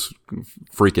 I was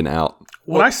freaking out.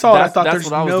 When I saw it, I That's- thought that's there's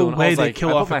what I was no doing. I way was they like, kill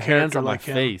I off put a my hands character on my like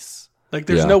him. face. Like,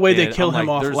 there's Yeah. no way they And kill I'm him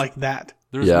like, off there's- like that.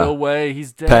 There's Yeah. no way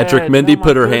he's dead. Patrick Mindy Oh my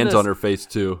put her hands goodness. on her face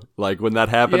too. Like when that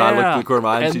happened, I looked Yeah. in the corner of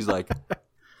my eye and And- she's like,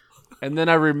 And then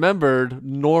I remembered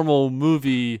normal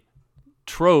movie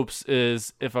tropes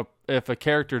is if a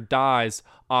character dies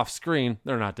off screen,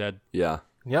 they're not dead. yeah,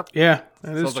 Yep. Yeah, that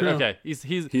So I is was true. like, okay,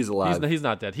 he's alive. He's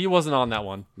not dead. He wasn't on that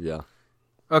one, yeah.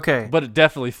 Okay. but it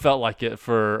definitely felt like it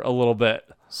for a little bit.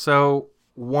 So,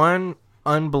 one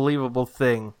unbelievable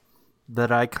thing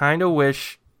that I kind of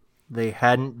wish they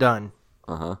hadn't done,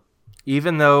 Uh-huh.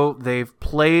 even though they've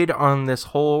played on this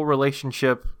whole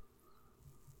relationship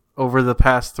over the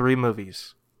past 3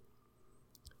 movies.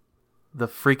 The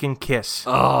freaking kiss.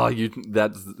 Oh,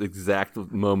 that's the exact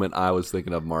moment I was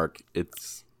thinking of, Mark.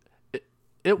 It's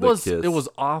It kiss. was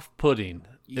off-putting.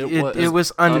 It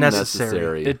was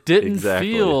unnecessary. It didn't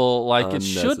Exactly. feel like it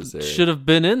Unnecessary. should have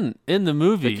been in the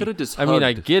movie. They coulda just I mean,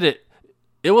 I hugged. get it.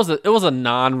 It was a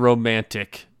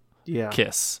non-romantic Yeah.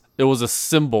 kiss. It was a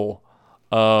symbol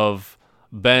of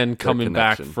Ben coming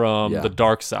back connection. from Yeah. the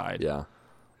dark side. Yeah.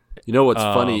 You know what's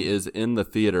funny is in the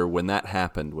theater when that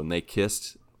happened, when they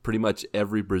kissed, pretty much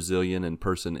every Brazilian and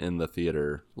person in the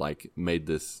theater like made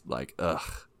this like, ugh,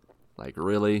 like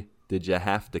really? Did you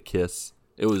have to kiss?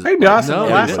 It was. I'd be honest, No, in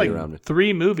the last everybody around me. like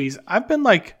 3 movies, I've been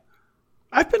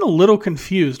a little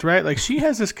confused, right? Like she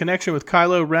has this connection with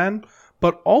Kylo Ren,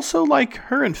 but also like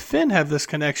her and Finn have this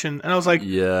connection, and I was like,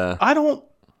 Yeah. I don't.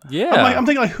 Yeah. I'm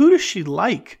thinking like, who does she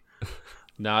like?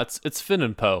 No, it's Finn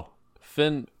and Poe.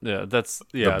 Finn, yeah, that's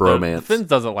The bromance. Finn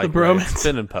doesn't like The Rey. bromance. It's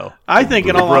Finn and Poe. I think,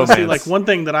 in The all honesty, bromance. like one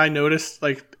thing that I noticed,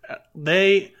 like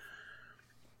they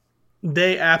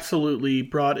absolutely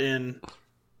brought in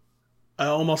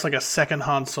almost like a second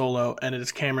Han Solo, and it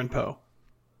is Cameron Poe.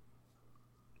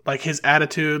 Like his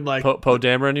attitude, like Poe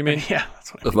Dameron, you mean? yeah,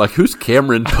 that's what I'm like, who's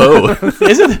Cameron Poe?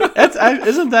 isn't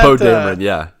that Poe Dameron,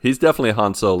 yeah. He's definitely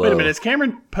Han Solo. Wait a minute, is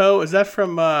Cameron Poe? Is that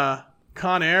from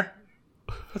Con Air?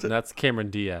 That's Cameron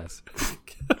Diaz.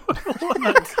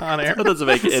 Con Air. That doesn't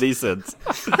make any sense.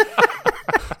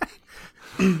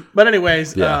 But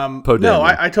anyways, Yeah, Poe no,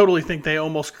 Dameron. I totally think they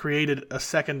almost created a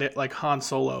second like Han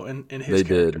Solo in his They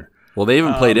character. did. Well, they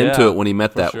even played into yeah, it when he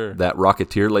met that sure. that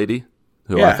Rocketeer lady,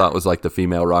 who I Yeah. thought was like the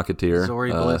female Rocketeer.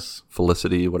 Zori Bliss.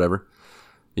 Felicity, whatever.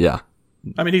 Yeah.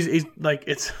 I mean, he's like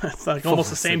it's like almost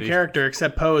the same Felicity. character,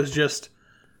 except Poe is just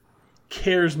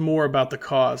cares more about the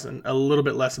cause and a little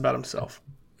bit less about himself.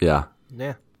 Yeah.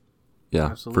 Yeah. Yeah,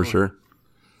 Absolutely. for sure.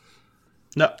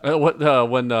 No,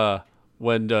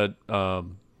 When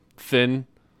Finn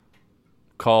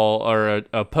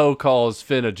Poe calls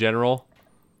Finn a general,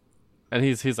 and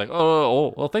he's like,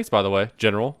 oh, well, thanks by the way,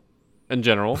 general, and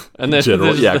then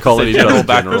General, they yeah, just calling say each other general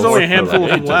back. there's only a handful of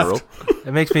Hey, them General. left.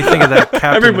 It makes me think of that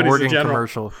Captain Everybody's a Morgan general.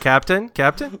 commercial. Captain,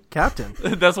 Captain, Captain.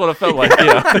 That's what it felt like.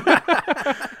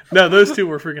 Yeah. No, those two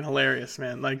were freaking hilarious,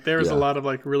 man. Like there was Yeah. a lot of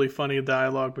like really funny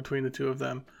dialogue between the two of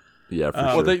them. Yeah, for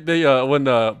Well, sure. they when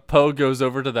Poe goes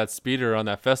over to that speeder on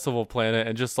that festival planet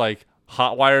and just like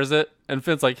hot wires it, and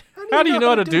Finn's like, how do you know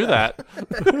how to do that?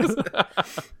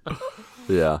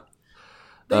 Yeah.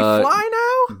 They fly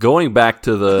now? Going back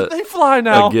to the They fly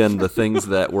now. again, the things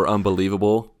that were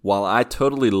unbelievable. While I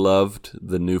totally loved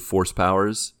the new force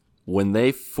powers, when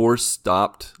they force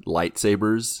stopped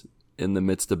lightsabers in the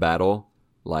midst of battle,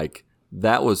 like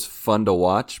that was fun to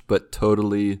watch, but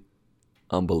totally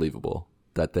unbelievable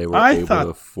that they were I able thought-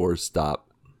 to force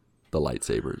stop the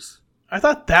lightsabers. I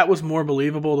thought that was more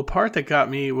believable. The part that got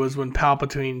me was when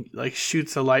Palpatine like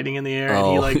shoots the lightning in the air and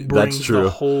he Oh, like that's brings true. the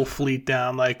whole fleet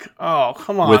down. Like, oh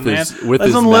come on, With man! his- with That's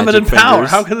his unlimited magic power.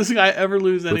 fingers. How can this guy ever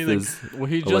lose With anything? his Well,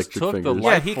 he just electric took the fingers.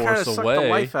 life Yeah, he kind force of sucked away. the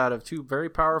life out of 2 very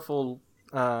powerful.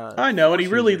 I know, and he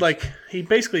really users. like he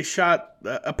basically shot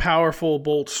a powerful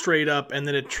bolt straight up, and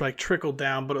then it like trickled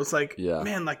down. But it was like, Yeah.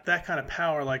 man, like that kind of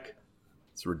power, like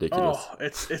It's ridiculous. oh,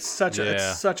 it's such a Yeah.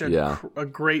 it's such a Yeah. a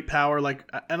great power. Like,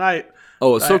 and I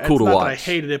Oh, it's so cool to not watch. That I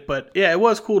hated it, but yeah, it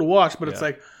was cool to watch. But it's Yeah.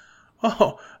 like,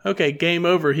 oh, okay, game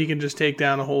over. He can just take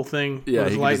down the whole thing Yeah, with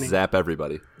he can lightning. just zap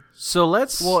everybody. So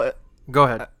let's Well, go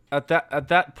ahead. at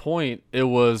that point, it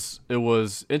was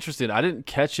interesting. I didn't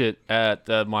catch it at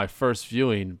my first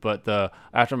viewing, but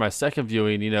after my second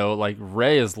viewing, like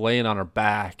Rey is laying on her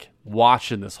back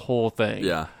watching this whole thing.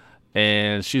 Yeah.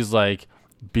 And she's like,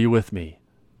 "Be with me,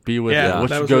 be with Yeah, me," which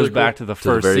that goes was really back cool. to the the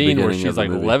first very scene where beginning of she's the like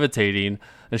movie. levitating,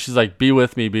 and she's like, be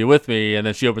with me," and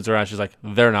then she opens her eyes, she's like,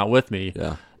 "They're not with me,"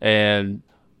 Yeah. and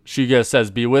she just says,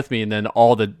 "Be with me," and then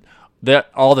all the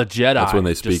Jedi That's when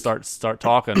they speak. just start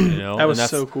talking. That was and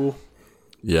that's, so cool.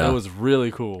 Yeah. It was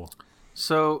really cool.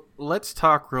 So let's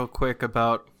talk real quick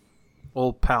about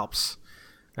old Palps,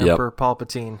 Yep. Emperor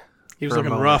Palpatine. He was for a looking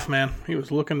moment. rough, man. He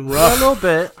was looking A rough. little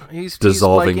bit. He's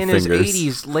Dissolving like in fingers.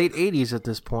 his late 80s at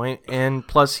this point, and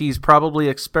plus he's probably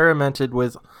experimented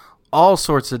with all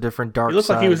sorts of different dark He looked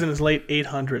like he side. was in his late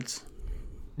 800s.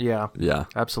 Yeah, Yeah.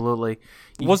 absolutely.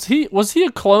 Was he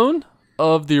a clone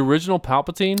of the original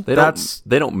Palpatine?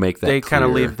 They don't make that They kind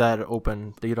of clear. leave that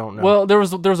open. You don't know. Well, there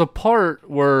was a part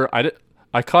where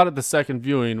I caught it the second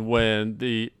viewing when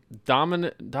the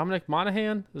Dominic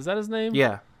Monaghan, is that his name?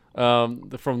 yeah, From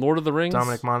Lord of the Rings.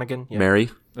 Dominic Monaghan. Yeah. Mary.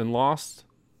 And Lost.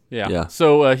 Yeah. Yeah.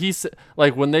 So he's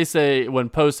like when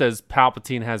Poe says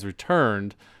Palpatine has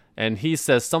returned, and he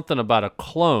says something about a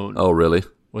clone. Oh, really?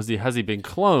 Has he been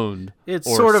cloned? It's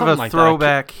or sort of something a like that?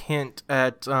 throwback hint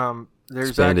at there's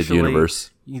Expanded actually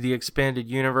universe. the expanded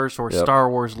universe or Yep. Star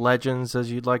Wars Legends, as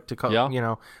you'd like to call. Yeah. You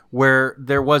know, where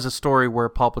there was a story where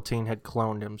Palpatine had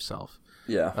cloned himself.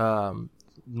 Yeah.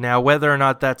 Now, whether or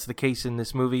not that's the case in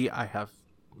this movie, I have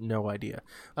no idea.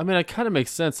 I mean, it kind of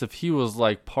makes sense if he was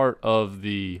like part of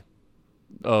the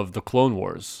Clone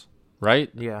Wars, right?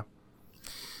 Yeah,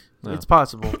 it's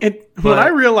possible. When I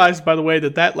realized, by the way,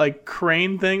 that like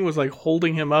crane thing was like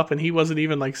holding him up and he wasn't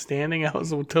even like standing, I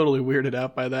was totally weirded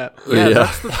out by that. Yeah, Yeah.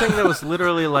 that's the thing that was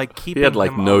literally like keeping He had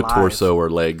like him no alive. torso or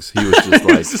legs. He was just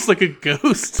like It's just like a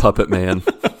ghost. puppet man.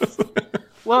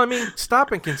 Well, I mean,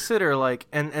 stop and consider, like,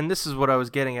 and this is what I was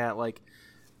getting at, like,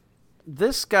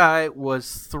 this guy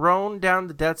was thrown down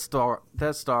the Death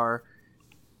Star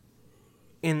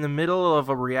in the middle of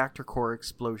a reactor core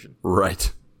explosion.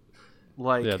 Right.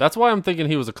 Like, Yeah, that's why I'm thinking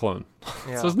he was a clone.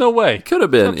 Yeah. So there's no way. Could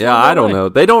have been. Absolutely Yeah, I no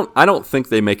don't way. know. I don't think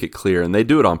they make it clear, and they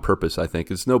do it on purpose, I think.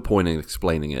 There's no point in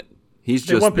explaining it. He's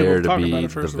They just want people there to to talk be about it, the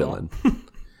first of all. villain.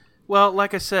 well,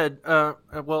 like I said,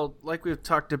 like we've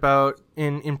talked about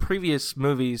in previous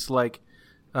movies, like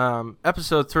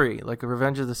Episode 3, like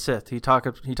Revenge of the Sith, he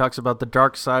talks about the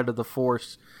dark side of the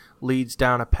Force leads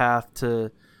down a path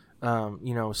to,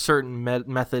 certain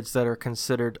methods that are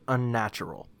considered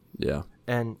unnatural. Yeah.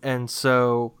 And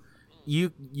so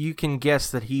you can guess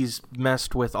that he's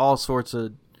messed with all sorts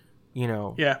of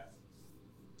Yeah.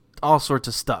 all sorts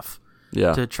of stuff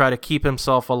Yeah. to try to keep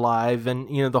himself alive, and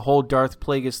the whole Darth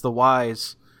Plagueis the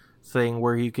Wise thing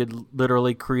where he could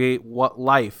literally create what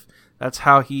life. That's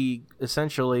how he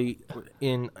essentially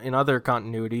in other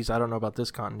continuities, I don't know about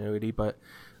this continuity, but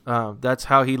that's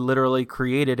how he literally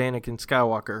created Anakin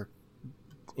Skywalker.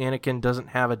 Anakin doesn't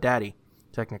have a daddy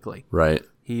technically. Right.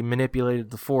 He manipulated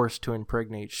the Force to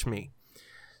impregnate Shmi.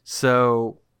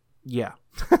 So, yeah.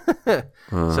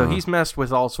 So he's messed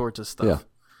with all sorts of stuff.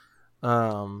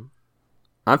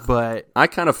 But I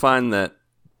kind of find that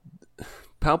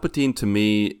Palpatine to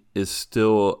me is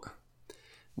still,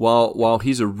 while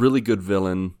he's a really good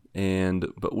villain,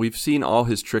 but we've seen all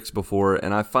his tricks before,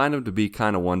 and I find him to be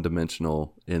kind of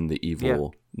one-dimensional in the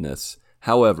evilness.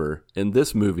 However, in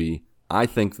this movie, I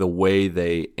think the way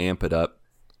they amp it up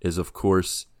is, of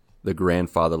course, the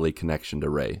grandfatherly connection to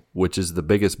Rey, which is the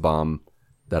biggest bomb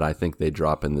that I think they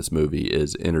drop in this movie,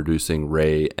 is introducing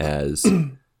Rey as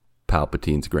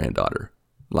Palpatine's granddaughter.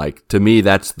 Like, to me,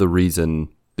 that's the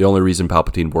only reason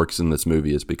Palpatine works in this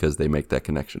movie is because they make that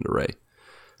connection to Rey.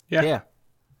 Yeah.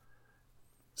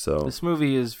 So, this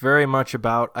movie is very much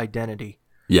about identity.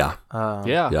 yeah.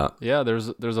 Yeah.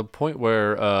 There's a point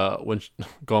where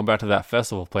going back to that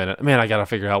festival planet. Man, I gotta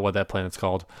figure out what that planet's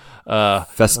called.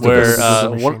 Festivus. Where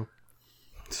Machine.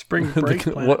 Spring break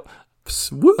plan. what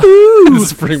Woo!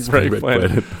 spring break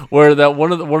planet, where that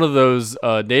one of those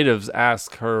natives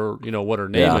ask her, what her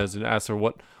name is, and ask her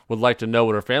would like to know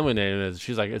what her family name is.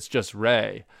 She's like, it's just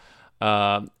Rey,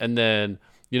 and then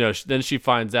then she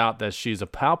finds out that she's a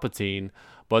Palpatine.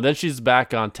 But then she's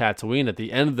back on Tatooine at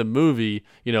the end of the movie,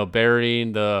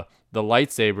 burying the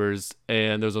lightsabers,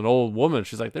 and there's an old woman.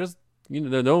 She's like, "There's,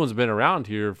 no one's been around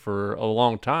here for a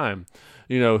long time.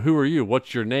 Who are you?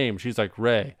 What's your name?" She's like,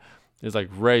 "Rey." He's like,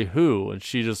 "Rey who?" And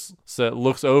she just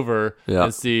looks over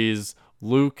and sees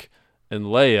Luke and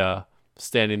Leia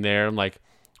standing there. I'm like,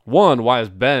 why is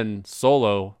Ben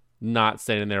Solo not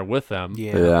standing there with them?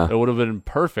 Yeah. It would have been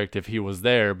perfect if he was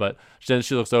there. But then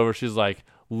she looks over. She's like,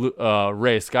 Rey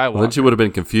Skywalker. Well, then she would have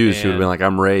been confused. She would have been And- like,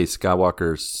 I'm Rey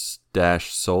Skywalker --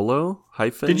 Solo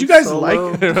hyphen. Did you guys Solo?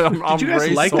 like? Did you guys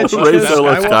Rey like Solo. that she Rey chose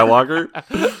Solo Skywalker?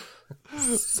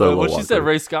 Skywalker? Solo when she said Walker.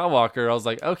 Rey Skywalker, I was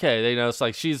like, okay, it's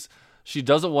like she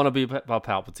doesn't want to be a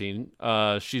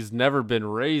Palpatine. She's never been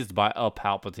raised by a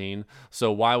Palpatine,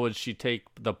 so why would she take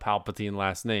the Palpatine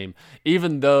last name?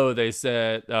 Even though they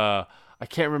said, I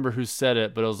can't remember who said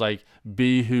it, but it was like,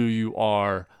 be who you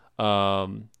are,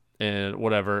 and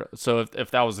whatever. So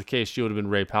if that was the case, she would have been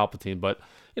Rey Palpatine. But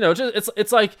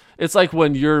it's like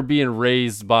when you're being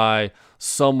raised by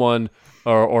someone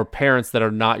or parents that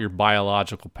are not your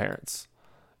biological parents,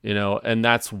 and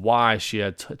that's why she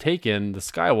had taken the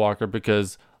Skywalker,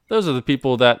 because those are the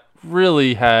people that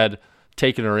really had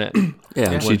taken her in. Yeah,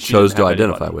 when she she chose didn't to have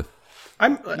identify anybody. with.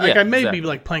 I'm like, I may be exactly.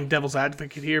 like playing devil's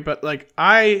advocate here, but like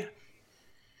I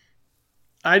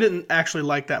didn't actually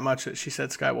like that much that she said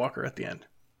Skywalker at the end,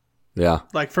 Yeah.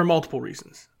 like for multiple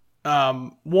reasons.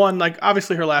 One, like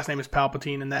obviously her last name is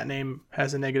Palpatine, and that name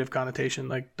has a negative connotation,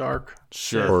 like dark.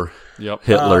 Sure. Or Yep.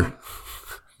 Hitler.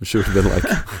 She would have been like,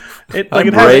 It I'm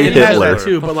like Ray it has Hitler. that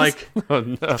too, but like Oh,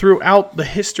 no. throughout the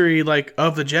history like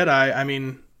of the Jedi, I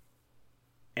mean,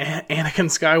 Anakin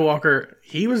Skywalker,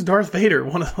 he was Darth Vader,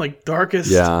 one of the like darkest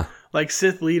yeah, like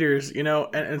Sith leaders, and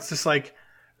it's just like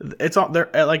it's on there,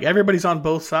 like everybody's on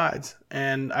both sides,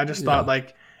 and I just thought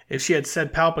like if she had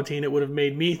said Palpatine, it would have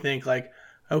made me think like,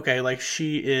 okay, like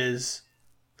she is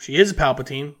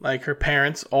Palpatine, like her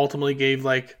parents ultimately gave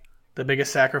like the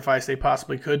biggest sacrifice they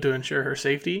possibly could to ensure her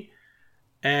safety,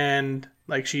 and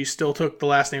like she still took the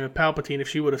last name of Palpatine. If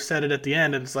she would have said it at the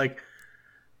end, and it's like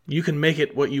you can make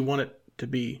it what you want it to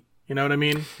be, you know what I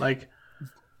mean? Like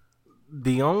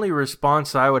The only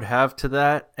response I would have to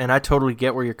that, and I totally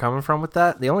get where you're coming from with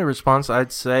that, the only response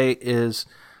I'd say is,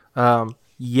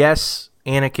 yes,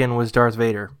 Anakin was Darth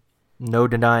Vader. No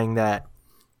denying that.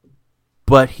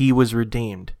 But he was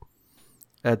redeemed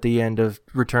at the end of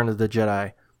Return of the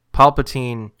Jedi.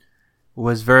 Palpatine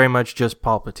was very much just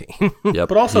Palpatine. yep.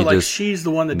 But also, he like, just she's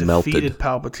the one that melted. defeated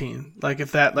Palpatine. Like,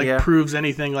 if that, like, Yeah. proves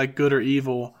anything, like, good or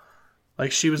evil,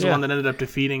 like, she was the Yeah. one that ended up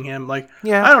defeating him. Like,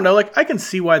 Yeah. I don't know. Like, I can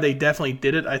see why they definitely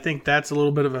did it. I think that's a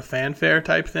little bit of a fanfare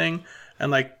type thing.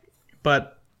 And, like,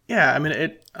 but, yeah, I mean,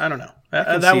 I don't know.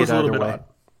 can That see was it a little either bit way.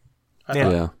 odd. Yeah.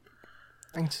 Yeah.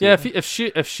 I can see Yeah,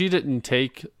 that. if she didn't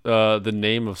take the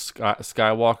name of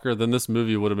Skywalker, then this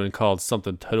movie would have been called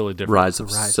something totally different. Rise of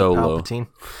Rise of Solo. Palpatine.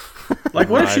 Like,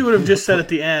 what if she would have just said at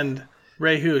the end,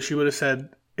 Rey who? She would have said,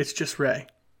 it's just Rey.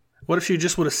 What if she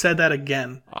just would have said that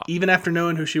again, even after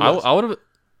knowing who she was? I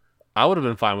would have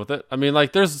been fine with it. I mean,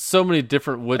 like, there's so many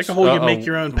different Like a whole you make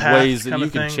your own path ways that kinda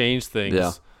you can thing. change things.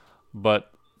 Yeah. But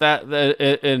that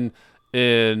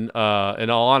in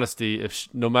all honesty, if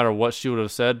no matter what she would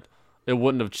have said, it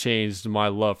wouldn't have changed my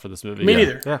love for this movie. Me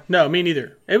neither. Yeah. No, me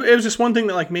neither. It was just one thing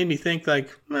that like made me think like,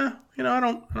 I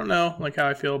don't know like how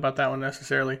I feel about that one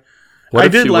necessarily. What I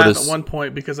if did she laugh would've at one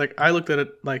point because like I looked at it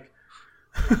like,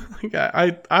 like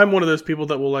I'm one of those people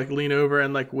that will like lean over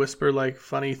and like whisper like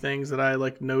funny things that I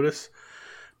like notice,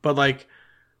 but like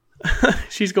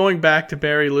she's going back to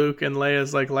bury Luke and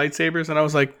Leia's like lightsabers, and I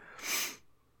was like,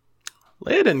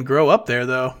 Leia didn't grow up there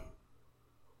though,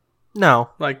 No.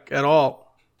 like at all.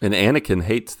 And Anakin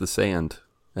hates the sand,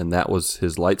 and that was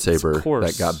his lightsaber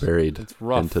coarse. that got buried It's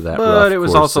rough. into that But rough, it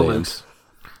was coarse also sand. Luke's.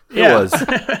 It Yeah. was.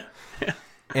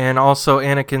 And also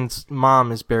Anakin's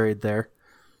mom is buried there.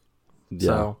 Yeah,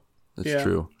 So, that's Yeah.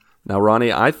 true. Now,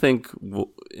 Ronnie, I think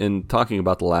in talking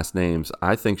about the last names,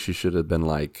 I think she should have been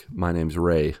like, my name's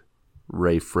Ray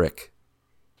Frick.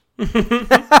 Oh,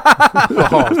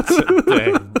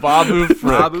 dang. Babu Frick.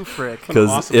 Babu Frick. Because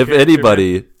awesome if character,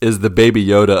 anybody is the Baby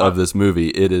Yoda of this movie,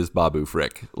 it is Babu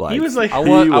Frick. Like, He was like, I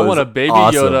want was a Baby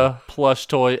awesome. Yoda plush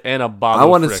toy and a Babu I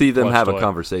want to Frick see them plush have toy. a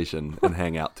conversation and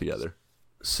hang out together.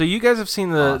 So you guys have seen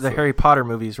the Awesome. Harry Potter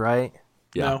movies, right?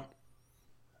 Yeah. no.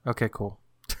 Okay, cool.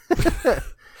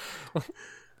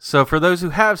 So for those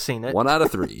who have seen it, 1 out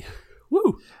of 3.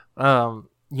 Woo.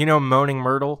 you know Moaning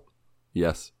Myrtle?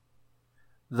 Yes.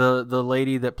 The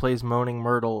lady that plays Moaning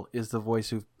Myrtle is the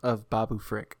voice of Babu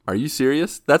Frick. Are you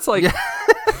serious? That's like,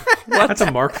 That's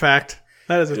a Mark fact.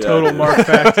 That is a total Mark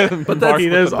fact. but that's, He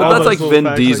knows but all that's those like little Vin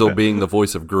facts Diesel like that. being the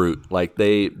voice of Groot. Like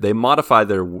they modify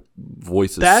their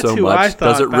voices That's so who I much.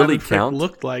 thought Does it really Babu Frick count?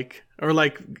 looked like, or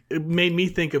like it made me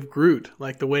think of Groot,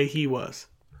 like the way he was,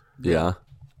 Yeah.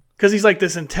 because he's like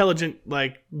this intelligent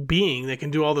like being that can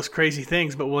do all those crazy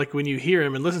things. But like when you hear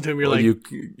him and listen to him, you're Well,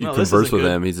 like, you no, this converse isn't with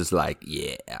good. him. He's just like,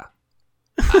 yeah,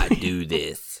 I do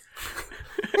this.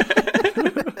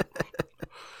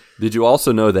 Did you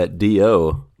also know that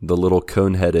Dio, the little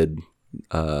cone-headed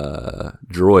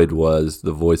droid, was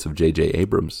the voice of J.J.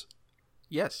 Abrams?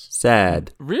 Yes.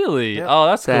 Sad. Really? Yep. Oh,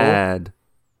 that's cool. Sad.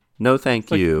 No,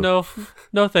 thank Like, you. no,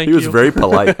 thank he you. was very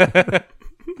polite.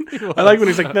 I like when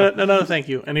he's like, no, thank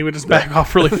you, and he would just back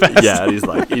off really fast. Yeah, he's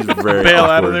very Bail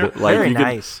out of awkward. there. Like, Very you could-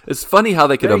 nice. It's funny how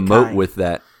they could Very emote kind. with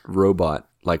that robot,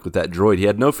 like with that droid. He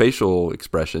had no facial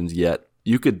expressions, yet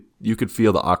you could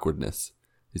feel the awkwardness.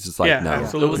 He's just like, Yeah, no,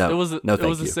 absolutely. no, It was no, it thank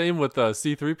was the you. same with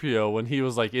C-3PO when he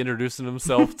was like introducing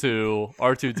himself to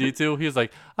R2-D2. He was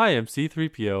like, "I am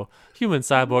C-3PO, human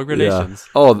cyborg Yeah. relations,"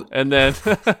 Oh, and then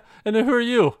And then who are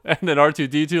you? And then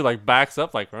R2-D2 like backs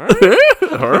up like, huh?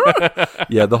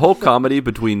 Yeah, the whole comedy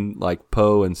between like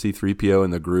Poe and C-3PO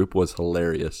in the group was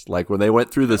hilarious. Like when they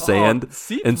went through the sand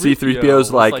and C-3PO's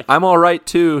was like, I'm all right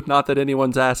too, not that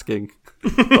anyone's asking.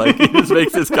 Like he just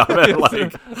makes this comment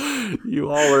like,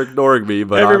 you all are ignoring me,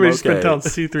 but everybody's I'm been okay. telling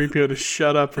C-3PO to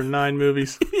shut up for 9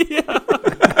 movies.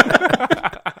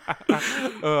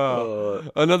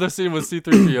 Another scene with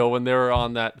C-3PO when they were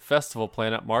on that festival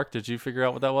planet. Mark, did you figure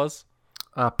out what that was?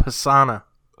 Pisana.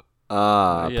 Yeah,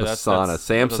 Pisana. that doesn't sound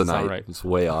Samsonite. right. It's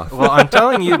way off. Well, I'm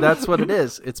telling you, that's what it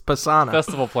is. It's Pisana.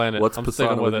 Festival planet. What's I'm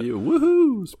sticking Pisana with with it. you?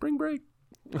 Woohoo! Spring break.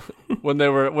 When they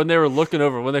were looking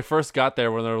over, when they first got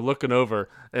there, when they were looking over,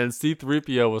 and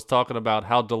C-3PO was talking about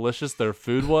how delicious their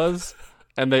food was,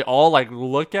 and they all like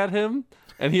look at him,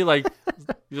 and he like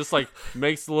just like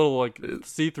makes a little like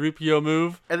C-3PO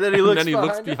move, And then he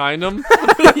looks behind him.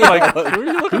 Like, who are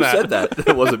you looking Who at? said that?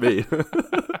 It wasn't me.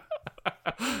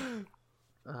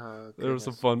 There was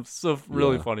some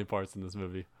really Yeah. funny parts in this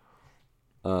movie.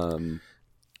 I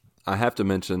have to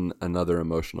mention another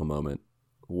emotional moment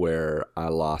where I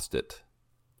lost it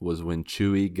was when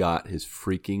Chewie got his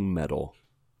freaking medal.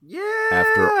 Yeah.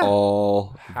 After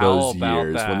all those about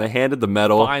years, that? when they handed the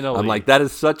medal, Finally. I'm like, that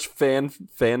is such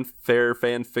fanfare,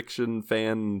 fan fiction,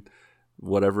 fan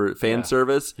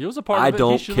service. He was a part I of it. He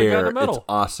don't should have got care. a medal. It's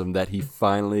awesome that he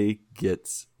finally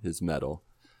gets his medal.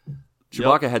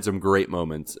 Chewbacca had some great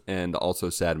moments and also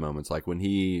sad moments, like when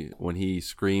he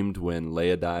screamed when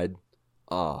Leia died.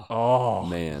 Oh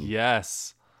man.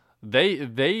 yes. They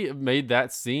made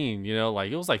that scene,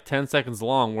 like it was like 10 seconds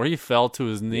long where he fell to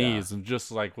his knees and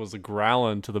just like was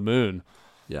growling to the moon.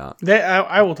 Yeah,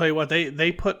 I will tell you what,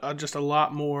 they put just a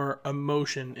lot more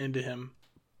emotion into him,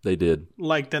 they did.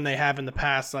 like than they have in the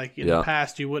past. Like in the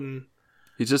past, you wouldn't.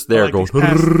 He's just there Like going.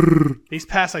 these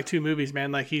past like 2 movies,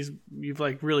 man. Like you've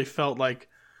like really felt like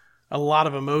a lot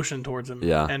of emotion towards him.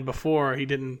 Yeah. And before he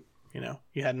didn't,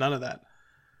 he had none of that.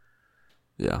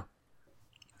 Yeah.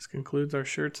 This concludes our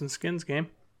shirts and skins game.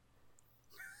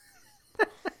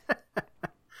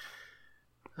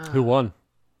 Who won?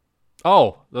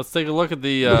 Oh, let's take a look at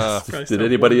the Probably Did still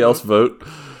anybody one else vote?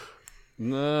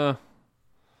 nope.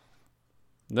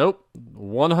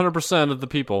 100% of the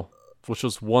people, which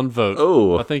was 1 vote.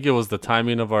 Oh. I think it was the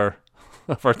timing of our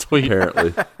tweet.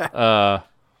 Apparently.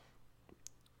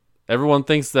 Everyone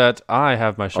thinks that I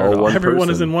have my shirt on. One Everyone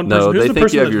is person. in one No, person. Who's they the think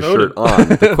person you have that your voted? shirt on.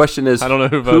 The question is, I don't know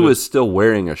who who voted. is still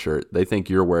wearing a shirt? They think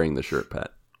you're wearing the shirt,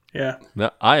 Pat. Yeah.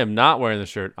 No, I am not wearing the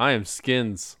shirt. I am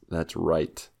Skins. That's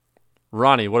right.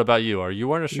 Ronnie, what about you? Are you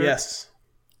wearing a shirt? Yes.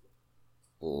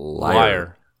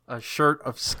 Liar. A shirt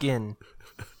of skin.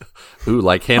 Ooh,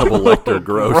 like Hannibal Lecter,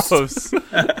 gross. Gross.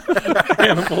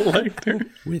 Hannibal Lecter.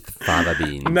 With fava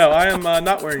beans. No, I am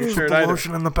not wearing a shirt the either.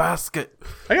 lotion in the basket.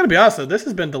 I gotta be honest though, this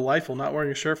has been delightful not wearing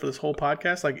a shirt for this whole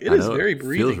podcast. Like it I is know, very it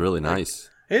breathing. feels really nice.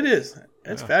 It is.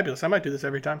 It's fabulous. I might do this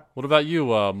every time. What about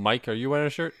you, Mike? Are you wearing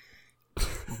a shirt?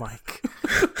 Mike.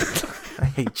 I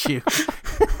hate you.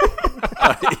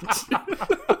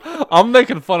 I'm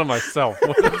making fun of myself.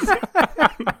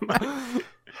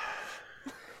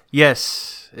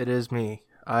 Yes, it is me.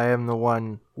 I am the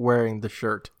one wearing the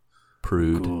shirt.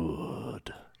 Prude.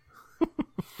 Good.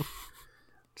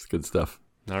 It's good stuff.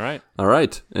 All right. All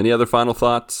right. Any other final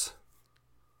thoughts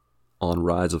on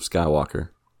Rise of Skywalker?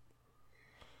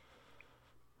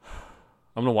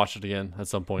 I'm going to watch it again at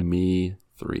some point. Me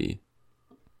 3.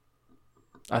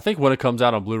 I think when it comes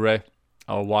out on Blu-ray,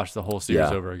 I'll watch the whole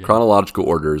series over again. Chronological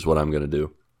order is what I'm going to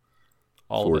do.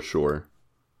 All For of it. sure.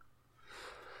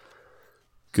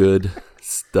 Good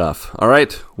stuff. All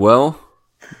right. Well,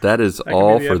 that is That can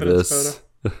all be the for evidence this.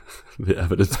 The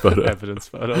evidence photo. Evidence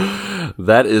photo.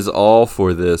 That is all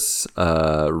for this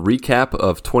recap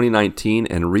of 2019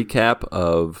 and recap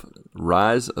of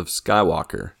Rise of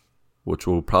Skywalker, which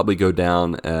will probably go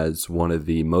down as one of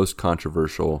the most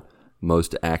controversial,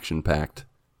 most action-packed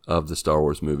of the Star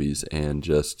Wars movies. And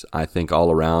just, I think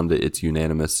all around, it's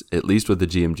unanimous, at least with the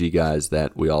GMG guys,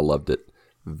 that we all loved it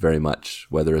very much,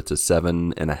 whether it's a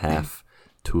 7.5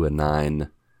 to a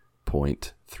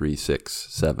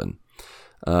 9.367.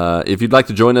 If you'd like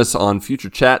to join us on future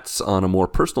chats on a more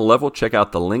personal level, check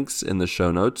out the links in the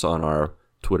show notes on our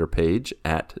Twitter page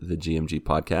at the GMG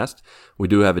Podcast. We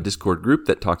do have a Discord group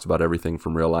that talks about everything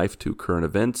from real life to current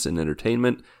events and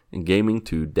entertainment and gaming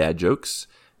to dad jokes.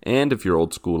 And if you're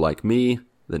old school like me,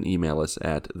 then email us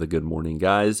at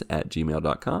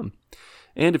thegoodmorningguys@gmail.com.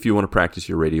 And if you want to practice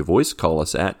your radio voice, call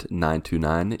us at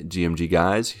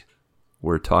 929-GMG-GUYS.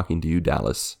 We're talking to you,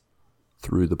 Dallas,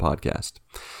 through the podcast.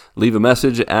 Leave a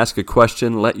message, ask a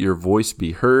question, let your voice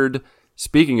be heard.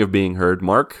 Speaking of being heard,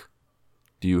 Mark,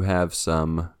 do you have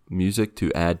some music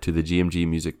to add to the GMG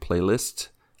music playlist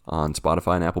on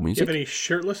Spotify and Apple Do you Music? have any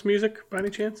shirtless music by any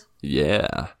chance?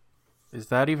 Yeah. Is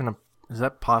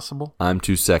that possible? I'm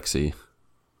too sexy.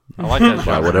 I like that By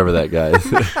genre. whatever that guy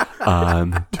is.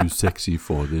 I'm too sexy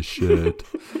for this shit.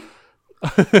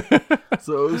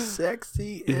 So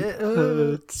sexy it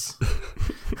hurts.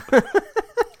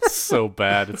 It's so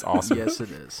bad. It's awesome. Yes, it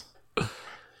is.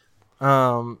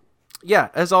 Yeah,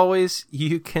 as always,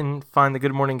 you can find the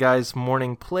Good Morning Guys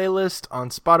morning playlist on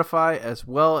Spotify as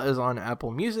well as on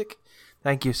Apple Music.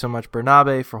 Thank you so much,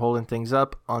 Bernabe, for holding things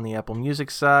up on the Apple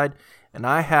Music side. And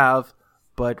I have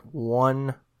but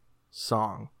one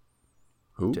song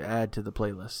Who? to add to the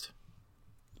playlist.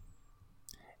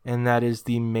 And that is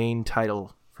the main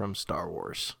title from Star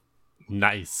Wars.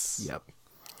 Nice. Yep.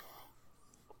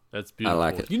 That's beautiful.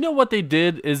 like it. You know what they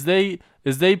did is they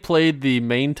played the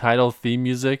main title theme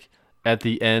music at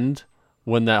the end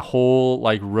when that whole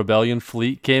like rebellion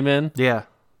fleet came in. Yeah.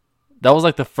 That was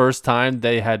like the first time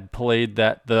they had played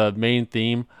the main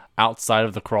theme outside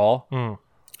of the crawl.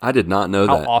 I did not know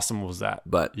How that. awesome was that?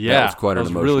 But yeah, that was quite an that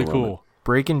was emotional really moment. cool.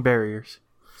 Breaking barriers.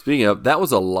 Speaking of, that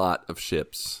was a lot of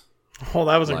ships. Oh,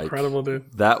 that was Like, incredible,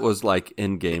 dude. That was like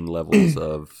in-game levels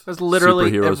of That's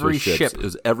literally superheroes every with ships. ship. It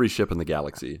was every ship in the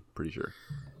galaxy, pretty sure.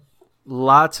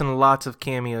 Lots and lots of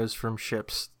cameos from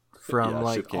ships from Yeah,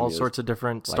 like ship all cameos. sorts of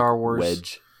different Like Star Wars.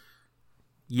 Wedge.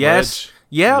 Yes. Wedge.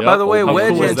 Yeah, Yep. by the way, How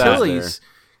Wedge cool is that? Antilles.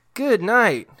 Good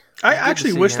night. I Good to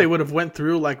actually see wish him. they would have went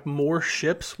through like more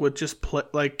ships with just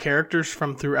like characters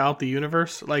from throughout the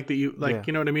universe, like you Yeah.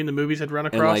 know what I mean. The movies had run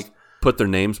And across. like put their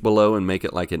names below and make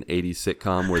it like an 80s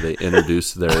sitcom where they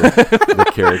introduce the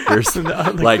characters.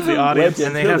 like the audience Wedge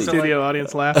and they have Antilles. to, studio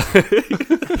audience laugh.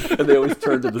 And they always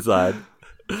turn to the side.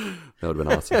 That would have been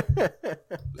awesome.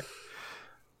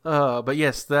 But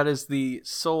yes, that is the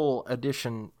sole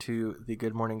addition to the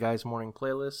Good Morning Guys morning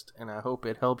playlist, and I hope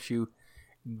it helps you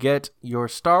get your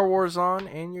Star Wars on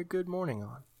and your Good Morning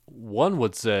on. One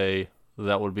would say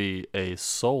that would be a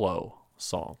solo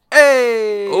song.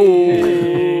 Hey!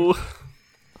 Oh.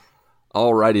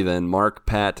 Alrighty then, Mark,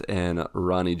 Pat, and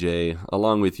Ronnie J,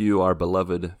 along with you, our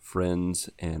beloved friends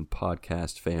and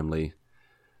podcast family.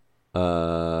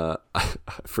 I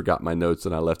forgot my notes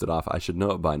and I left it off. I should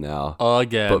know it by now.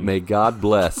 Again. But may God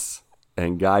bless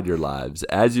and guide your lives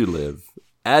as you live,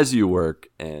 as you work,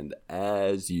 and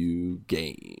as you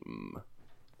game.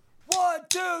 1,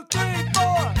 2, 3,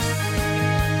 4.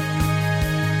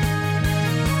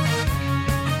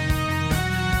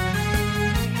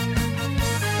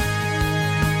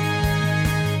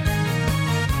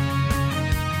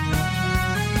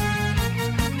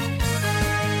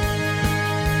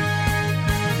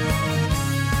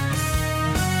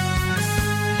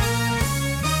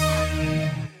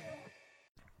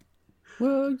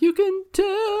 Well, you can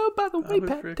tell by the way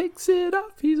Pat takes it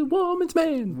off. He's a woman's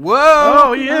man. Whoa!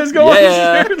 Oh, he is going.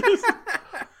 Yeah.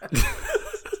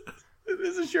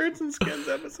 This is a shirts and skins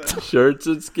episode. Shirts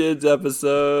and Skids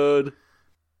episode.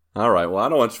 All right. Well, I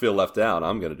don't want you to feel left out.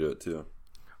 I'm going to do it too.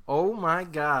 Oh my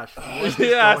gosh. What is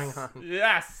going on?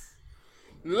 Yes.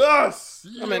 Yes.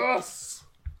 Yes.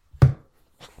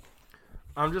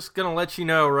 I'm just going to let you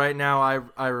know right now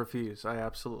I refuse. I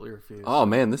absolutely refuse. Oh,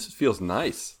 man, this feels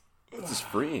nice. This is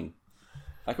freeing.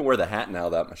 I can wear the hat now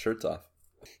that my shirt's off.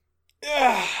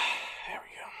 Yeah. There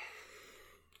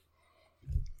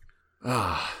we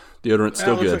go. Deodorant's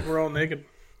still Looks good. like we're all naked.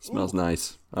 Smells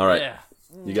nice. All right. Yeah.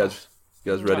 You guys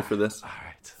ready for this? All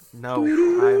right. No,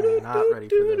 I'm not ready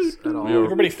for this at all.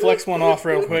 Everybody flex one off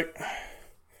real quick.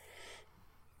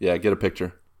 Yeah, get a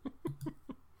picture.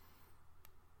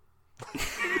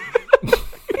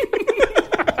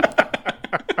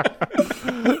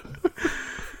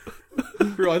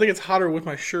 Bro, I think it's hotter with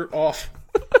my shirt off.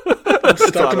 I'm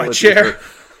stuck hotter in my with your chair. shirt.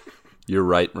 You're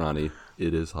right, Ronnie.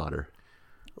 It is hotter.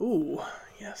 Ooh,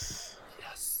 yes.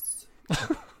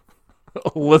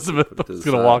 Elizabeth to was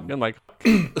the going to side. walk in like,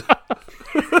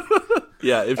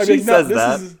 Yeah, if I she mean, no, says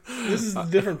that, this is a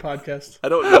different podcast. I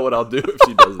don't know what I'll do if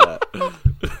she does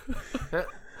that.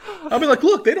 I'll be like,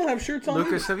 look, they don't have shirts on.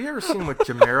 Lucas, have you ever seen what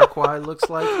Jamiroquai looks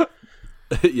like?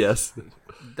 Yes,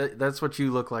 That's what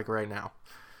you look like right now.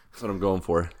 that's what I'm going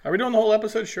for. Are we doing the whole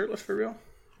episode shirtless for real?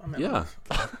 Yeah.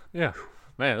 yeah.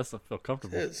 Man, that doesn't feel It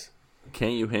comfortable. is.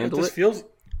 Can't you It handle just it? feels.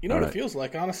 You know what Alright. it feels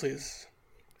like, honestly, is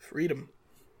freedom.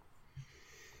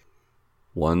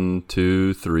 1,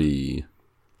 2, 3.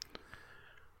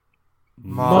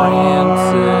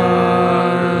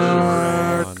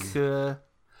 Mark.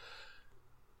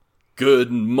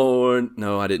 Good morning.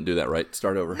 No, I didn't do that right.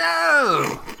 Start over.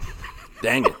 No!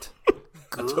 Dang it.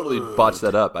 I totally botched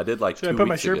that up. I did like Should 2 I put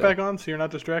my weeks shirt ago. back on so you're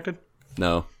not distracted?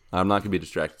 No, I'm not going to be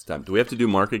distracted this time. Do we have to do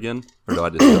Mark again? Or do I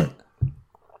just start?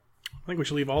 I think we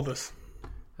should leave all this.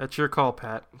 That's your call,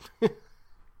 Pat. Look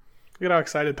at how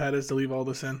excited Pat is to leave all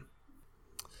this in.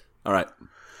 All right.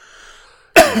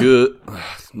 Good.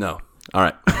 No. All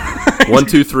right. 1,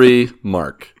 2, 3,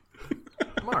 Mark.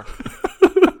 Mark.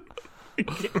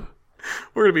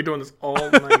 We're going to be doing this all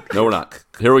night. No, we're not.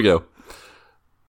 Here we go.